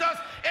 Jesus,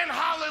 and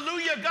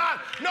hallelujah,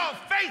 God. No,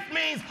 faith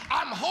means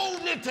I'm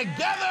holding it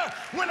together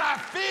when I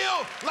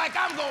feel like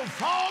I'm going to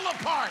fall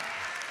apart.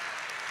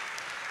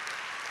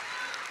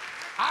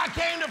 I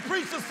came to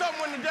preach to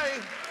someone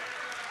today.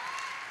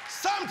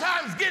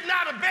 Sometimes getting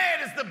out of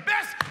bed is the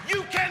best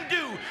you can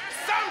do.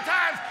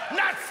 Sometimes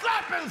not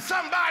slapping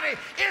somebody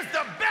is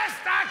the best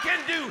I can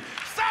do.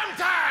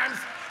 Sometimes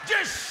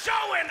just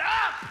showing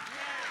up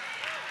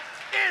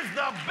is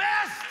the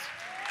best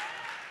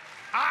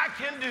I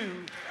can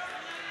do.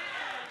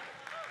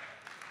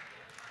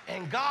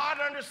 And God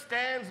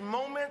understands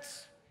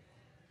moments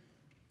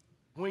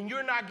when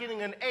you're not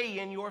getting an A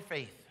in your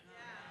faith.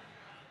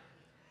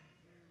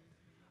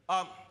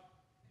 When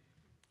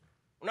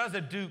I was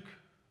at Duke,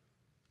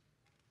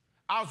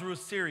 I was real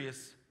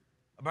serious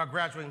about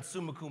graduating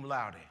summa cum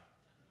laude.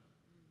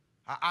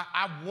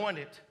 I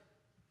wanted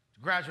to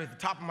graduate at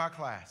the top of my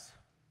class.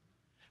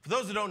 For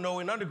those who don't know,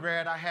 in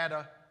undergrad, I had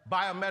a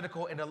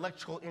biomedical and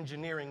electrical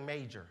engineering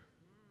major.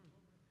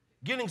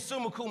 Getting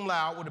summa cum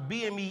laude with a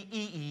BME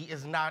EE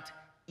is not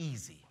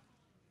easy.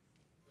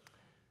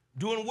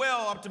 Doing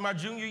well up to my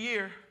junior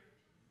year.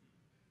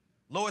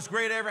 Lowest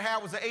grade I ever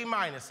had was an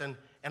A-,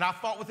 and I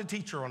fought with the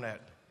teacher on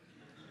that.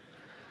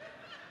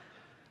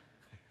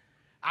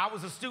 I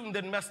was a student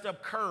that messed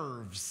up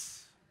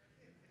curves,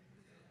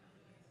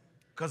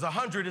 because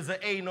 100 is an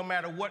A no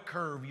matter what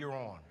curve you're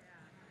on.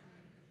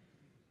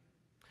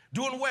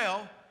 Doing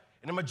well,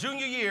 and in my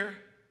junior year,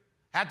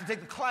 I had to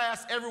take the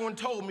class everyone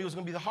told me was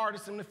going to be the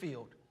hardest in the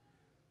field,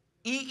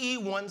 EE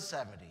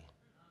 170,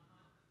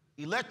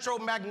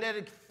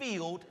 Electromagnetic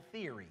Field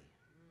Theory.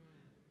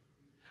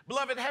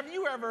 Beloved, have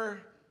you ever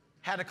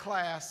had a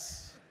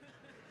class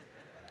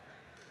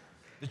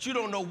that you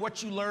don't know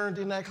what you learned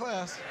in that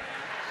class?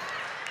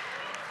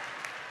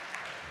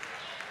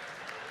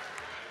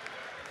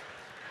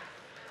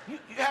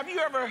 Have you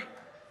ever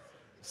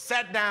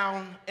sat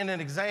down in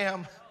an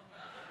exam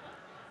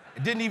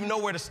and didn't even know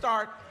where to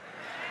start?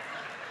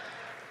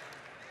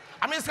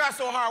 I mean, it's got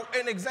so hard.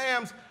 In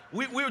exams,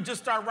 we would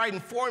just start writing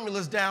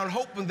formulas down,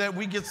 hoping that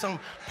we get some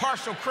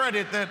partial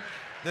credit, that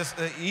this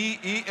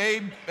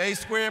A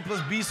squared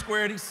plus B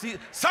squared, C,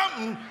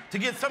 something to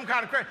get some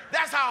kind of credit.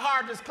 That's how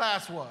hard this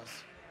class was.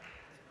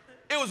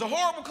 It was a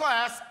horrible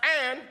class,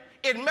 and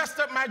it messed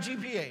up my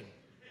GPA.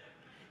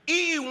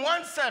 EE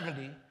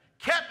 170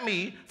 kept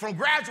me from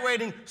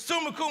graduating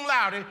summa cum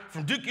laude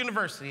from Duke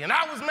University, and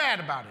I was mad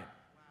about it.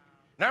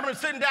 And I remember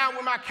sitting down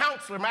with my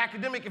counselor, my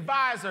academic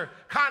advisor,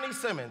 Connie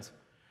Simmons.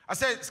 I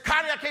said,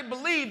 Connie, I can't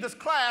believe this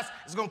class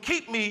is going to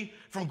keep me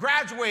from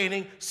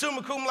graduating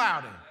summa cum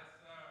laude.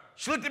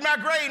 She looked at my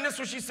grade, and this is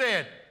what she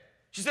said.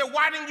 She said,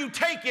 why didn't you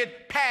take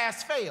it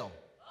pass-fail?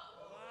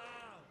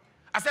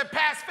 I said,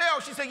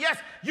 pass-fail? She said, yes,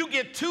 you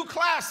get 2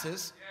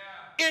 classes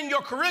in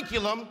your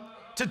curriculum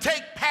to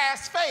take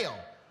pass-fail.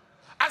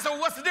 I said,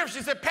 well, what's the difference?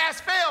 She said,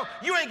 pass-fail,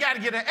 you ain't got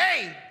to get an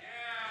A.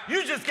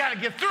 You just got to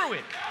get through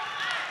it.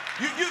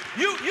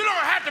 You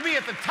don't have to be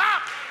at the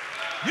top.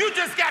 You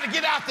just got to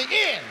get out the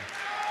end.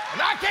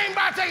 And I came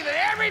by telling you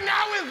that every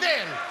now and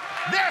then,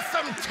 there's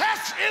some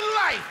tests in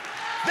life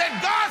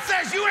that God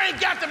says you ain't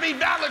got to be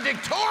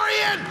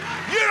valedictorian.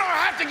 You don't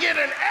have to get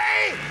an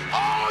A.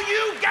 All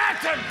you got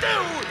to do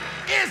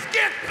is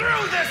get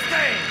through this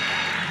thing.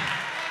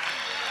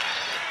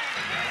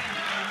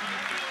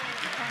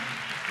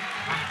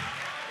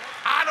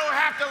 I don't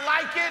have to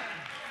like it.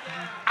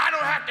 I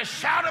don't have to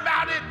shout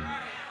about it.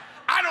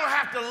 I don't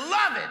have to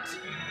love it.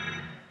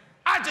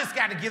 I just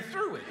got to get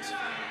through it.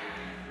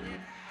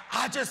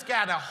 I just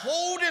got to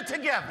hold it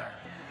together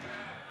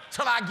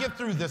till I get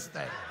through this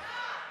thing.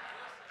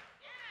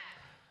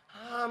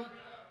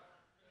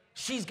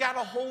 She's got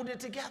to hold it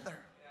together.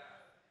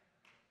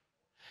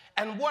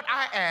 And what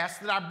I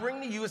ask that I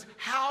bring to you is,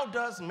 how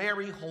does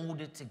Mary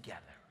hold it together?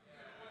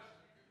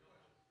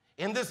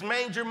 In this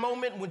manger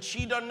moment when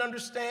she doesn't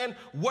understand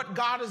what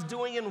God is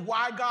doing and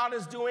why God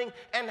is doing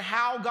and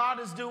how God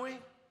is doing,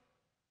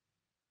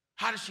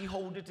 how does she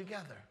hold it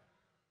together?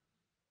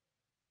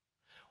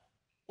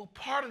 Well,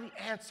 part of the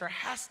answer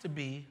has to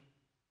be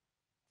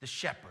the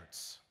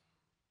shepherds.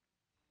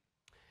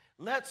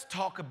 Let's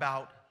talk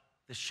about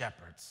the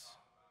shepherds.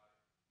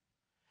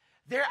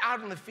 They're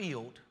out in the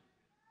field.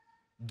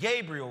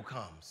 Gabriel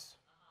comes,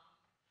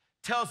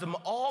 tells them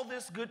all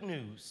this good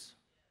news.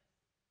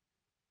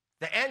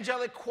 The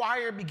angelic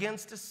choir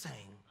begins to sing.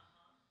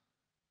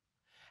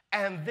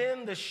 And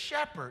then the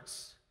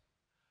shepherds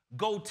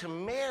go to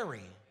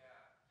Mary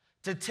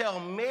to tell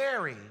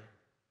Mary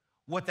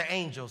what the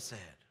angel said.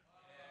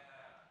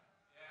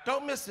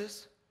 Don't miss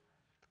this.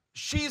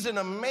 She's in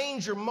a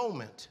manger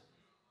moment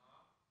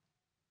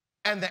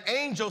And the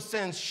angel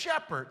sends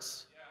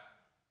shepherds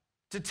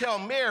to tell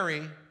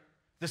Mary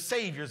the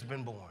Savior's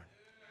been born.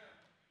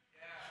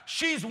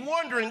 She's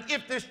wondering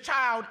if this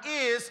child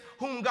is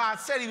whom God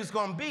said he was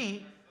going to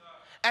be,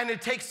 and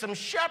it takes some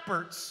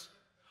shepherds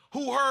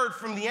who heard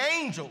from the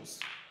angels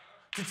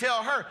to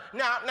tell her.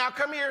 Now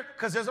come here,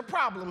 because there's a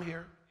problem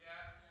here.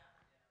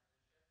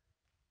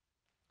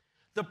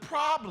 The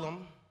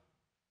problem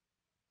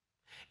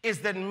is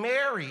that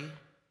Mary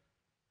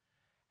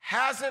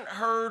hasn't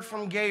heard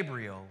from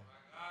Gabriel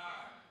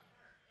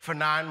for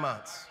 9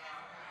 months.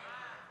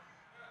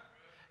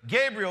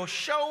 Gabriel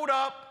showed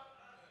up,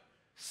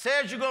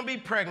 said you're going to be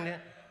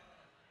pregnant,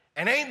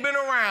 and ain't been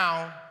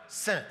around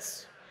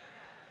since.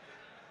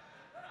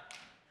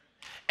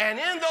 And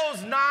in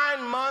those 9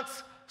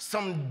 months,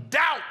 some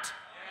doubt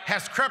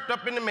has crept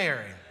up into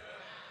Mary.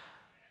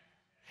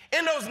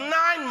 In those 9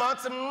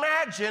 months,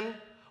 imagine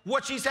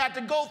what she's had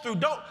to go through.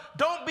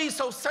 Don't be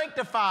so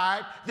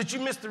sanctified that you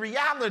miss the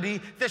reality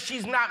that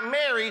she's not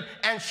married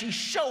and she's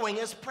showing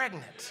as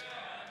pregnant.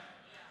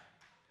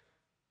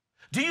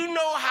 Do you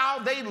know how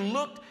they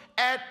looked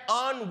at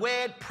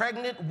unwed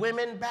pregnant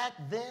women back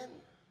then?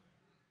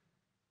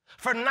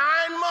 For 9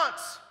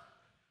 months,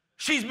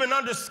 she's been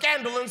under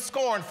scandal and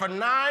scorn. For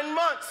 9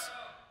 months,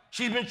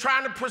 she's been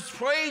trying to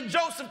persuade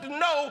Joseph to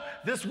know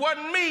this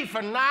wasn't me.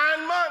 For 9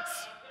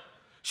 months,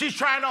 she's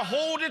trying to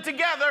hold it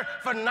together.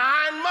 For 9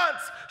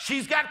 months,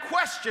 she's got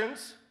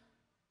questions.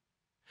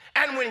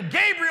 And when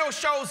Gabriel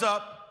shows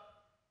up,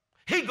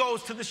 he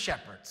goes to the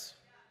shepherds.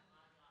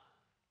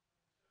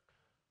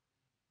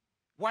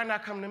 Why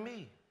not come to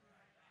me?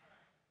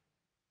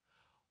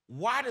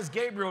 Why does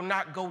Gabriel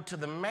not go to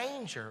the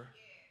manger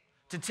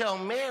to tell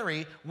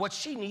Mary what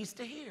she needs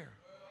to hear?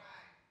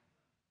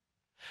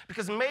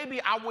 Because maybe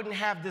I wouldn't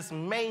have this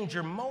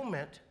manger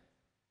moment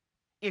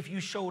if you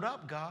showed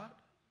up, God.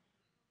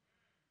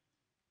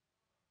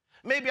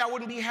 Maybe I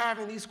wouldn't be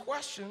having these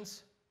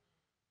questions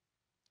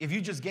if you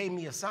just gave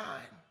me a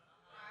sign.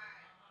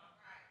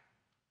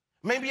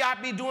 Maybe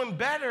I'd be doing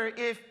better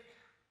if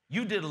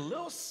you did a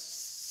little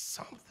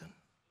something.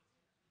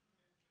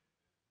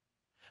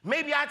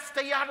 Maybe I'd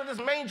stay out of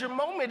this manger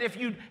moment if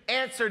you'd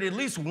answered at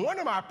least one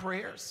of my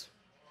prayers.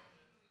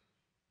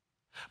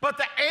 But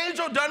the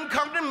angel doesn't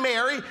come to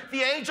Mary.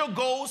 The angel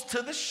goes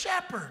to the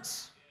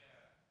shepherds.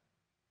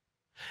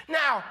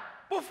 Now,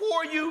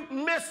 before you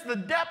miss the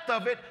depth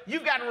of it,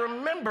 you've got to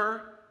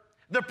remember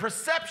the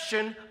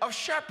perception of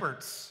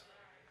shepherds.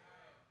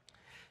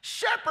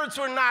 Shepherds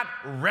were not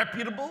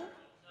reputable.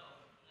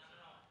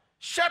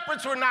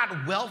 Shepherds were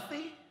not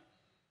wealthy.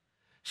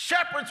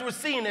 Shepherds were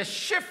seen as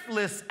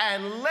shiftless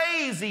and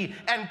lazy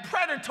and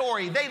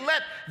predatory. They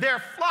let their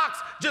flocks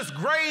just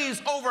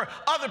graze over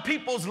other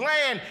people's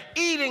land,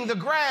 eating the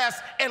grass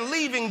and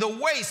leaving the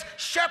waste.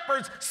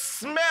 Shepherds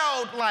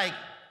smelled like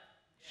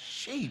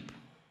sheep.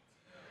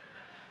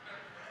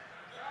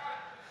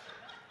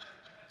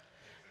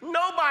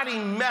 Nobody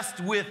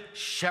messed with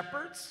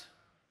shepherds.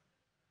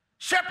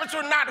 Shepherds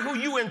were not who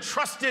you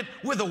entrusted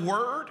with a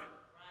word.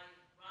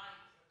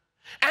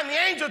 And the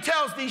angel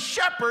tells these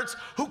shepherds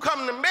who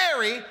come to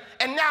Mary,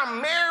 and now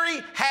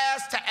Mary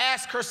has to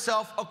ask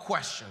herself a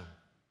question.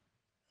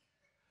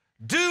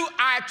 Do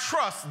I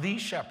trust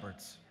these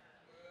shepherds?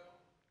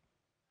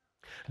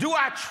 Do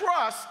I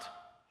trust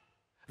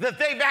that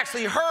they've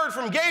actually heard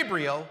from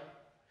Gabriel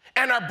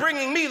and are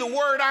bringing me the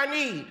word I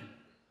need?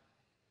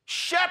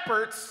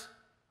 Shepherds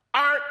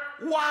aren't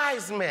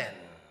wise men.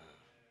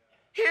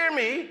 Hear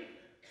me.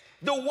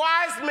 The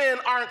wise men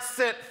aren't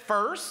sent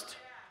first.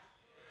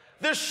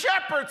 The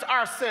shepherds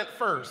are sent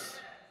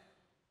first.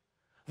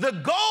 The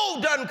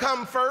gold doesn't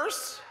come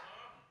first.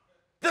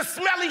 The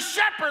smelly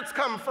shepherds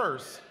come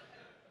first.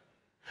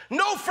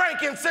 No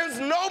frankincense,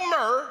 no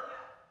myrrh,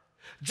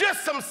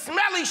 just some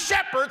smelly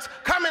shepherds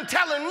coming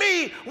telling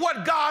me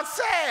what God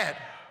said.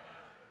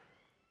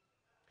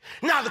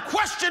 Now the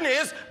question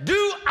is,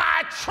 do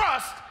I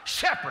trust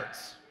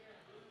shepherds?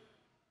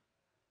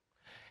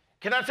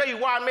 Can I tell you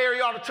why Mary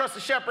ought to trust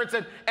the shepherds?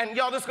 And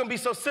y'all, this is going to be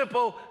so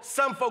simple,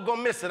 some folk going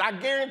to miss it. I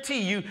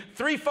guarantee you,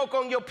 3 folk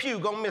on your pew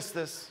going to miss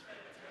this.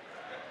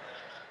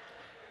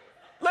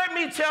 Let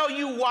me tell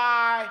you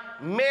why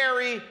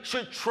Mary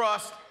should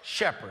trust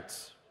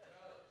shepherds.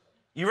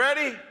 You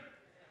ready?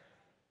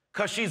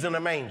 Because she's in a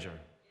manger.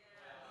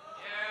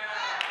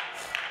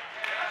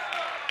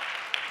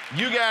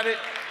 You got it.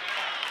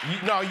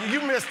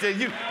 You missed it.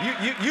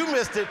 You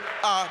missed it.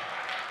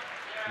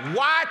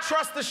 Why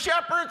trust the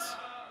shepherds?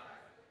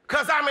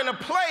 Because I'm in a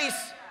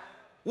place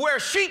where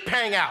sheep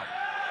hang out.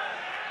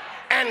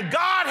 And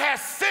God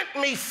has sent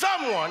me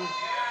someone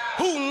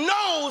who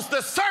knows the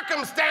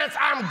circumstance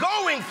I'm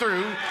going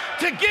through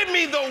to give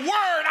me the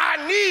word I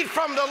need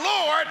from the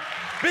Lord,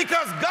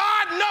 because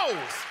God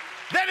knows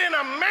that in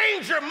a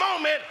manger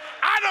moment,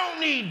 I don't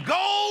need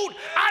gold,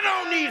 I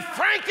don't need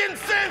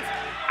frankincense,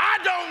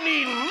 I don't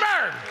need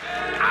myrrh.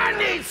 I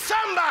need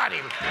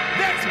somebody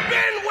that's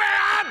been where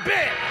I've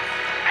been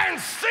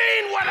and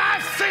seen what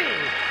I've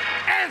seen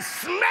and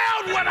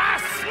smelled what I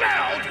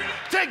smelled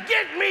to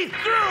get me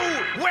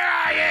through where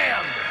I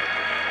am.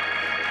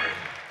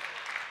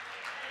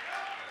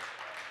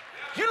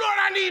 You know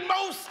what I need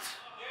most?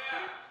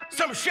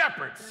 Some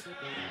shepherds.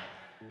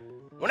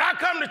 When I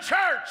come to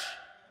church,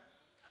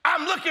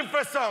 I'm looking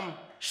for some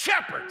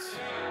shepherds.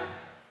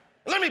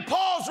 Let me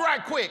pause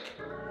right quick,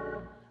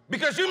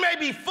 because you may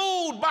be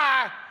fooled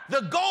by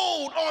the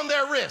gold on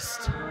their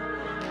wrist.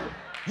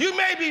 You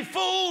may be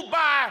fooled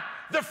by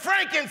the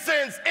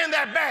frankincense in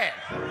that bag.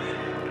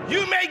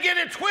 You may get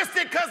it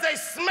twisted because they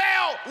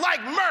smell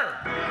like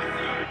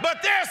myrrh.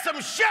 But there's some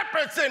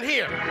shepherds in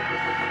here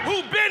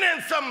who've been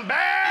in some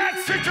bad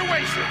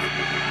situations,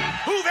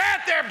 who've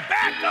had their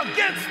back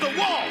against the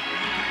wall,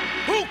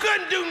 who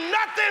couldn't do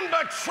nothing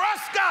but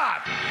trust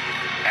God.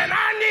 And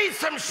I need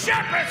some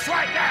shepherds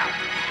right now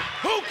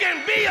who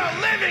can be a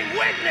living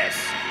witness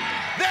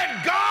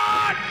that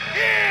God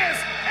is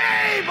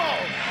able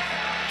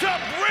to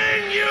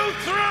bring you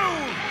through.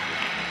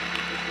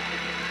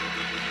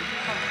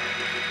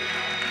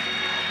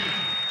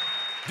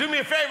 Do me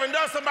a favor and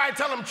tell somebody,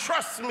 tell them,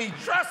 trust me.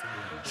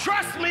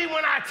 Trust me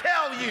when I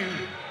tell you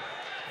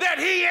that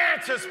he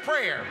answers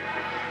prayer.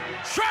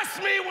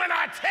 Trust me when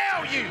I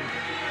tell you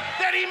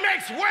that he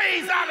makes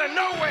ways out of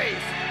no ways.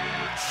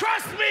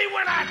 Trust me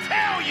when I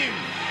tell you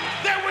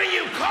that when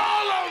you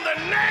call on the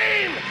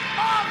name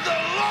of the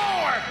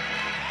Lord,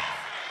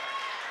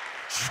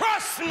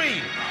 trust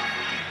me.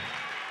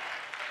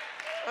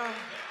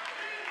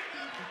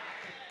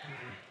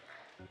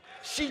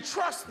 She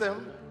trusts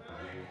them.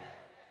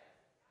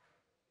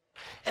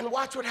 And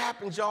watch what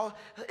happens, y'all.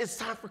 It's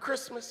time for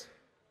Christmas.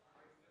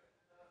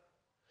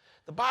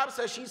 The Bible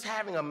says she's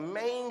having a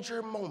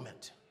manger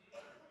moment.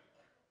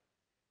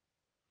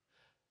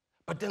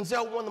 But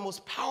Denzel, one of the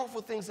most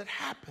powerful things that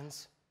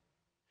happens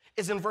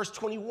is in verse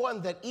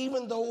 21, that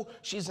even though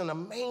she's in a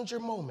manger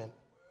moment,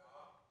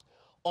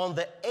 on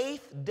the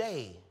 8th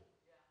day,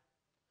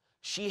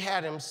 she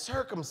had him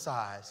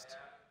circumcised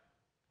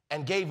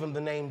and gave him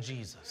the name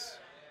Jesus.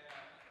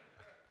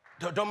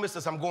 Don't miss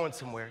this, I'm going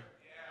somewhere.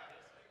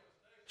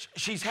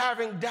 She's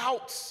having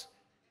doubts,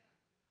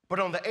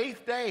 but on the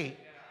 8th day,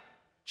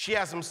 she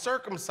has him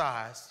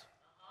circumcised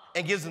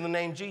and gives him the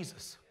name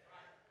Jesus.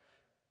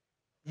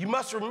 You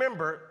must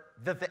remember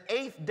that the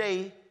 8th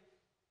day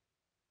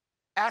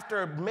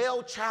after a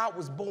male child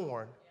was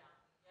born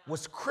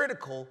was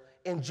critical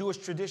in Jewish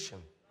tradition.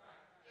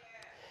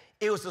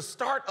 It was the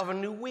start of a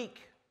new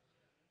week.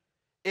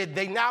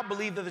 They now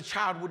believed that the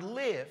child would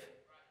live,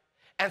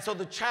 and so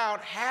the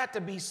child had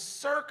to be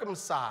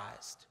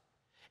circumcised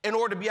in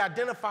order to be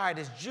identified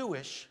as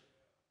Jewish,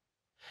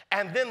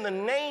 and then the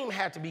name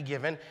had to be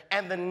given,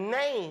 and the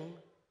name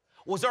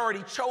was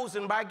already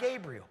chosen by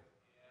Gabriel.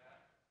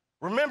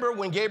 Remember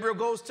when Gabriel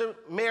goes to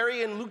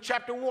Mary in Luke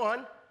chapter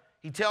 1,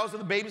 he tells her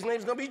the baby's name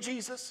is going to be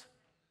Jesus.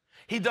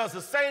 He does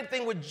the same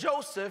thing with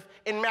Joseph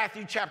in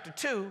Matthew chapter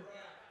 2,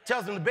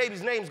 tells him the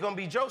baby's name is going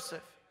to be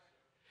Joseph.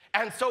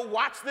 And so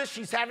watch this,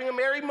 she's having a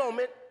Mary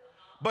moment,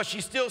 but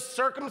she still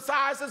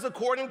circumcises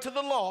according to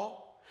the law,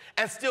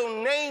 and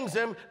still names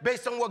him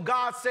based on what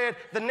God said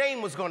the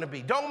name was going to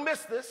be. Don't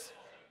miss this.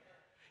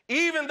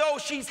 Even though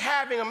she's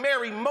having a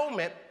Mary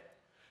moment,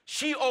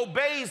 she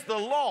obeys the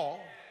law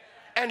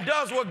and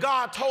does what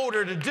God told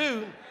her to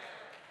do,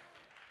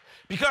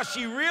 because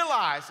she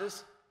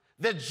realizes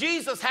that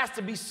Jesus has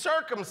to be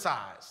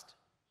circumcised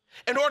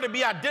in order to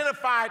be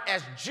identified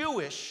as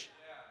Jewish,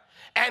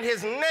 and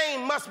his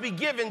name must be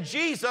given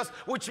Jesus,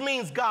 which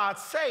means God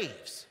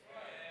saves.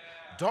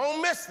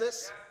 Don't miss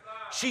this.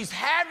 She's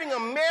having a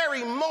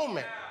Mary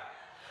moment,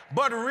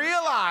 but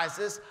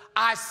realizes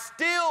I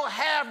still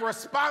have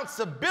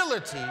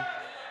responsibility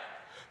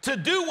to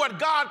do what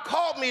God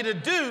called me to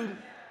do,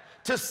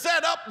 to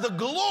set up the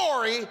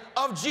glory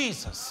of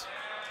Jesus.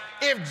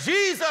 If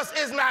Jesus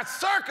is not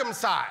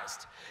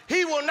circumcised,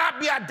 he will not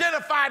be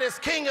identified as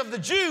King of the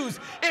Jews.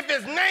 If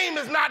his name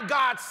is not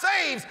God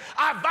saves,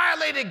 I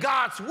violated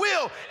God's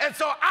will. And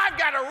so I've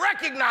got to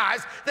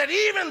recognize that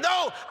even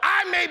though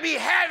I may be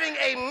having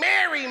a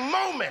Mary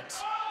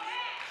moment,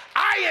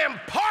 I am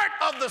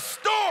part of the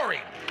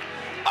story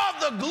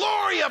of the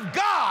glory of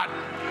God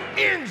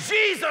in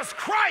Jesus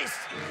Christ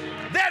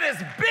that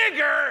is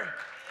bigger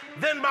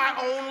than my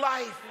own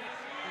life.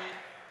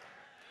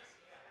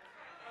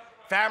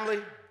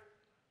 Family,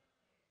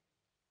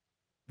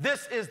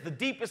 this is the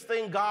deepest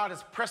thing God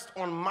has pressed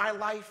on my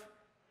life,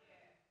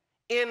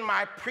 in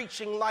my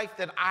preaching life,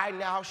 that I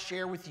now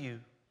share with you.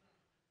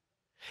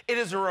 It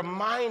is a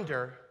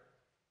reminder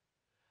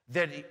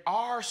that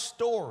our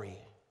story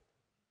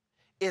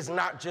is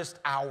not just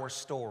our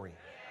story.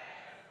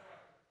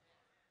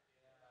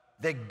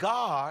 That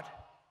God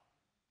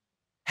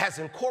has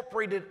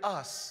incorporated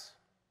us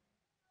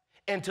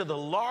into the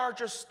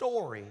larger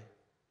story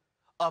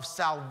of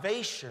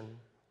salvation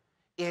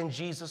in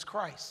Jesus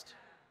Christ.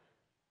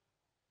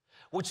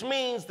 Which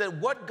means that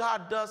what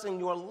God does in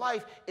your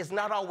life is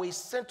not always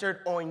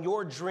centered on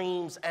your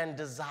dreams and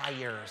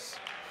desires.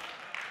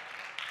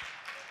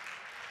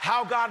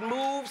 How God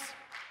moves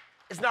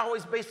is not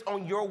always based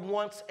on your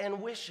wants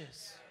and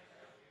wishes.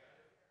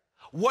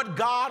 What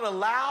God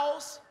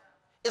allows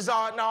is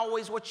not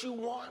always what you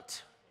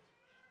want.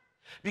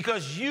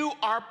 because you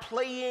are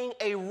playing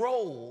a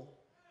role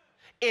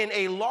in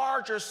a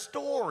larger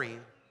story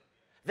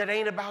that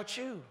ain't about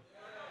you.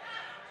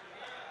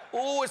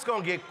 Oh, it's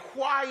going to get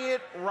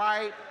quiet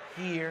right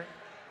here.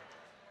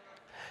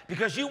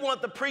 Because you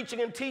want the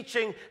preaching and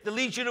teaching that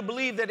leads you to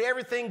believe that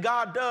everything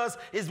God does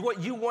is what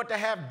you want to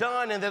have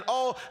done, and that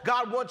all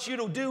God wants you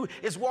to do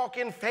is walk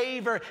in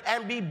favor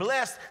and be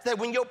blessed, that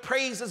when your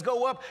praises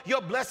go up,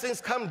 your blessings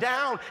come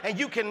down, and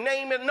you can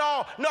name it.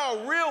 No,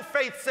 real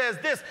faith says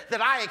this,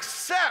 that I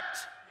accept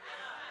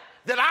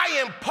that I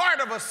am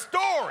part of a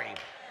story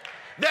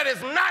that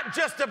is not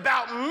just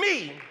about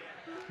me,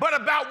 but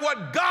about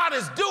what God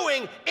is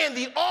doing in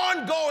the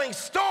ongoing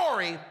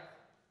story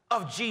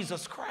of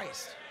Jesus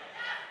Christ.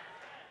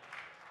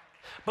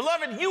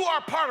 Beloved, you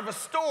are part of a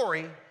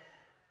story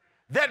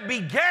that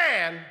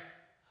began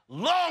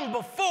long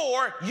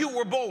before you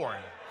were born.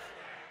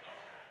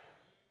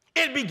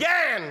 It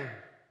began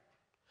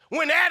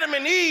when Adam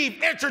and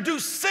Eve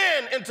introduced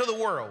sin into the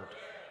world.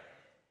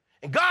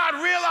 And God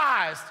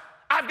realized,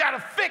 I've got to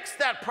fix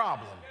that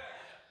problem.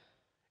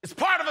 It's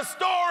part of a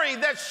story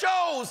that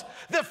shows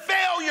the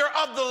failure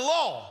of the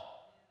law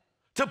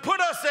to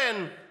put us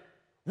in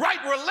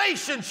right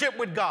relationship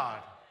with God.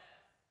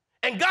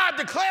 And God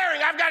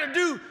declaring, I've got to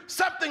do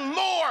something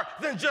more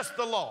than just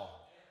the law.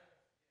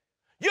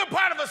 You're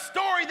part of a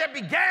story that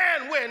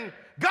began when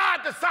God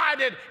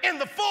decided in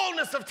the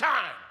fullness of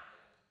time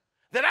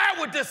that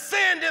I would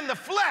descend in the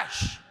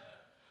flesh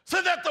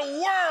so that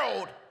the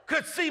world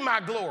could see my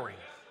glory.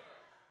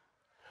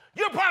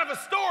 You're part of a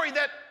story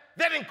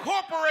that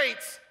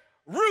incorporates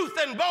Ruth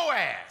and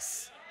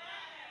Boaz,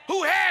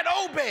 who had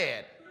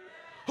Obed,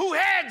 who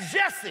had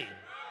Jesse,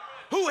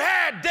 who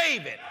had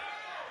David.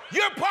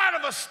 You're part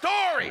of a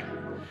story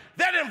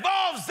that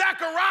involves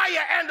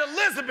Zechariah and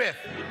Elizabeth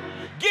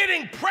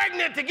getting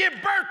pregnant to give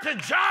birth to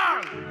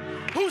John,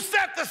 who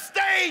set the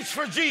stage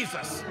for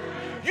Jesus.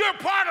 You're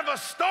part of a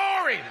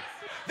story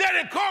that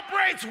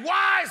incorporates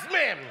wise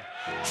men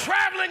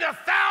traveling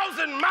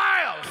 1,000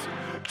 miles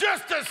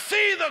just to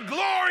see the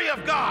glory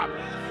of God.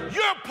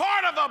 You're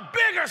part of a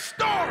bigger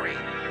story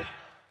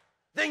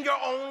than your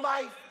own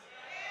life.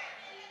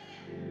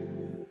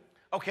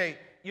 Okay,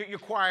 you're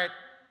quiet.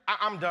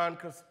 I'm done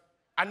because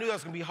I knew that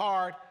was going to be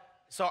hard,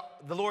 so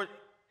the Lord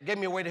gave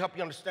me a way to help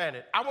you understand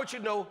it. I want you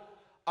to know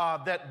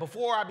that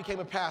before I became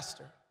a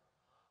pastor,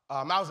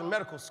 I was in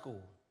medical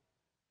school.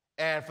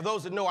 And for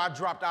those that know, I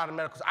dropped out of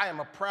medical school. I am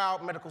a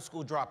proud medical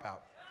school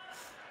dropout.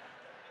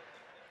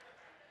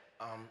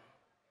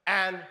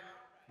 And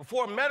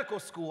before medical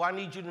school, I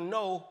need you to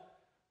know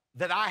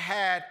that I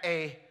had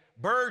a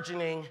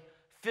burgeoning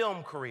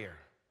film career.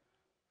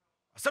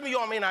 Some of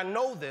y'all may not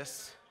know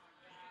this.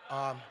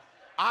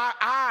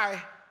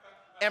 I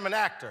am an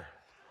actor.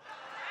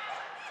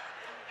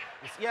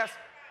 Yes,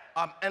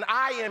 and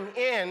I am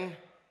in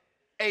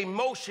a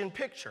motion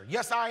picture.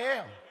 Yes, I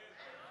am.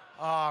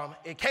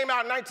 It came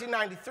out in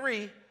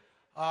 1993.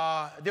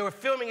 They were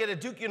filming it at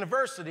Duke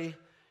University,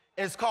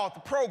 and it's called The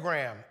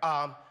Program.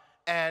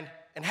 And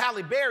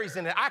Halle Berry's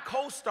in it. I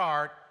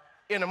co-starred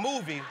in a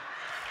movie.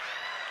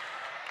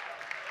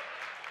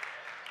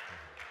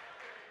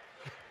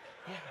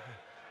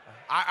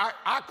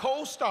 I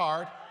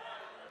co-starred,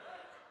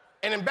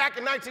 and then back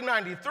in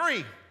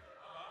 1993,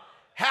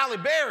 Halle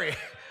Berry,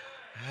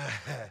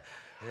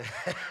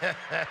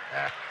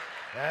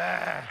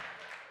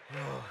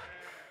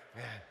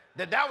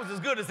 that was as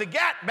good as it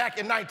got back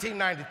in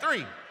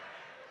 1993.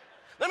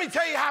 Let me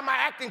tell you how my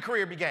acting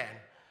career began.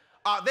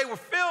 They were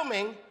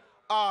filming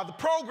the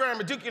program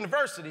at Duke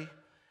University,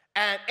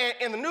 and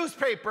in the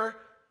newspaper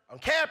on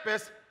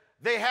campus,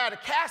 they had a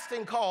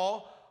casting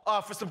call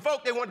for some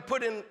folk they wanted to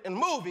put in a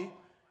movie.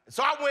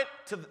 So I went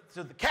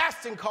to the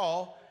casting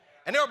call,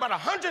 and there were about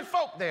 100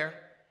 folk there,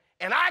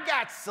 and I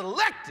got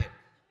selected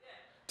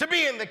to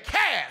be in the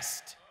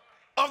cast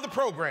of the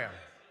program.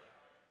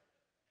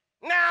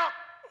 Now,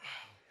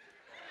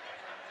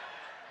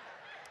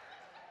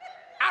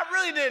 I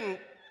really didn't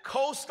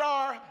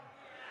co-star.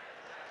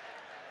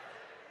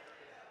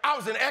 I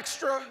was an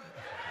extra.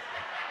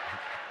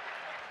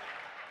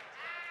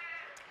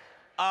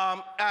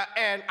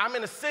 And I'm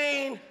in a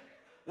scene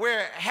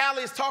where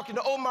Halle is talking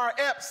to Omar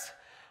Epps,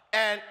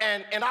 and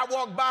I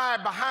walk by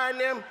behind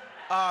them.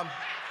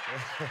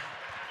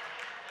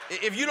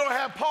 If you don't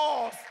have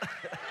pause,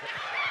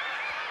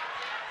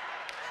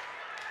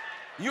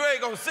 you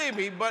ain't gonna see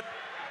me, but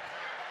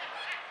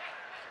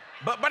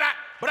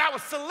I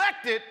was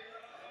selected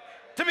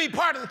to be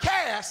part of the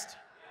cast,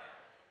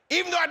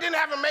 even though I didn't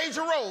have a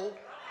major role,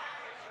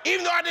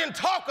 even though I didn't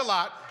talk a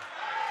lot,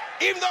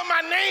 even though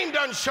my name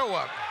doesn't show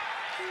up,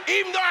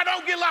 even though I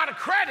don't get a lot of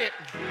credit.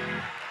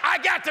 I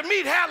got to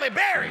meet Halle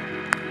Berry.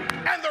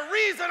 And the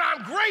reason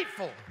I'm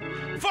grateful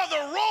for the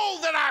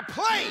role that I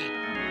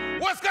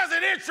played was because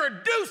it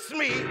introduced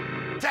me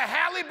to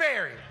Halle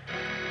Berry.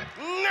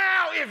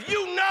 Now, if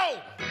you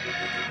know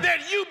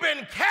that you've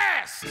been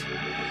cast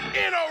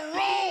in a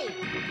role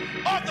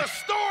of the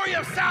story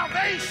of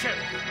salvation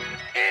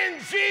in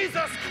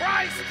Jesus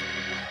Christ,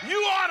 you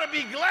ought to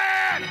be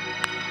glad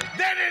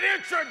that it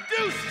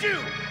introduced you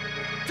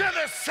to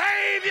the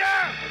Savior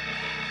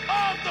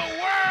of the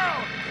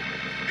world.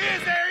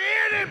 Is there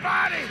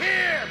anybody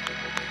here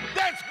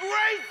that's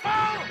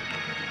grateful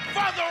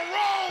for the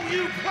role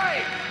you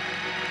play?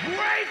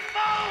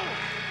 Grateful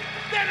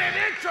that it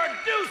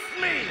introduced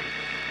me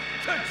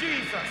to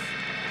Jesus.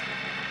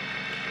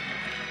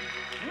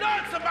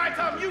 Not somebody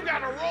tell them you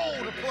got a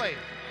role to play.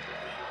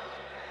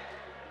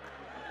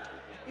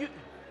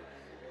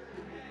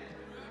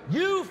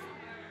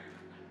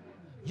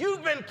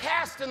 You've been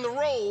cast in the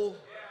role,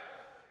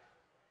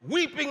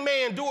 weeping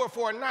may endure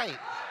for a night.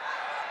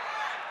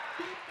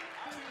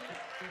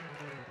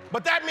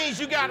 But that means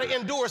you got to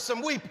endure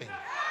some weeping.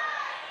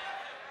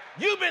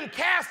 You've been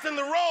cast in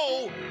the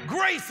role,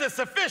 grace is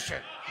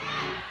sufficient.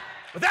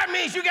 But that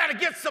means you got to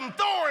get some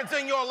thorns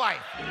in your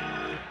life.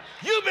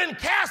 You've been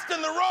cast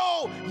in the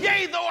role,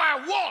 yea, though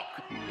I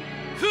walk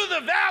through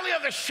the valley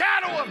of the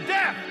shadow of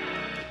death.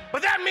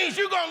 But that means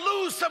you're going to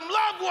lose some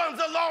loved ones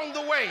along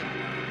the way.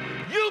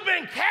 You've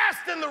been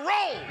cast in the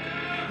role.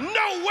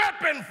 No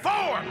weapon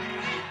formed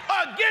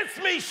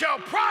against me shall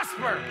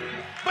prosper.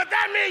 But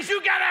that means you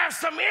got to have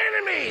some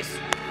enemies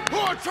who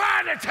are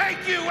trying to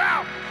take you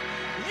out.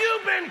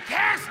 You've been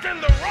cast in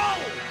the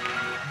role.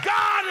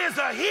 God is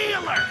a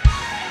healer.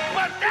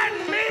 But that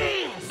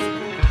means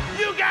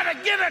you got to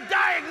get a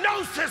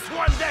diagnosis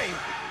one day.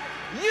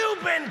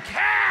 You've been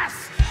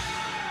cast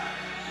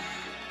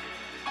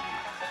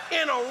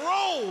in a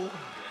role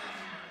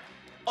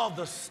of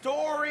the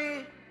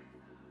story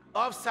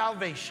of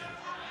salvation,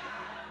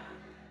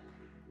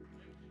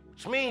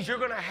 which means you're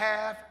going to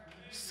have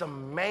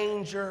some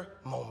manger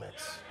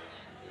moments.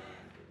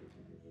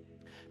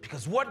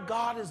 Because what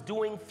God is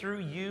doing through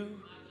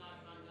you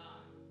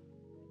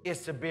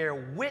is to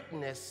bear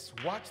witness,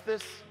 watch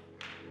this,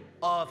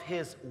 of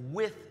his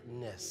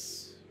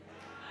witness.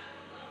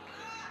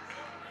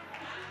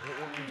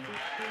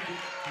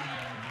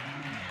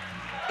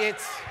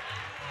 It's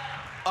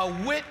a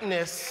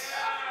witness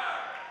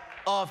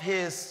of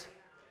his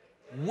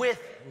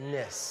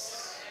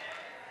witness,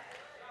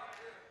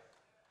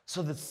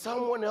 so that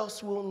someone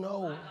else will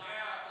know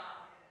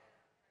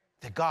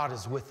that God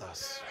is with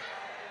us.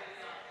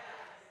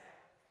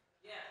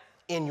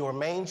 In your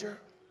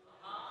manger,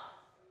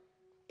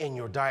 in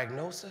your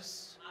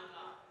diagnosis,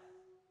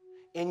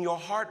 in your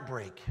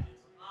heartbreak,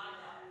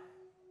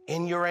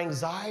 in your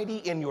anxiety,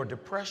 in your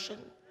depression,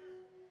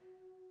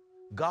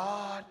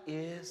 God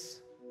is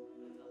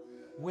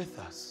with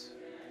us.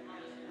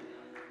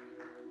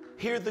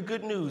 Hear the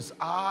good news.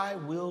 I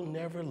will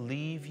never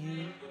leave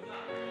you,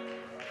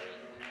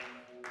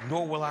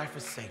 nor will I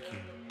forsake you.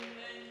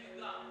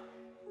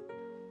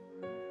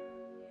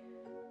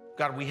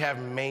 God, we have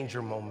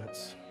manger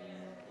moments.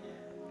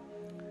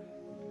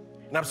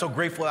 And I'm so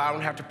grateful that I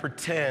don't have to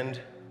pretend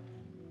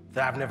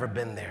that I've never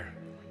been there.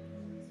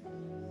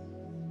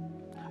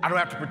 I don't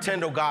have to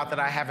pretend, oh God, that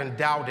I haven't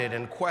doubted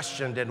and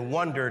questioned and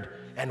wondered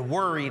and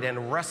worried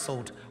and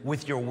wrestled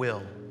with your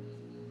will.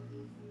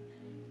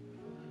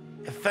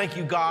 And thank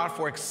you, God,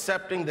 for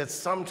accepting that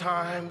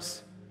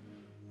sometimes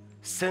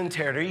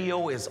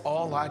Centerio is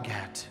all I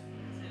got.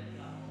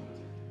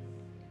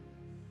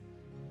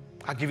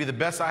 I'll give you the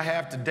best I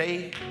have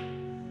today,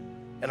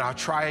 and I'll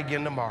try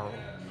again tomorrow.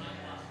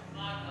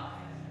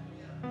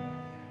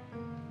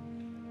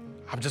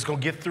 I'm just going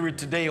to get through it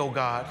today, oh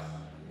God,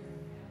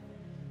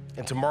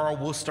 and tomorrow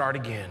we'll start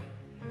again.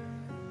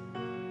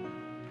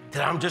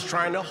 That I'm just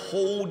trying to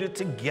hold it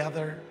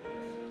together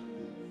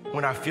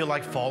when I feel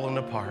like falling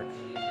apart.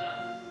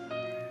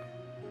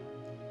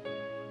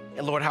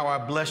 And Lord, how I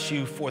bless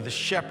you for the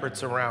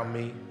shepherds around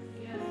me,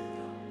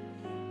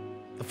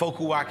 the folk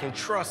who I can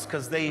trust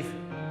because they've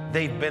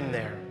been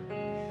there.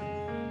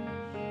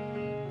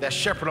 That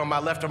shepherd on my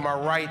left and my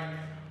right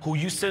who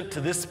you sent to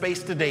this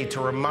space today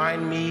to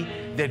remind me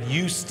that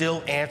you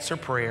still answer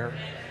prayer,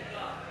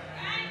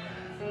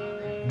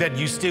 that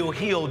you still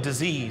heal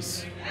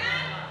disease,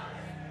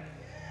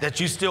 that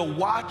you still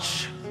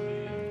watch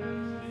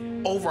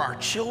over our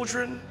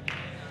children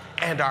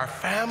and our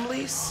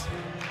families.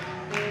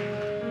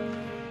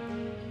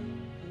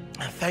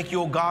 And thank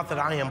you, oh God, that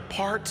I am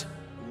part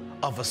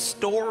of a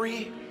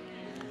story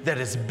that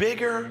is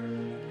bigger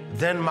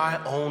than my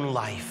own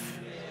life.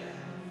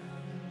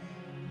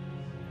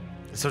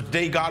 So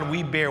today, God,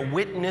 we bear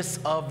witness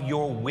of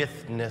your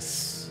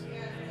witness,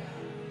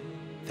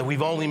 that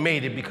we've only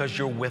made it because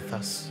you're with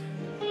us.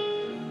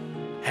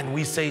 And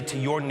we say, to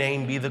your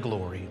name be the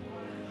glory.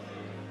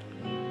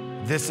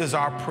 This is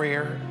our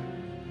prayer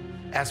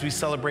as we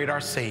celebrate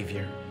our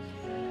Savior.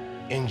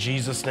 In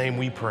Jesus' name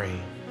we pray.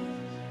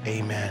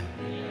 Amen.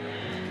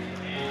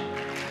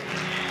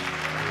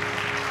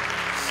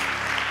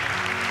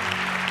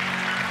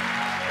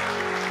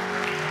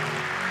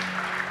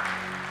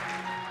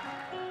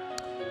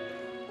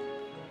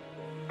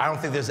 I don't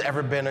think there's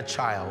ever been a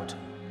child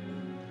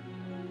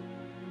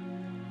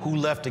who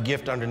left a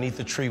gift underneath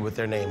the tree with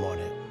their name on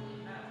it.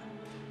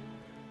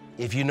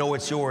 If you know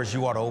it's yours,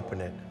 you ought to open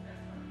it.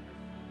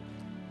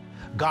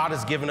 God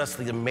has given us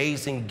the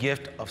amazing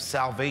gift of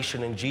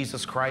salvation in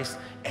Jesus Christ,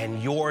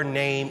 and your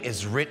name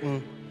is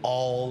written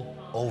all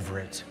over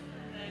it.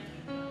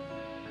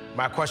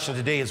 My question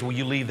today is, will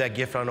you leave that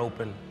gift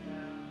unopened?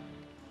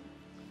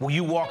 Will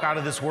you walk out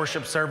of this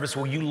worship service,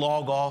 will you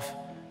log off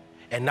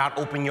and not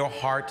open your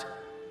heart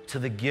to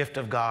the gift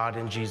of God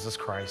in Jesus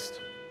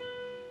Christ?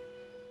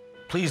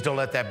 Please don't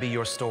let that be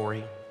your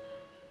story.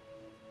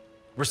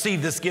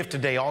 Receive this gift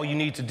today. All you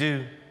need to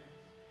do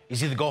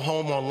is either go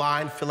home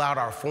online, fill out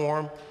our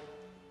form,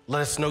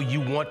 let us know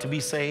you want to be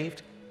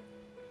saved.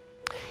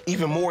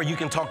 Even more, you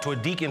can talk to a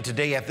deacon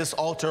today at this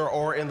altar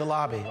or in the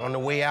lobby on the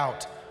way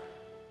out,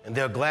 and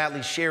they'll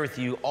gladly share with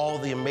you all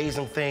the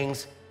amazing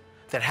things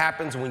that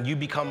happens when you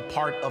become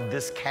part of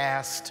this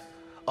cast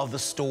of the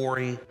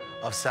story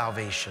of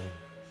salvation.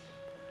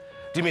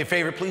 Do me a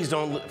favor, please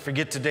don't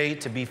forget today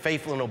to be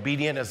faithful and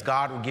obedient as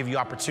God will give you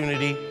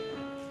opportunity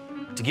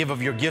to give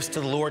of your gifts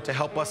to the Lord to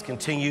help us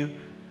continue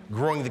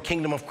growing the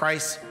kingdom of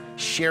Christ,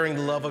 sharing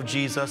the love of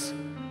Jesus,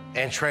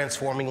 and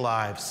transforming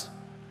lives.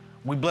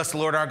 We bless the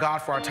Lord our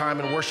God for our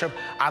time in worship.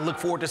 I look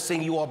forward to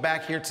seeing you all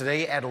back here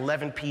today at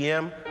 11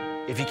 p.m.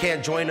 If you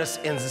can't join us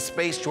in the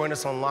space, join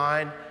us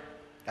online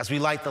as we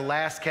light the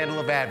last candle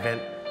of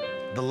Advent,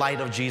 the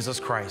light of Jesus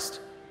Christ.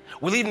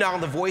 We leave now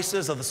in the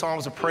voices of the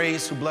Psalms of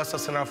Praise who bless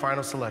us in our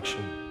final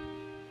selection.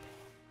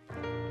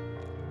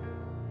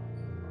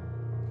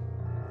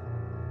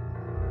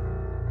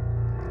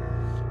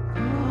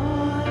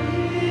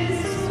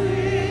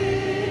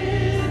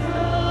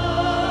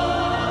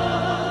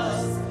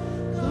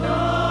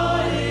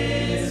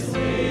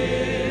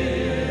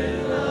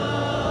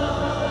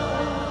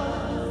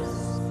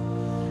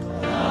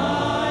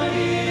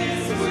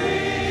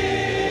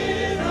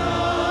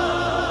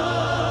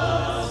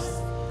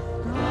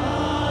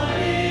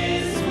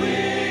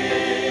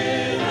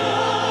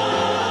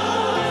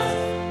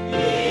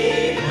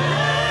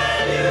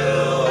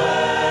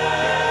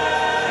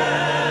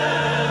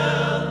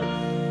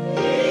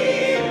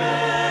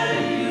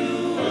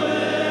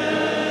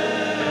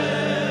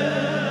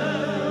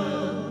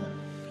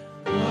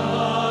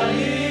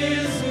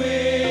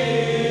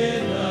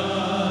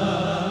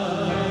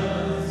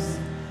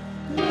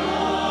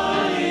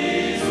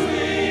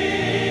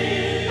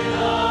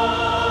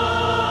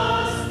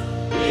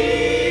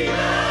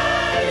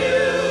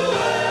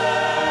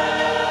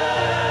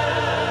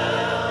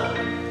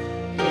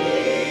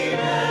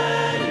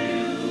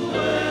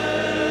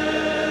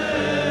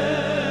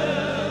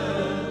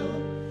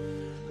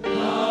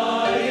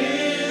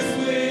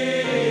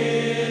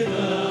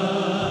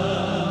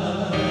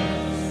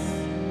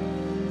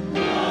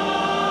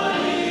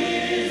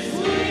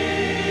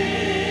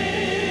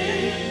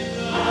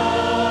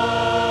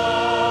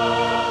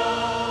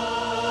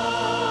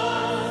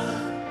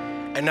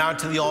 And now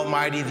to the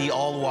Almighty, the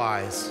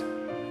All-Wise,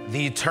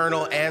 the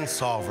Eternal and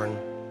Sovereign,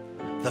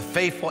 the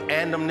Faithful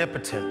and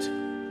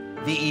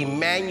Omnipotent, the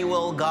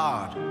Emmanuel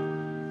God,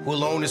 who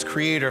alone is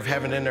creator of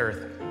heaven and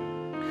earth.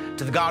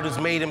 To the God who's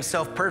made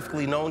himself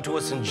perfectly known to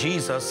us in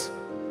Jesus,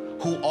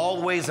 who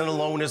always and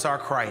alone is our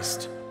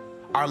Christ,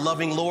 our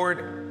loving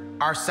Lord,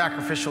 our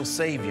sacrificial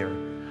Savior,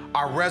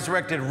 our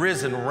resurrected,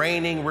 risen,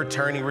 reigning,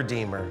 returning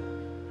Redeemer.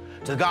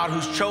 To the God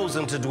who's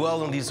chosen to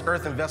dwell in these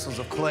earthen vessels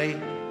of clay,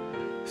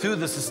 through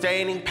the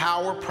sustaining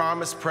power,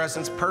 promise,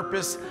 presence,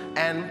 purpose,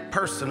 and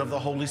person of the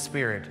Holy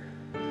Spirit.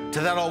 To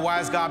that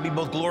all-wise God be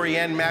both glory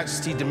and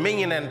majesty,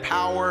 dominion and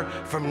power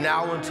from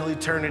now until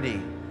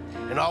eternity.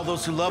 And all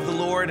those who love the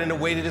Lord and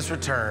awaited his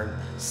return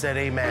said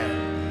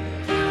amen.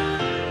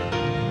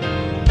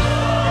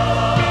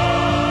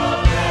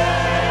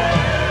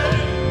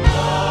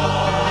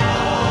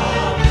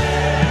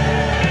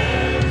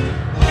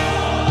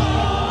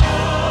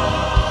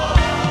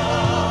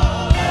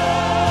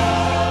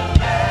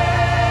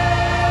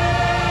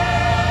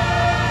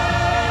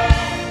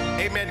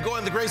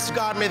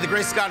 God, may the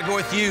grace of God go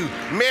with you.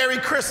 Merry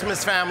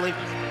Christmas, family.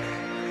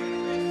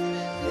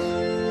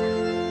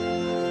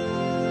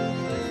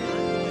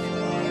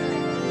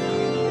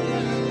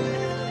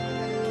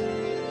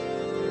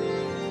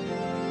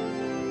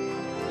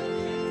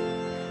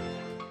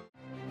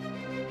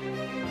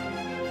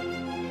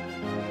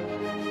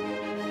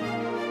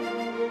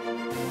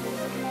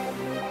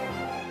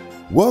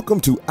 Welcome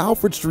to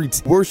Alfred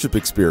Street's worship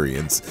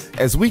experience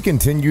as we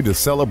continue to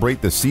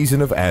celebrate the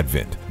season of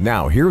Advent.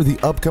 Now, here are the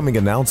upcoming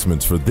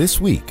announcements for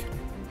this week.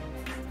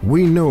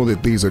 We know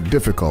that these are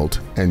difficult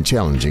and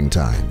challenging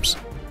times.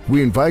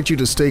 We invite you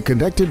to stay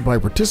connected by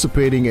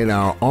participating in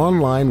our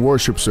online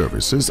worship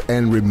services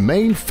and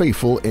remain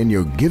faithful in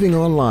your giving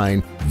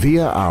online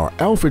via our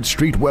Alfred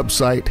Street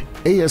website,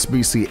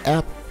 ASBC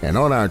app, and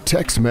on our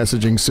text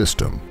messaging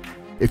system.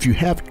 If you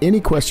have any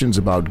questions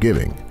about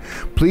giving,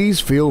 please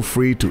feel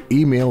free to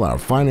email our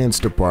finance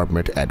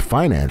department at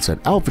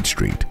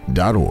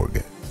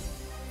finance@alfredstreet.org.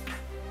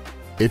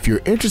 If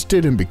you're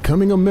interested in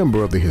becoming a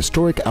member of the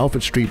historic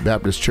Alfred Street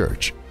Baptist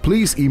Church,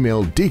 please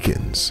email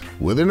deacons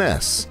with an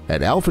S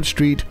at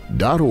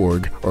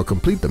alfredstreet.org or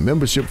complete the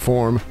membership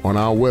form on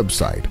our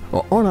website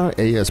or on our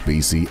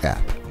ASBC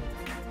app.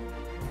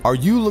 Are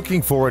you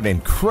looking for an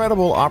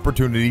incredible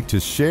opportunity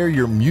to share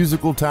your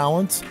musical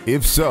talents?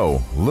 If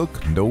so,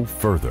 look no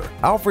further.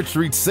 Alfred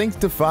Street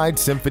Sanctified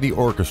Symphony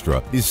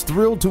Orchestra is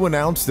thrilled to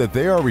announce that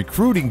they are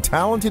recruiting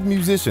talented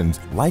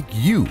musicians like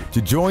you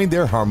to join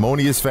their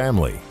harmonious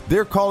family.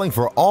 They're calling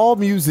for all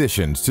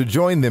musicians to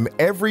join them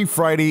every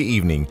Friday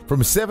evening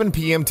from 7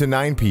 p.m. to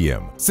 9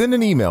 p.m. Send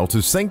an email to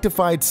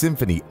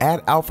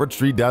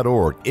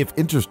sanctifiedSymphony@alfredstreet.org if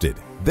interested.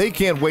 They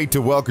can't wait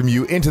to welcome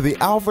you into the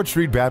Alfred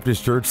Street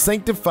Baptist Church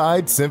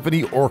Sanctified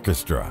Symphony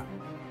Orchestra.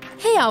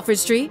 Hey Alfred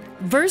Street,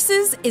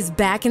 Versus is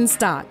back in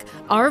stock.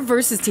 Our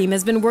Versus team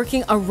has been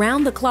working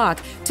around the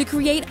clock to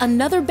create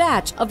another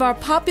batch of our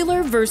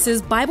popular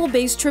Versus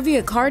Bible-based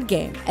trivia card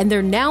game, and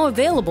they're now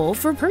available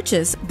for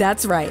purchase.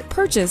 That's right,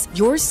 purchase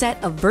your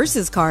set of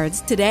Versus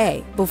cards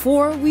today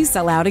before we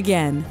sell out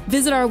again.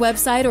 Visit our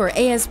website or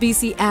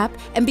ASBC app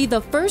and be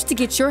the first to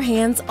get your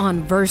hands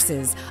on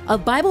Versus, a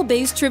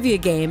Bible-based trivia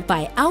game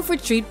by Alfred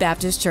Street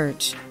Baptist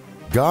Church.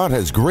 God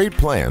has great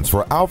plans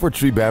for Alfred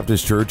Street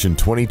Baptist Church in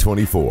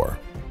 2024.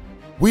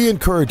 We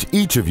encourage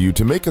each of you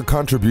to make a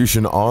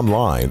contribution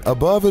online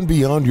above and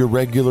beyond your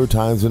regular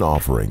tithes and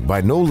offering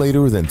by no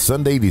later than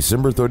Sunday,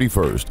 December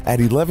 31st at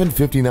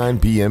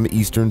 11:59 p.m.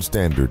 Eastern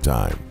Standard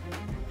Time.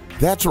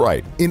 That's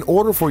right. In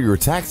order for your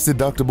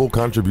tax-deductible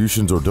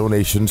contributions or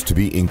donations to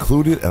be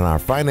included in our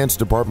Finance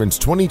Department's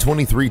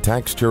 2023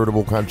 Tax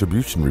Charitable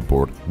Contribution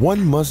Report,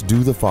 one must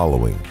do the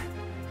following.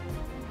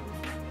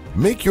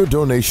 Make your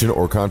donation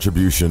or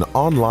contribution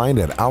online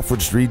at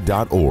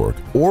alfredstreet.org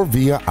or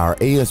via our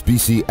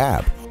ASBC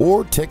app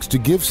or text to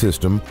give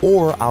system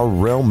or our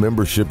Realm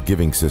membership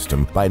giving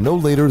system by no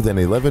later than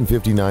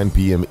 11:59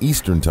 p.m.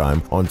 Eastern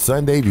Time on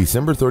Sunday,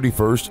 December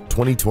 31st,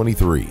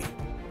 2023.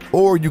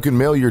 Or you can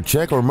mail your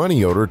check or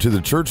money order to the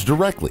church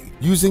directly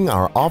using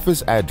our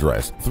office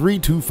address,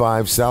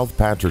 325 South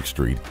Patrick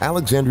Street,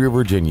 Alexandria,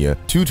 Virginia,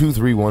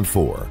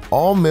 22314.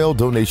 All mail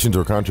donations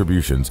or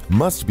contributions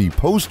must be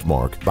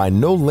postmarked by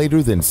no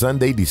later than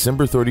Sunday,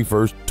 December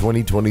 31st,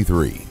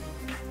 2023.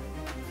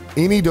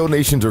 Any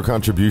donations or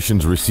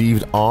contributions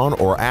received on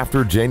or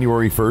after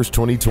January 1st,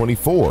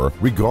 2024,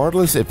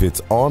 regardless if it's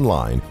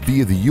online,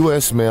 via the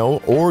U.S.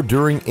 mail, or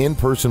during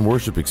in-person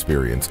worship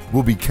experience,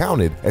 will be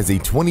counted as a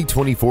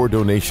 2024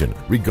 donation,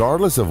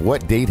 regardless of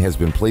what date has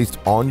been placed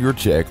on your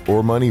check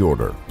or money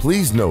order.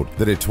 Please note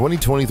that a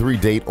 2023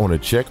 date on a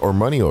check or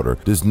money order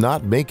does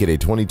not make it a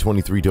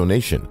 2023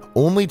 donation.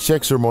 Only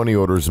checks or money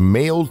orders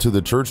mailed to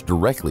the church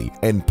directly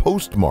and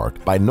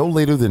postmarked by no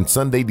later than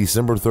Sunday,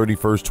 December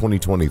 31st,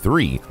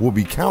 2023, will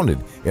be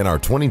counted in our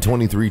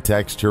 2023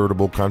 Tax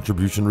Charitable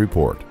Contribution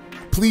Report.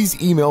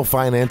 Please email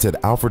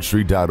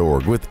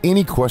finance@alfredstreet.org with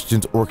any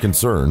questions or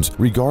concerns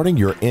regarding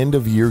your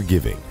end-of-year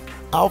giving.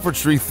 Alfred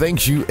Street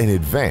thanks you in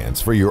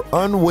advance for your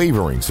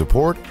unwavering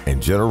support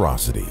and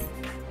generosity.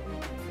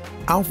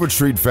 Alfred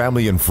Street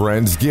family and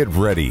friends, get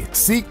ready.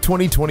 Seek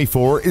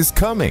 2024 is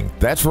coming.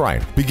 That's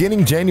right.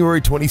 Beginning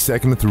January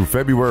 22nd through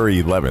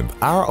February 11th,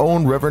 our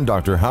own Reverend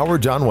Dr.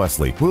 Howard John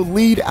Wesley will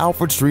lead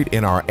Alfred Street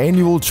in our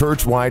annual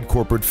church-wide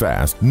corporate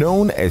fast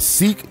known as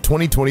Seek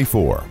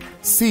 2024.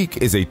 Seek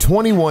is a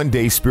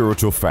 21-day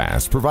spiritual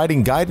fast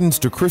providing guidance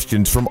to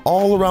Christians from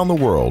all around the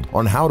world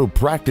on how to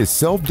practice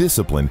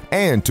self-discipline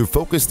and to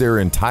focus their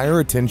entire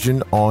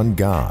attention on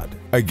God.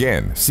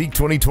 Again, Seek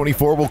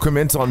 2024 will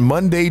commence on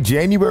Monday,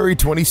 January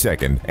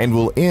 22nd and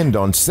will end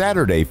on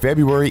Saturday,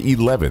 February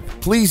 11th.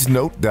 Please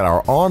note that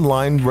our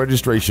online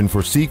registration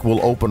for Seek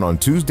will open on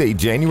Tuesday,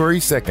 January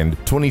 2nd,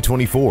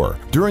 2024.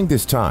 During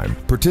this time,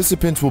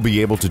 participants will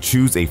be able to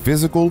choose a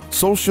physical,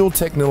 social,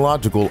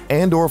 technological,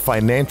 and/or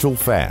financial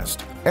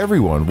fast.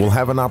 Everyone will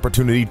have an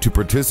opportunity to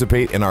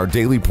participate in our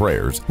daily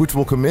prayers, which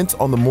will commence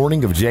on the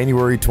morning of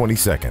January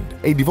 22nd.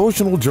 A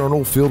devotional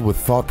journal filled with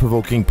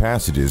thought-provoking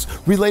passages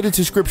related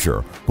to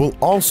Scripture will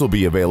also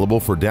be available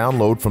for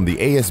download from the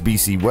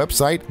ASBC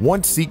website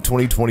once Seek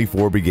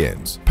 2024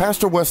 begins.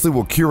 Pastor Wesley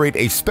will curate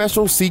a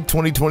special Seek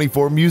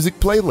 2024 music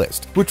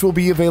playlist, which will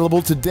be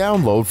available to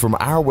download from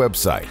our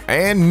website.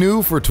 And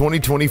new for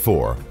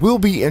 2024, we'll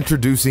be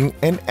introducing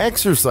an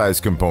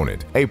exercise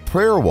component, a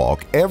prayer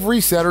walk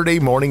every Saturday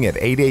morning at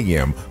 8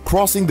 a.m.,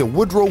 crossing the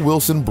Woodrow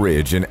Wilson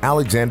Bridge in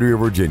Alexandria,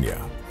 Virginia.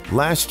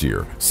 Last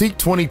year, Seek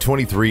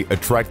 2023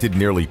 attracted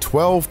nearly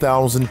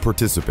 12,000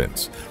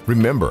 participants.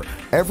 Remember,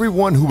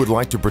 everyone who would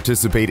like to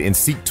participate in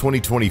Seek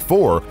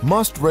 2024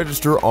 must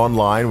register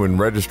online when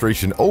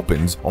registration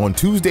opens on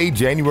Tuesday,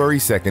 January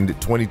 2nd,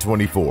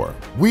 2024.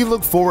 We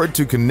look forward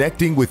to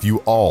connecting with you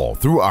all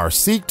through our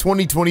Seek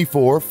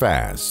 2024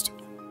 fast.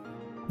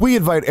 We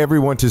invite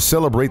everyone to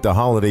celebrate the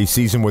holiday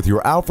season with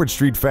your Alfred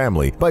Street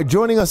family by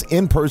joining us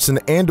in person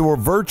and/or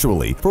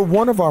virtually for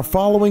one of our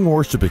following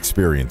worship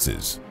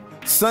experiences.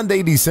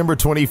 Sunday, December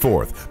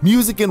 24th,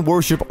 Music and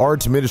Worship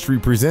Arts Ministry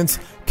presents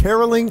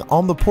Caroling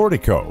on the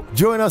Portico.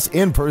 Join us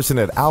in person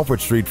at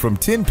Alfred Street from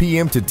 10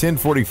 p.m. to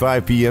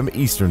 10:45 p.m.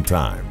 Eastern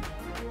Time.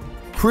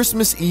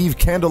 Christmas Eve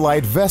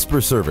Candlelight Vesper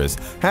Service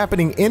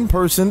happening in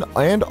person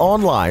and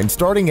online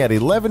starting at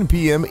 11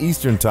 p.m.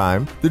 Eastern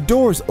Time. The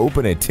doors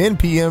open at 10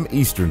 p.m.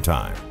 Eastern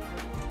Time.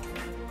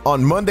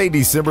 On Monday,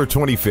 December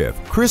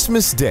 25th,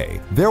 Christmas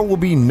Day, there will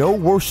be no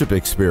worship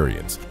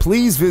experience.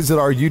 Please visit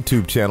our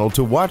YouTube channel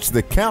to watch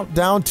the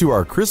countdown to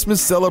our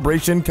Christmas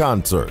celebration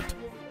concert.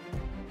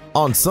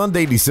 On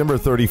Sunday, December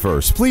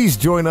 31st, please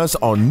join us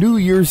on New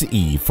Year's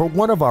Eve for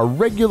one of our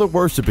regular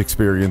worship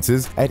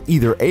experiences at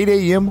either 8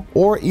 a.m.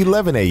 or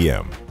 11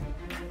 a.m.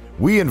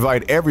 We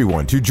invite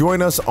everyone to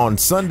join us on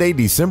Sunday,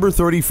 December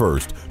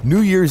 31st,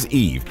 New Year's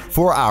Eve,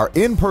 for our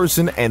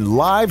in-person and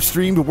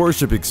live-streamed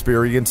worship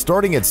experience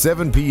starting at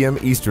 7 p.m.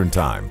 Eastern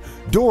Time.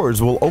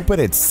 Doors will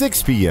open at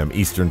 6 p.m.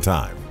 Eastern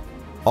Time.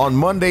 On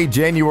Monday,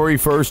 January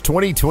 1st,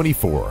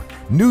 2024,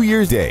 New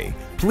Year's Day,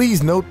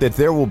 please note that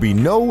there will be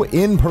no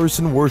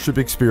in-person worship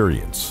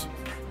experience.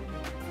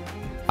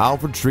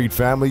 Alfred Street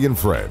family and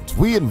friends,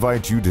 we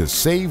invite you to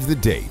save the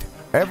date.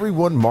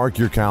 Everyone mark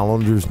your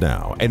calendars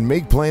now and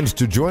make plans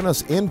to join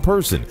us in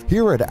person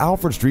here at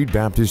Alfred Street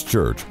Baptist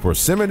Church for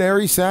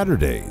Seminary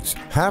Saturdays,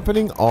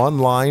 happening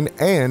online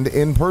and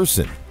in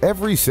person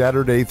every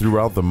Saturday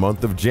throughout the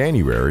month of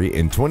January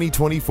in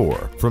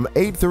 2024 from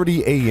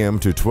 8:30 a.m.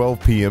 to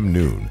 12 p.m.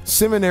 noon.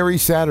 Seminary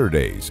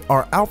Saturdays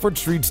are Alfred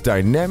Street's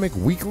dynamic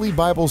weekly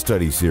Bible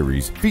study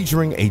series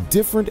featuring a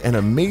different and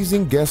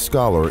amazing guest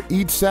scholar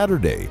each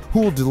Saturday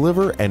who will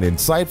deliver an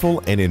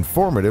insightful and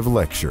informative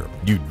lecture.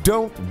 You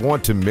don't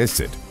want to miss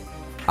it.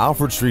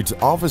 Alfred Street's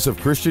Office of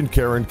Christian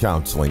Care and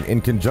Counseling,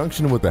 in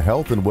conjunction with the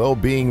Health and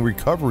Well-Being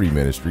Recovery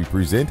Ministry,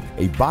 present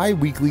a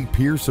bi-weekly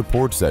peer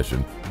support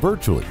session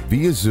virtually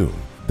via Zoom.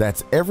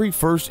 That's every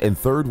first and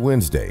third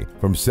Wednesday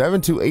from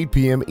 7 to 8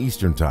 p.m.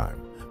 Eastern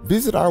Time.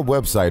 Visit our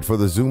website for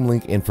the Zoom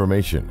link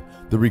information.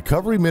 The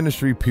Recovery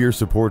Ministry peer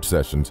support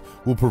sessions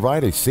will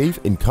provide a safe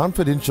and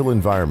confidential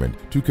environment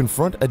to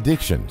confront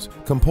addictions,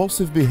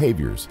 compulsive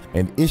behaviors,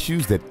 and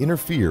issues that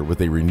interfere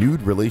with a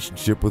renewed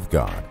relationship with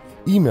God.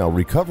 Email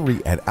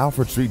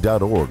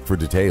recovery@alfredstreet.org for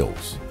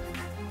details.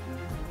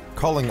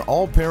 Calling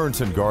all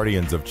parents and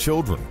guardians of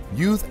children,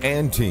 youth,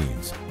 and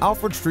teens.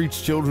 Alfred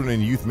Street's Children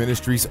and Youth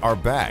Ministries are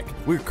back.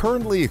 We're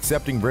currently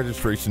accepting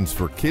registrations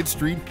for Kid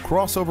Street,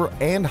 Crossover,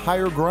 and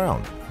Higher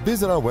Ground.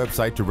 Visit our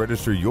website to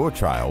register your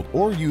child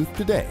or youth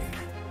today.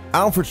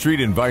 Alfred Street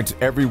invites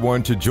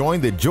everyone to join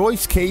the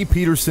Joyce K.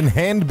 Peterson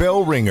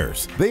Handbell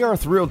Ringers. They are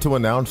thrilled to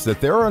announce that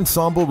their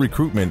ensemble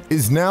recruitment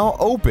is now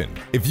open.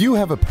 If you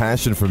have a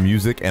passion for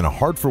music and a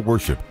heart for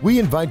worship, we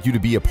invite you to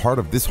be a part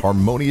of this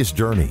harmonious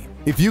journey.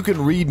 If you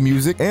can read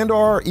music and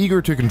are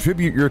eager to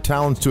contribute your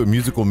talents to a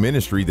musical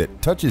ministry that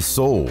touches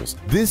souls,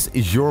 this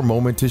is your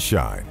moment to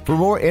shine. For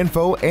more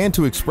info and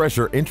to express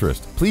your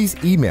interest, please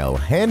email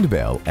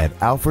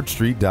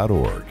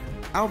handbell@alfredstreet.org.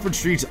 Alfred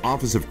Street's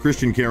Office of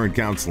Christian Care and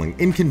Counseling,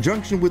 in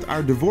conjunction with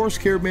our Divorce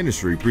Care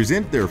Ministry,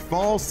 present their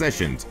fall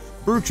sessions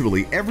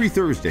virtually every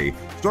Thursday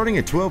starting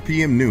at 12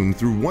 p.m. noon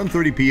through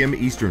 1:30 p.m.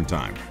 Eastern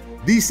Time.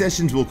 These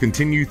sessions will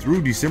continue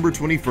through December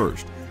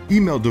 21st.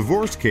 Email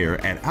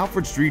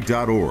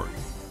divorcecare@alfredstreet.org.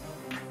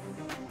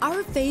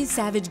 Our Faye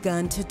Savage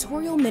Gun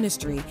Tutorial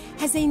Ministry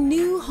has a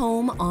new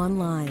home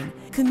online.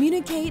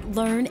 Communicate,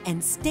 learn,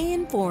 and stay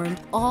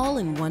informed all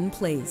in one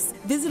place.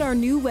 Visit our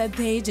new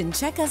webpage and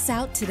check us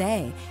out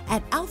today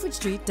at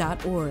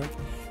alfredstreet.org.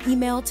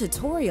 Email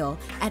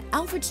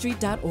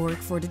tutorial@alfredstreet.org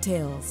for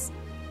details.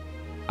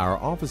 Our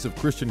Office of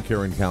Christian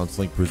Care and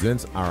Counseling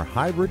presents our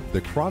hybrid, the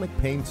Chronic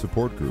Pain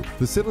Support Group,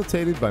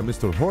 facilitated by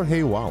Mr.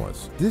 Jorge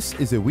Wallace. This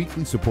is a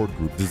weekly support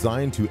group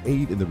designed to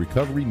aid in the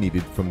recovery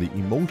needed from the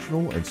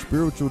emotional and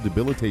spiritual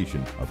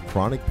debilitation of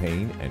chronic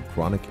pain and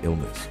chronic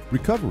illness.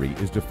 Recovery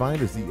is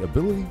defined as the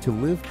ability to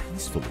live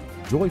peacefully,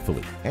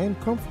 joyfully,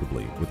 and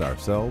comfortably with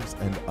ourselves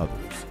and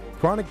others.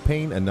 Chronic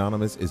Pain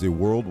Anonymous is a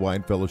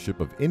worldwide fellowship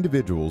of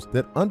individuals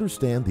that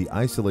understand the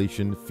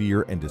isolation,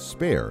 fear, and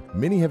despair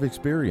many have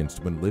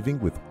experienced when living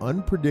with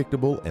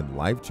unpredictable and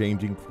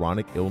life-changing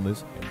chronic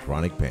illness and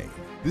chronic pain.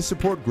 This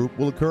support group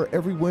will occur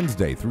every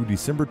Wednesday through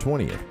December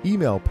 20th.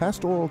 Email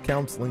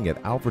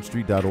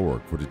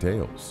pastoralcounseling@alfredstreet.org for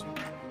details.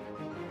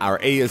 Our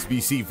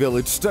ASBC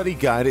Village Study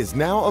Guide is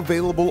now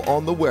available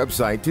on the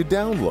website to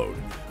download.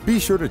 Be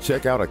sure to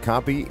check out a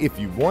copy if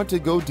you want to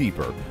go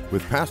deeper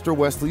with Pastor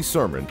Wesley's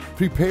sermon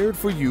prepared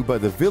for you by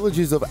the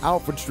Villages of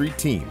Alfred Street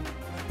team.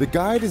 The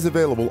guide is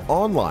available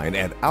online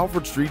at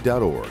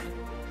alfredstreet.org.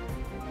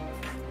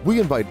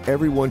 We invite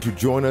everyone to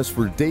join us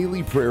for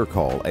daily prayer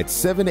call at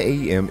 7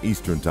 a.m.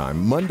 Eastern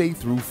Time, Monday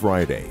through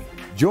Friday.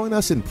 Join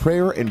us in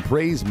prayer and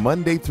praise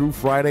Monday through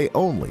Friday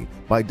only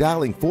by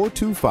dialing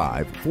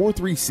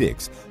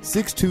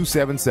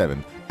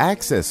 425-436-6277,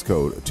 access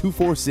code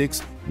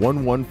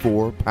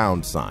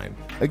 246114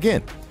 #.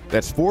 Again,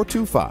 that's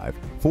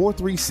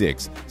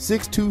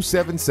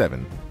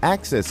 425-436-6277,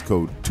 access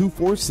code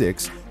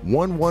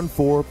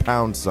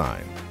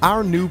 246114 #.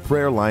 Our new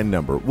prayer line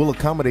number will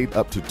accommodate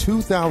up to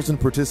 2,000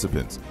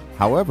 participants.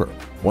 However,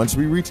 once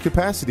we reach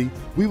capacity,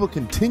 we will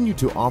continue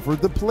to offer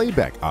the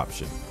playback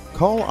option.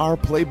 Call our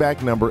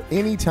playback number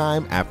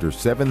anytime after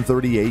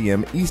 7:30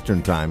 a.m.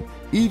 Eastern Time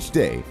each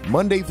day,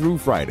 Monday through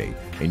Friday,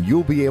 and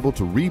you'll be able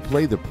to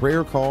replay the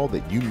prayer call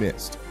that you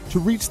missed. To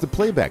reach the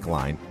playback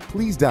line,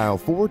 please dial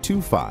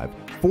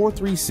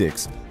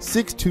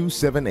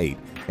 436-6278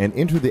 and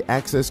enter the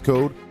access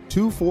code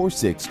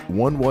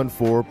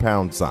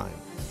 246114#.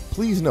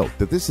 Please note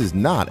that this is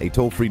not a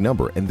toll-free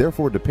number, and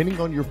therefore,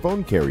 depending on your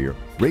phone carrier,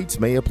 rates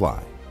may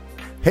apply.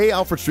 Hey,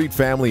 Alfred Street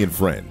family and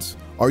friends.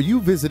 Are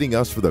you visiting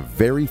us for the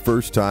very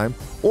first time?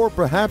 Or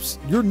perhaps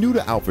you're new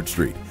to Alfred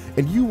Street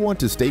and you want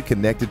to stay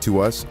connected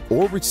to us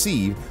or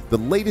receive the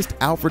latest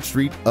Alfred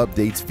Street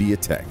updates via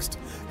text?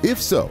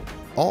 If so,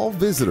 all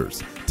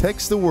visitors,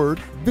 text the word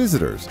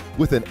VISITORS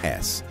with an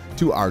S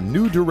to our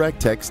new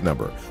direct text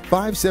number,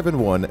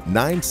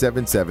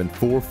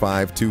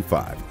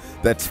 571-977-4525.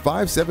 That's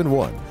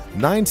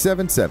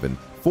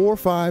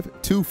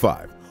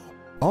 571-977-4525.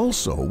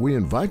 Also, we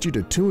invite you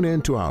to tune in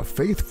to our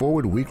Faith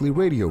Forward weekly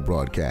radio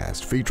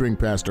broadcast featuring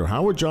Pastor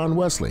Howard John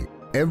Wesley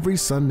every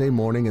Sunday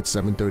morning at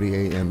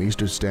 7:30 a.m.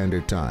 Eastern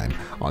Standard Time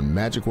on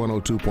Magic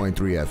 102.3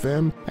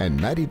 FM and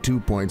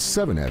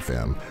 92.7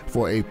 FM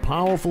for a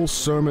powerful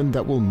sermon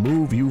that will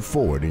move you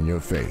forward in your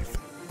faith.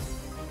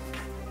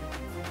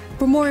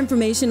 For more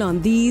information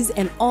on these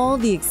and all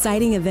the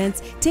exciting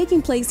events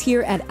taking place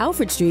here at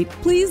Alfred Street,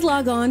 please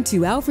log on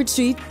to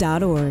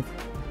alfredstreet.org.